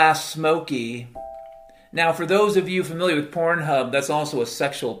is glass smoky. Now, for those of you familiar with Pornhub, that's also a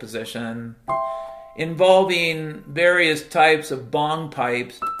sexual position involving various types of bong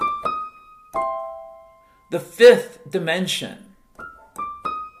pipes. The fifth dimension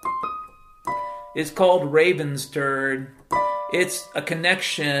is called Ravensturd. It's a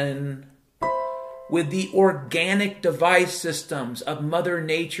connection with the organic device systems of Mother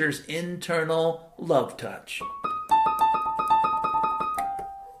Nature's internal love touch.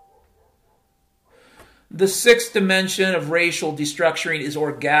 The sixth dimension of racial destructuring is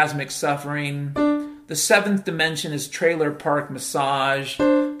orgasmic suffering. The seventh dimension is trailer park massage.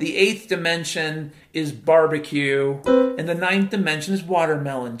 The eighth dimension is barbecue. And the ninth dimension is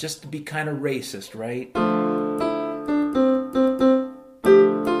watermelon, just to be kind of racist, right?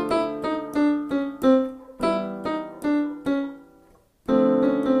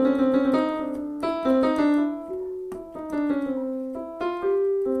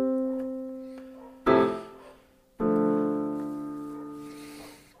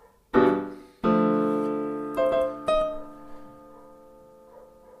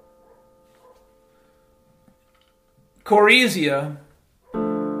 Corizia,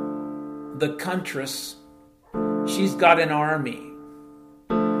 the Huntress, she's got an army.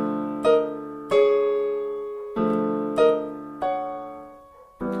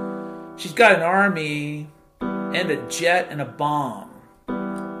 She's got an army and a jet and a bomb.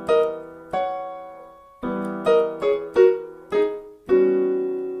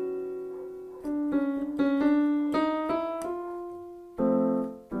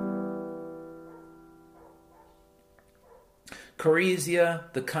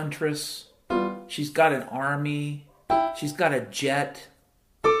 Corizia, the Huntress, she's got an army, she's got a jet,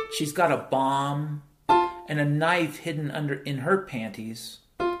 she's got a bomb, and a knife hidden in her panties.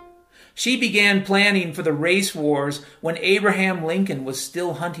 She began planning for the race wars when Abraham Lincoln was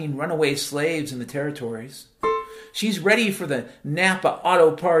still hunting runaway slaves in the territories. She's ready for the Napa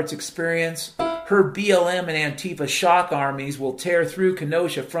Auto Parts experience. Her BLM and Antifa shock armies will tear through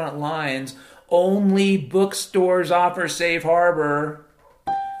Kenosha front lines. Only bookstores offer safe harbor.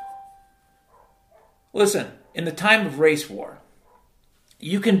 Listen, in the time of race war,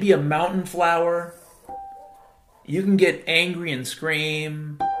 you can be a mountain flower. You can get angry and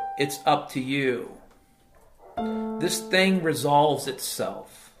scream. It's up to you. This thing resolves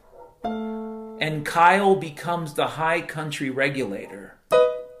itself. And Kyle becomes the high country regulator.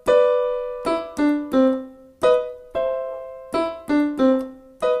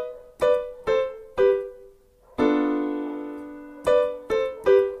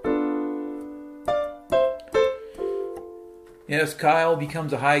 Yes, Kyle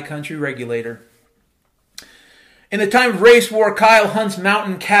becomes a high country regulator. In the time of race war, Kyle hunts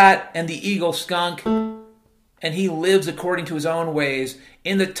mountain cat and the eagle skunk, and he lives according to his own ways.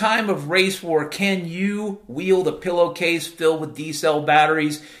 In the time of race war, can you wield a pillowcase filled with D-cell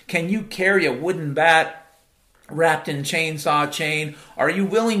batteries? Can you carry a wooden bat wrapped in chainsaw chain? Are you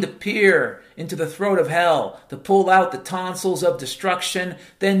willing to peer into the throat of hell to pull out the tonsils of destruction?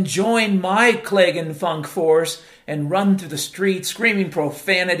 Then join my Klagen Funk force and run through the streets screaming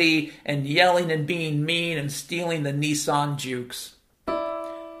profanity and yelling and being mean and stealing the Nissan Jukes.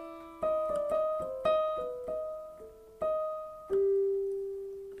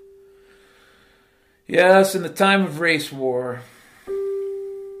 Yes, in the time of race war,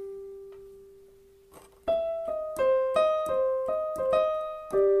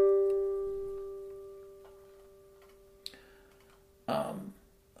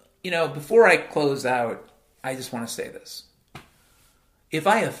 before I close out, I just want to say this. If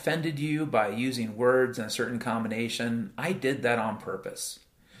I offended you by using words in a certain combination, I did that on purpose.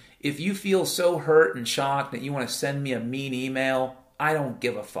 If you feel so hurt and shocked that you want to send me a mean email, I don't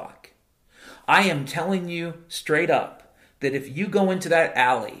give a fuck. I am telling you straight up that if you go into that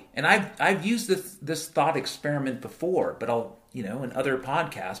alley, and I've used this thought experiment before, but I'll, in other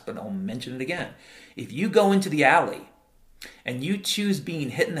podcasts, but I'll mention it again. If you go into the alley and you choose being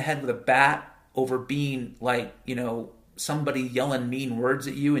hit in the head with a bat over being like, somebody yelling mean words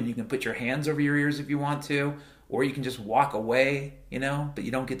at you, and you can put your hands over your ears if you want to, or you can just walk away, but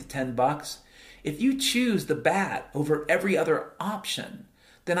you don't get the $10. If you choose the bat over every other option,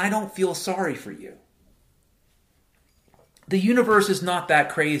 then I don't feel sorry for you. The universe is not that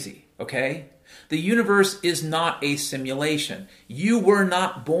crazy, okay? The universe is not a simulation. You were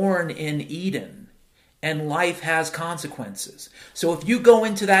not born in Eden. And life has consequences. So if you go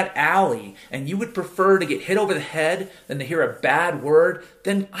into that alley and you would prefer to get hit over the head than to hear a bad word,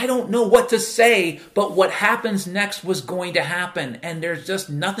 then I don't know what to say, but what happens next was going to happen. And there's just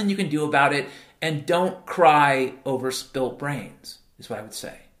nothing you can do about it. And don't cry over spilt brains, is what I would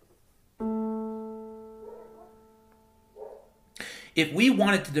say. If we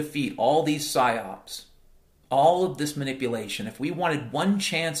wanted to defeat all these psyops, all of this manipulation, if we wanted one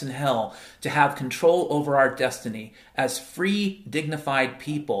chance in hell to have control over our destiny as free, dignified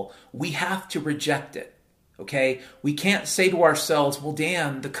people, we have to reject it, okay? We can't say to ourselves, well,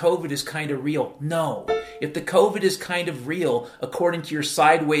 damn, the COVID is kind of real. No. If the COVID is kind of real, according to your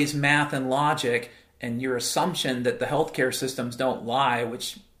sideways math and logic and your assumption that the healthcare systems don't lie,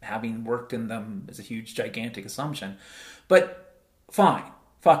 which having worked in them is a huge, gigantic assumption, but fine.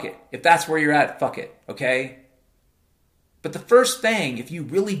 Fuck it. If that's where you're at, fuck it, okay? But the first thing, if you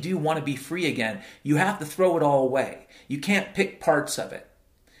really do want to be free again, you have to throw it all away. You can't pick parts of it.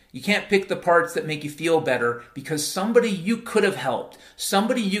 You can't pick the parts that make you feel better because somebody you could have helped,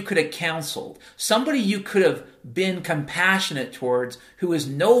 somebody you could have counseled, somebody you could have been compassionate towards who is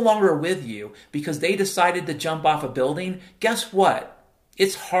no longer with you because they decided to jump off a building, guess what?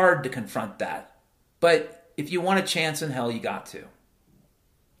 It's hard to confront that. But if you want a chance in hell, you got to.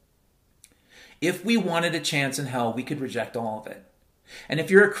 If we wanted a chance in hell, we could reject all of it. And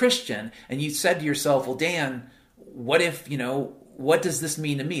if you're a Christian and you said to yourself, well, Dan, what if, what does this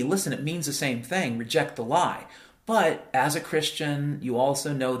mean to me? Listen, it means the same thing. Reject the lie. But as a Christian, you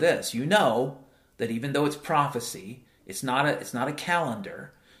also know this. You know that even though it's prophecy, it's not a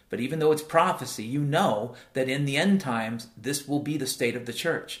calendar, but even though it's prophecy, you know that in the end times, this will be the state of the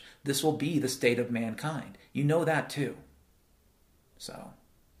church. This will be the state of mankind. You know that too. So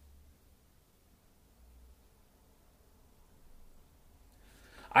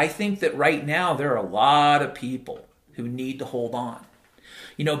I think that right now there are a lot of people who need to hold on.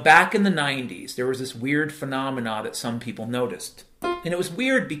 Back in the 90s, there was this weird phenomena that some people noticed. And it was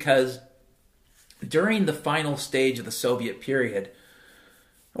weird because during the final stage of the Soviet period,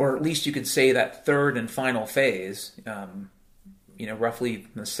 or at least you could say that third and final phase, roughly in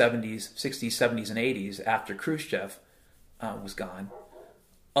the 70s, 60s, 70s, and 80s after Khrushchev was gone,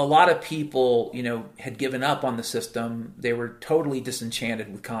 a lot of people, had given up on the system. They were totally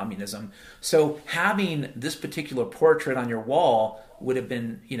disenchanted with communism. So having this particular portrait on your wall would have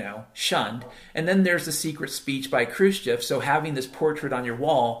been, shunned. And then there's the secret speech by Khrushchev. So having this portrait on your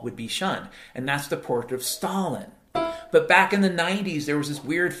wall would be shunned. And that's the portrait of Stalin. But back in the 90s, there was this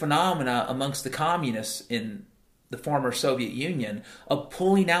weird phenomena amongst the communists in the former Soviet Union of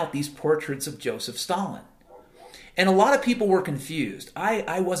pulling out these portraits of Joseph Stalin. And a lot of people were confused.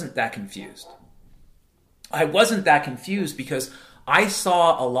 I wasn't that confused. I wasn't that confused because I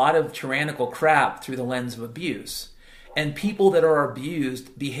saw a lot of tyrannical crap through the lens of abuse. And people that are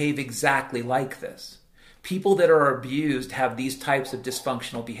abused behave exactly like this. People that are abused have these types of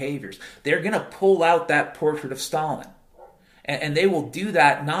dysfunctional behaviors. They're going to pull out that portrait of Stalin. And they will do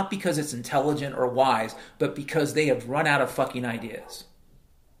that not because it's intelligent or wise, but because they have run out of fucking ideas.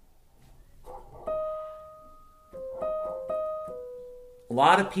 A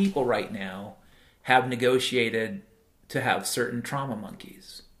lot of people right now have negotiated to have certain trauma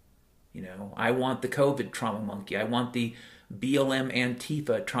monkeys. I want the COVID trauma monkey. I want the BLM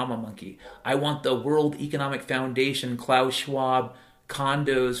Antifa trauma monkey. I want the World Economic Foundation Klaus Schwab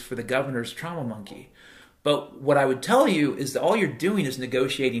condos for the governor's trauma monkey. But what I would tell you is that all you're doing is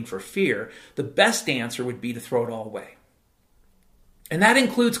negotiating for fear. The best answer would be to throw it all away. And that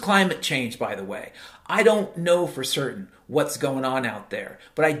includes climate change, by the way. I don't know for certain what's going on out there,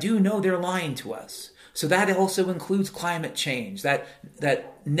 but I do know they're lying to us. So that also includes climate change, that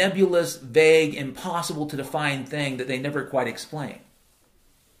nebulous, vague, impossible to define thing that they never quite explain.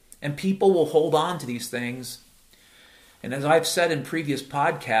 And people will hold on to these things. And as I've said in previous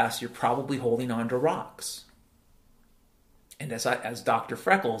podcasts, you're probably holding on to rocks. And as Dr.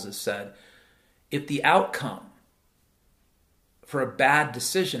 Freckles has said, if the outcome for a bad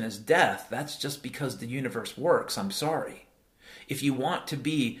decision is death, that's just because the universe works. I'm sorry. If you want to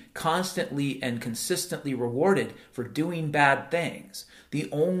be constantly and consistently rewarded for doing bad things, the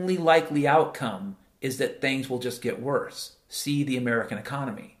only likely outcome is that things will just get worse. See the American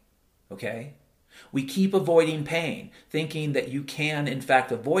economy. Okay? We keep avoiding pain, thinking that you can, in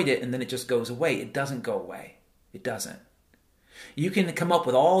fact, avoid it, and then it just goes away. It doesn't go away. It doesn't. You can come up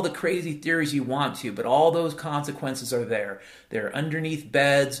with all the crazy theories you want to, but all those consequences are there. They're underneath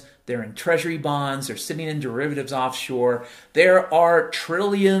beds, they're in treasury bonds, they're sitting in derivatives offshore. There are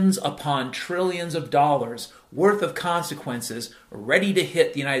trillions upon trillions of dollars worth of consequences ready to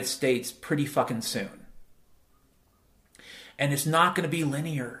hit the United States pretty fucking soon. And it's not going to be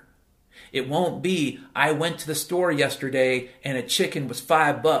linear. It won't be, I went to the store yesterday and a chicken was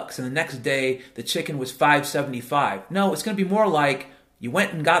 $5 and the next day the chicken was $5.75. No, it's going to be more like you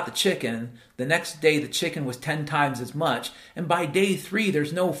went and got the chicken, the next day the chicken was 10 times as much, and by day 3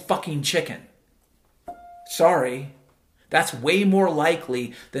 there's no fucking chicken. Sorry. That's way more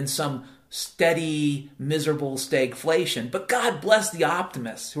likely than some steady, miserable stagflation. But God bless the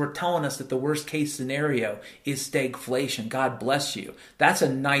optimists who are telling us that the worst case scenario is stagflation. God bless you. That's a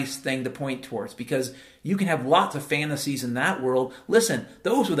nice thing to point towards, because you can have lots of fantasies in that world. Listen,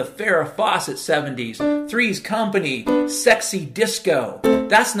 those were the Farrah Fawcett 70s. Three's Company, sexy disco.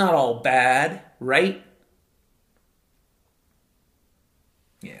 That's not all bad, right?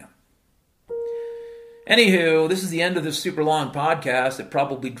 Yeah. Anywho, this is the end of this super long podcast. It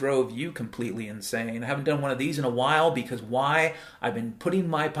probably drove you completely insane. I haven't done one of these in a while because why? I've been putting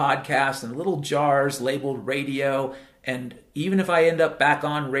my podcast in little jars labeled radio, and even if I end up back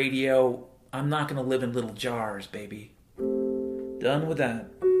on radio, I'm not going to live in little jars, baby. Done with that.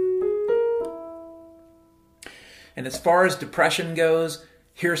 And as far as depression goes,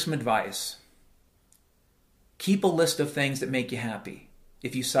 here's some advice. Keep a list of things that make you happy.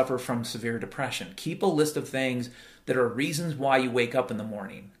 If you suffer from severe depression, keep a list of things that are reasons why you wake up in the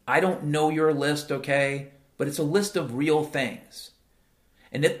morning. I don't know your list, okay? But it's a list of real things.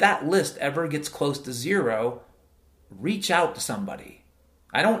 And if that list ever gets close to 0, reach out to somebody.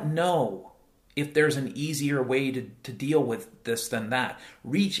 I don't know if there's an easier way to deal with this than that.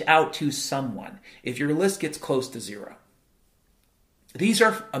 Reach out to someone if your list gets close to 0. This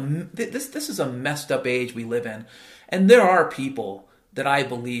is a messed up age we live in. And there are people that I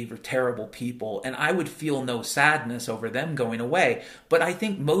believe are terrible people, and I would feel no sadness over them going away. But I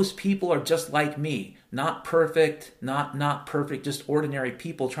think most people are just like me. Not perfect, not perfect, just ordinary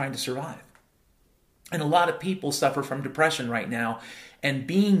people trying to survive. And a lot of people suffer from depression right now, and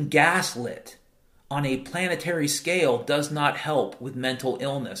being gaslit on a planetary scale does not help with mental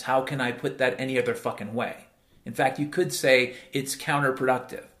illness. How can I put that any other fucking way? In fact, you could say it's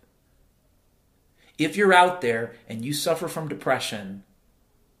counterproductive. If you're out there and you suffer from depression,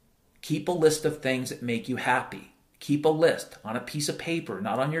 keep a list of things that make you happy. Keep a list on a piece of paper,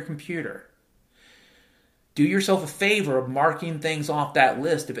 not on your computer. Do yourself a favor of marking things off that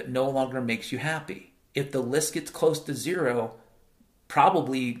list if it no longer makes you happy. If the list gets close to 0,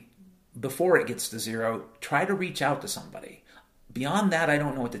 probably before it gets to 0, try to reach out to somebody. Beyond that, I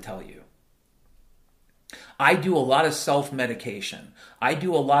don't know what to tell you. I do a lot of self-medication. I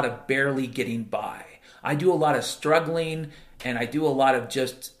do a lot of barely getting by. I do a lot of struggling, and I do a lot of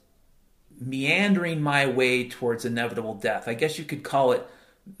just meandering my way towards inevitable death. I guess you could call it,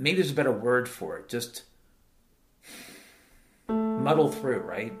 maybe there's a better word for it, just muddle through,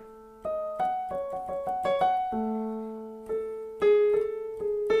 right?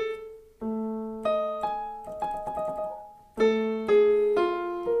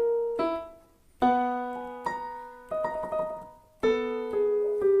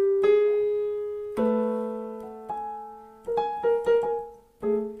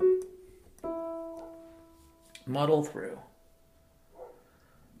 Muddle through.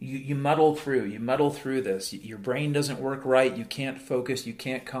 You muddle through. You muddle through this. Your brain doesn't work right. You can't focus. You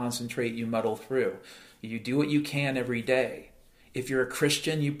can't concentrate. You muddle through. You do what you can every day. If you're a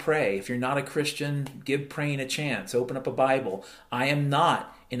Christian, you pray. If you're not a Christian, give praying a chance. Open up a Bible. I am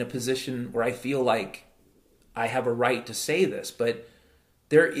not in a position where I feel like I have a right to say this, but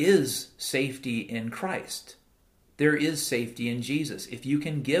there is safety in Christ. There is safety in Jesus. If you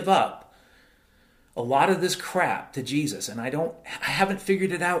can give up a lot of this crap to Jesus, and I haven't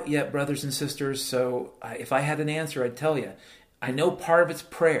figured it out yet, brothers and sisters, so if I had an answer, I'd tell you. I know part of it's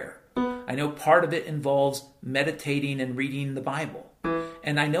prayer. I know part of it involves meditating and reading the Bible.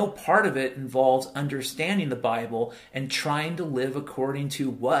 And I know part of it involves understanding the Bible and trying to live according to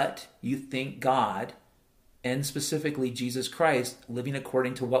what you think God, and specifically Jesus Christ, living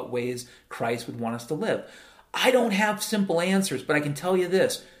according to what ways Christ would want us to live. I don't have simple answers, but I can tell you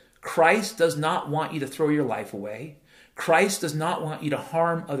this. Christ does not want you to throw your life away. Christ does not want you to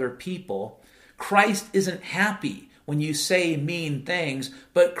harm other people. Christ isn't happy when you say mean things,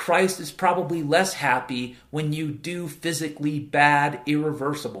 but Christ is probably less happy when you do physically bad,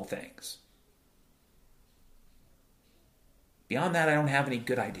 irreversible things. Beyond that, I don't have any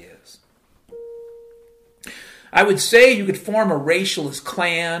good ideas. I would say you could form a racialist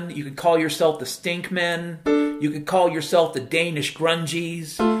clan. You could call yourself the Stinkmen. You could call yourself the Danish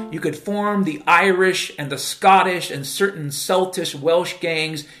Grungies. You could form the Irish and the Scottish and certain Celtish Welsh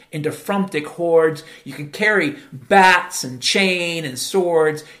gangs into Frumtic hordes. You could carry bats and chain and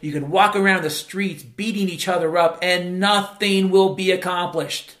swords. You could walk around the streets beating each other up and nothing will be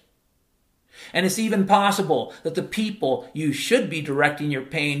accomplished. And it's even possible that the people you should be directing your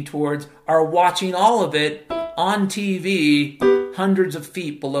pain towards are watching all of it on TV hundreds of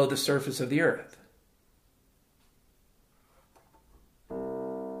feet below the surface of the earth.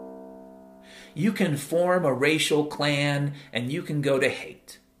 You can form a racial clan and you can go to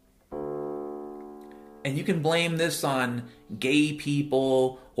hate. And you can blame this on gay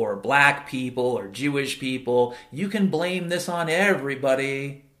people or black people or Jewish people. You can blame this on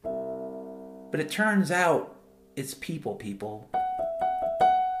everybody. But it turns out it's people.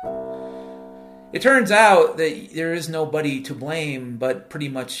 It turns out that there is nobody to blame but pretty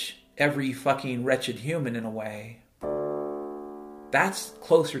much every fucking wretched human in a way. That's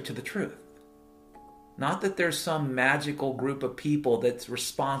closer to the truth. Not that there's some magical group of people that's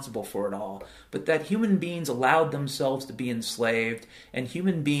responsible for it all, but that human beings allowed themselves to be enslaved, and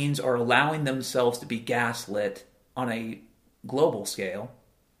human beings are allowing themselves to be gaslit on a global scale.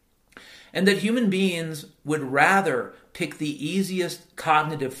 And that human beings would rather pick the easiest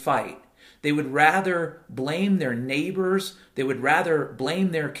cognitive fight. They would rather blame their neighbors. They would rather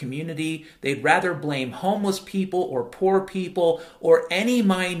blame their community. They'd rather blame homeless people or poor people or any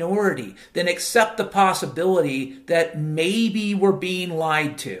minority than accept the possibility that maybe we're being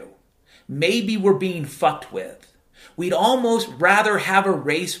lied to. Maybe we're being fucked with. We'd almost rather have a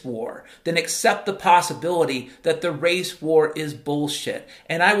race war than accept the possibility that the race war is bullshit.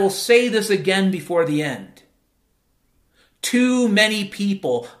 And I will say this again before the end. Too many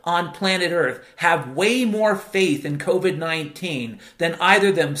people on planet Earth have way more faith in COVID-19 than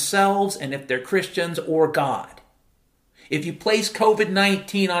either themselves, and if they're Christians, or God. If you place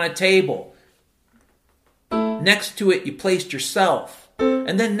COVID-19 on a table, next to it you placed yourself,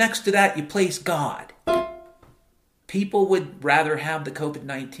 and then next to that you place God. People would rather have the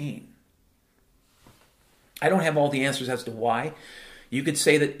COVID-19. I don't have all the answers as to why. You could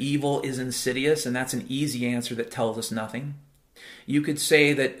say that evil is insidious, and that's an easy answer that tells us nothing. You could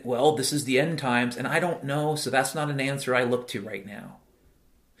say that, well, this is the end times, and I don't know, so that's not an answer I look to right now.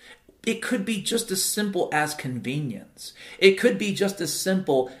 It could be just as simple as convenience. It could be just as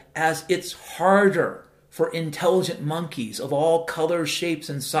simple as it's harder for intelligent monkeys of all colors, shapes,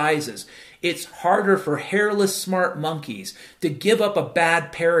 and sizes. It's harder for hairless, smart monkeys to give up a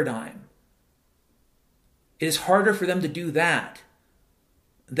bad paradigm. It is harder for them to do that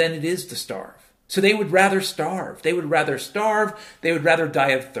than it is to starve. So they would rather starve. They would rather starve. They would rather die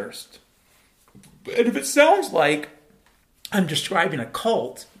of thirst. And if it sounds like I'm describing a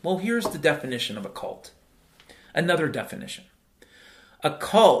cult, well, here's the definition of a cult. Another definition. A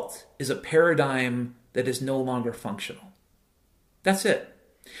cult is a paradigm that is no longer functional. That's it.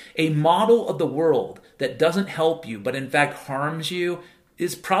 A model of the world that doesn't help you, but in fact harms you,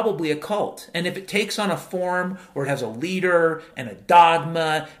 is probably a cult. And if it takes on a form where it has a leader and a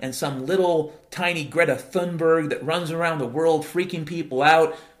dogma and some little tiny Greta Thunberg that runs around the world freaking people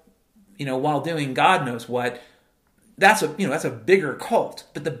out, while doing God knows what, that's a bigger cult.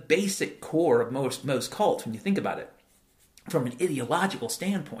 But the basic core of most cults, when you think about it, from an ideological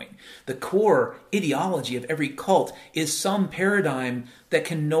standpoint, the core ideology of every cult is some paradigm that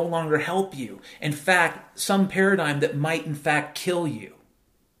can no longer help you. In fact, some paradigm that might in fact kill you.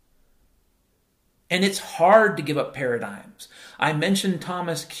 And it's hard to give up paradigms. I mentioned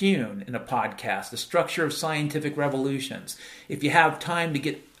Thomas Kuhn in a podcast, The Structure of Scientific Revolutions. If you have time to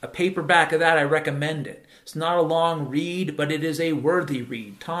get a paperback of that, I recommend it. It's not a long read, but it is a worthy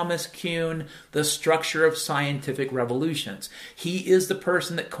read. Thomas Kuhn, The Structure of Scientific Revolutions. He is the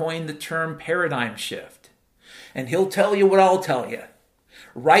person that coined the term paradigm shift. And he'll tell you what I'll tell you.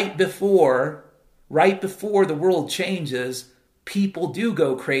 Right before the world changes, people do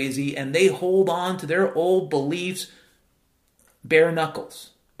go crazy and they hold on to their old beliefs, bare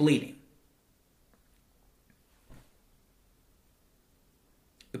knuckles, bleeding.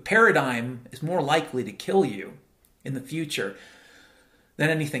 The paradigm is more likely to kill you in the future than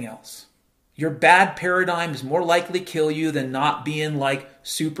anything else. Your bad paradigm is more likely to kill you than not being like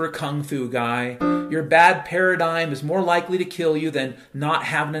super kung fu guy. Your bad paradigm is more likely to kill you than not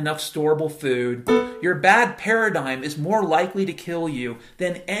having enough storable food. Your bad paradigm is more likely to kill you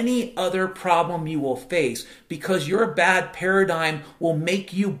than any other problem you will face, because your bad paradigm will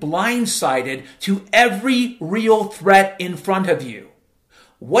make you blindsided to every real threat in front of you.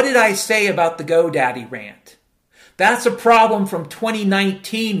 What did I say about the GoDaddy rant? That's a problem from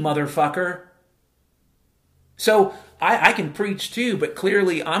 2019, motherfucker. So I can preach too, but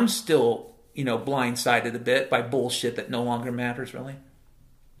clearly I'm still, blindsided a bit by bullshit that no longer matters, really.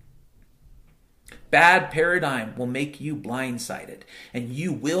 Bad paradigm will make you blindsided, and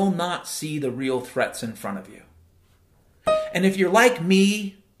you will not see the real threats in front of you. And if you're like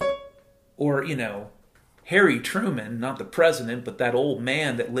me, or, Harry Truman, not the president, but that old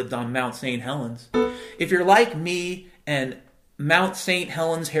man that lived on Mount St. Helens, if you're like me and Mount St.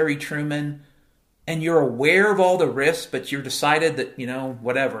 Helens, Harry Truman, and you're aware of all the risks, but you're decided that,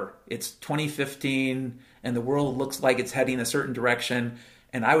 whatever, it's 2015 and the world looks like it's heading a certain direction,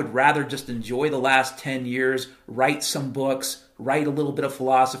 and I would rather just enjoy the last 10 years, write some books, write a little bit of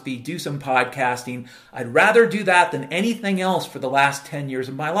philosophy, do some podcasting. I'd rather do that than anything else for the last 10 years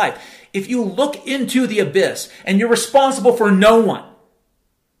of my life. If you look into the abyss and you're responsible for no one,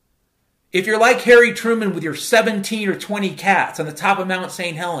 if you're like Harry Truman with your 17 or 20 cats on the top of Mount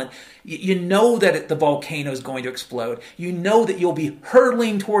St. Helens, you know that the volcano is going to explode. You know that you'll be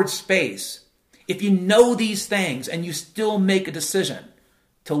hurtling towards space. If you know these things and you still make a decision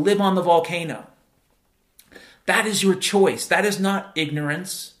to live on the volcano, that is your choice. That is not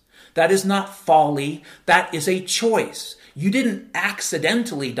ignorance. That is not folly. That is a choice. You didn't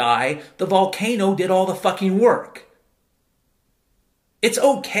accidentally die. The volcano did all the fucking work. It's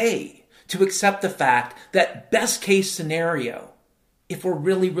okay to accept the fact that best case scenario, if we're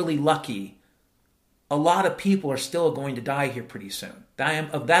really, really lucky, a lot of people are still going to die here pretty soon.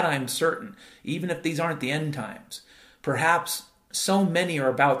 Of that I'm certain, even if these aren't the end times. Perhaps so many are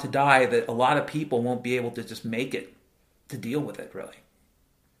about to die that a lot of people won't be able to just make it to deal with it, really.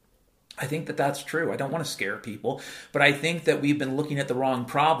 I think that that's true. I don't want to scare people, but I think that we've been looking at the wrong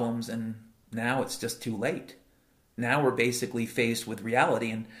problems and now it's just too late. Now we're basically faced with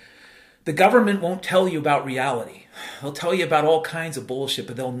reality, and the government won't tell you about reality. They'll tell you about all kinds of bullshit,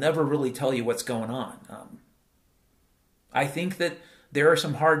 but they'll never really tell you what's going on. I think that there are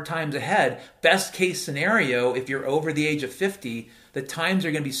some hard times ahead. Best case scenario, if you're over the age of 50, the times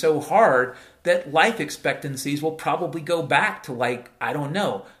are going to be so hard that life expectancies will probably go back to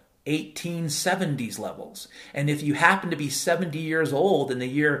 1870s levels. And if you happen to be 70 years old in the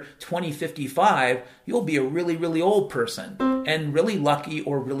year 2055, you'll be a really, really old person and really lucky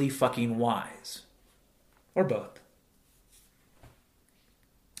or really fucking wise. Or both.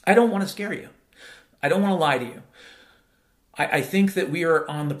 I don't want to scare you. I don't want to lie to you. I think that we are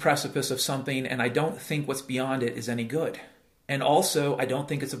on the precipice of something, and I don't think what's beyond it is any good. And also, I don't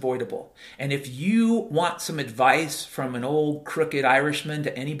think it's avoidable. And if you want some advice from an old crooked Irishman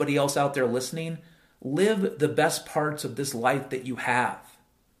to anybody else out there listening, live the best parts of this life that you have.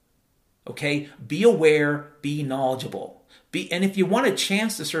 Okay? Be aware, be knowledgeable. And if you want a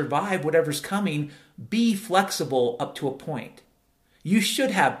chance to survive whatever's coming, be flexible up to a point. You should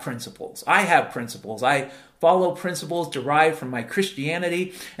have principles. I have principles. I follow principles derived from my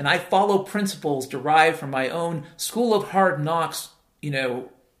Christianity, and I follow principles derived from my own school of hard knocks,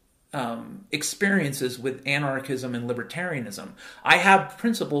 experiences with anarchism and libertarianism. I have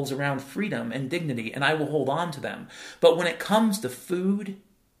principles around freedom and dignity, and I will hold on to them. But when it comes to food,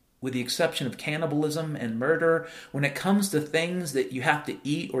 with the exception of cannibalism and murder, when it comes to things that you have to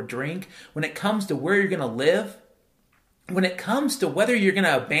eat or drink, when it comes to where you're going to live, when it comes to whether you're going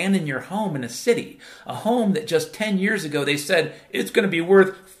to abandon your home in a city, a home that just 10 years ago they said it's going to be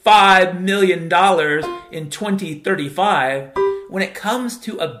worth $5 million in 2035, when it comes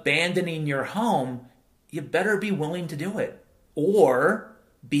to abandoning your home, you better be willing to do it. Or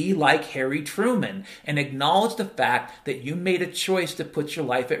be like Harry Truman and acknowledge the fact that you made a choice to put your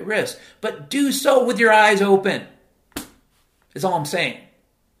life at risk. But do so with your eyes open, is all I'm saying.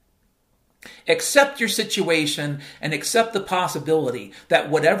 Accept your situation and accept the possibility that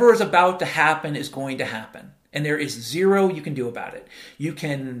whatever is about to happen is going to happen. And there is zero you can do about it. You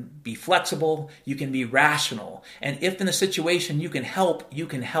can be flexible, you can be rational, and if in a situation you can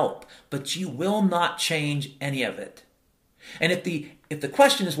help, but you will not change any of it. And if the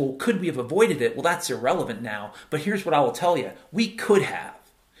question is, well, could we have avoided it? Well, that's irrelevant now, but here's what I will tell you. We could have.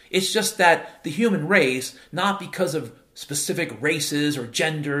 It's just that the human race, not because of specific races or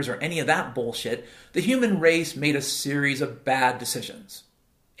genders or any of that bullshit, the human race made a series of bad decisions,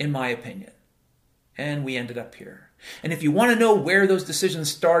 in my opinion. And we ended up here. And if you want to know where those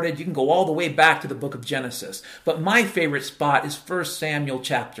decisions started, you can go all the way back to the book of Genesis. But my favorite spot is 1 Samuel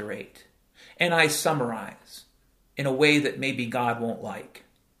chapter 8. And I summarize in a way that maybe God won't like.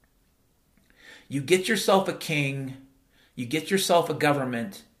 You get yourself a king, you get yourself a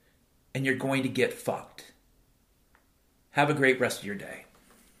government, and you're going to get fucked. Have a great rest of your day.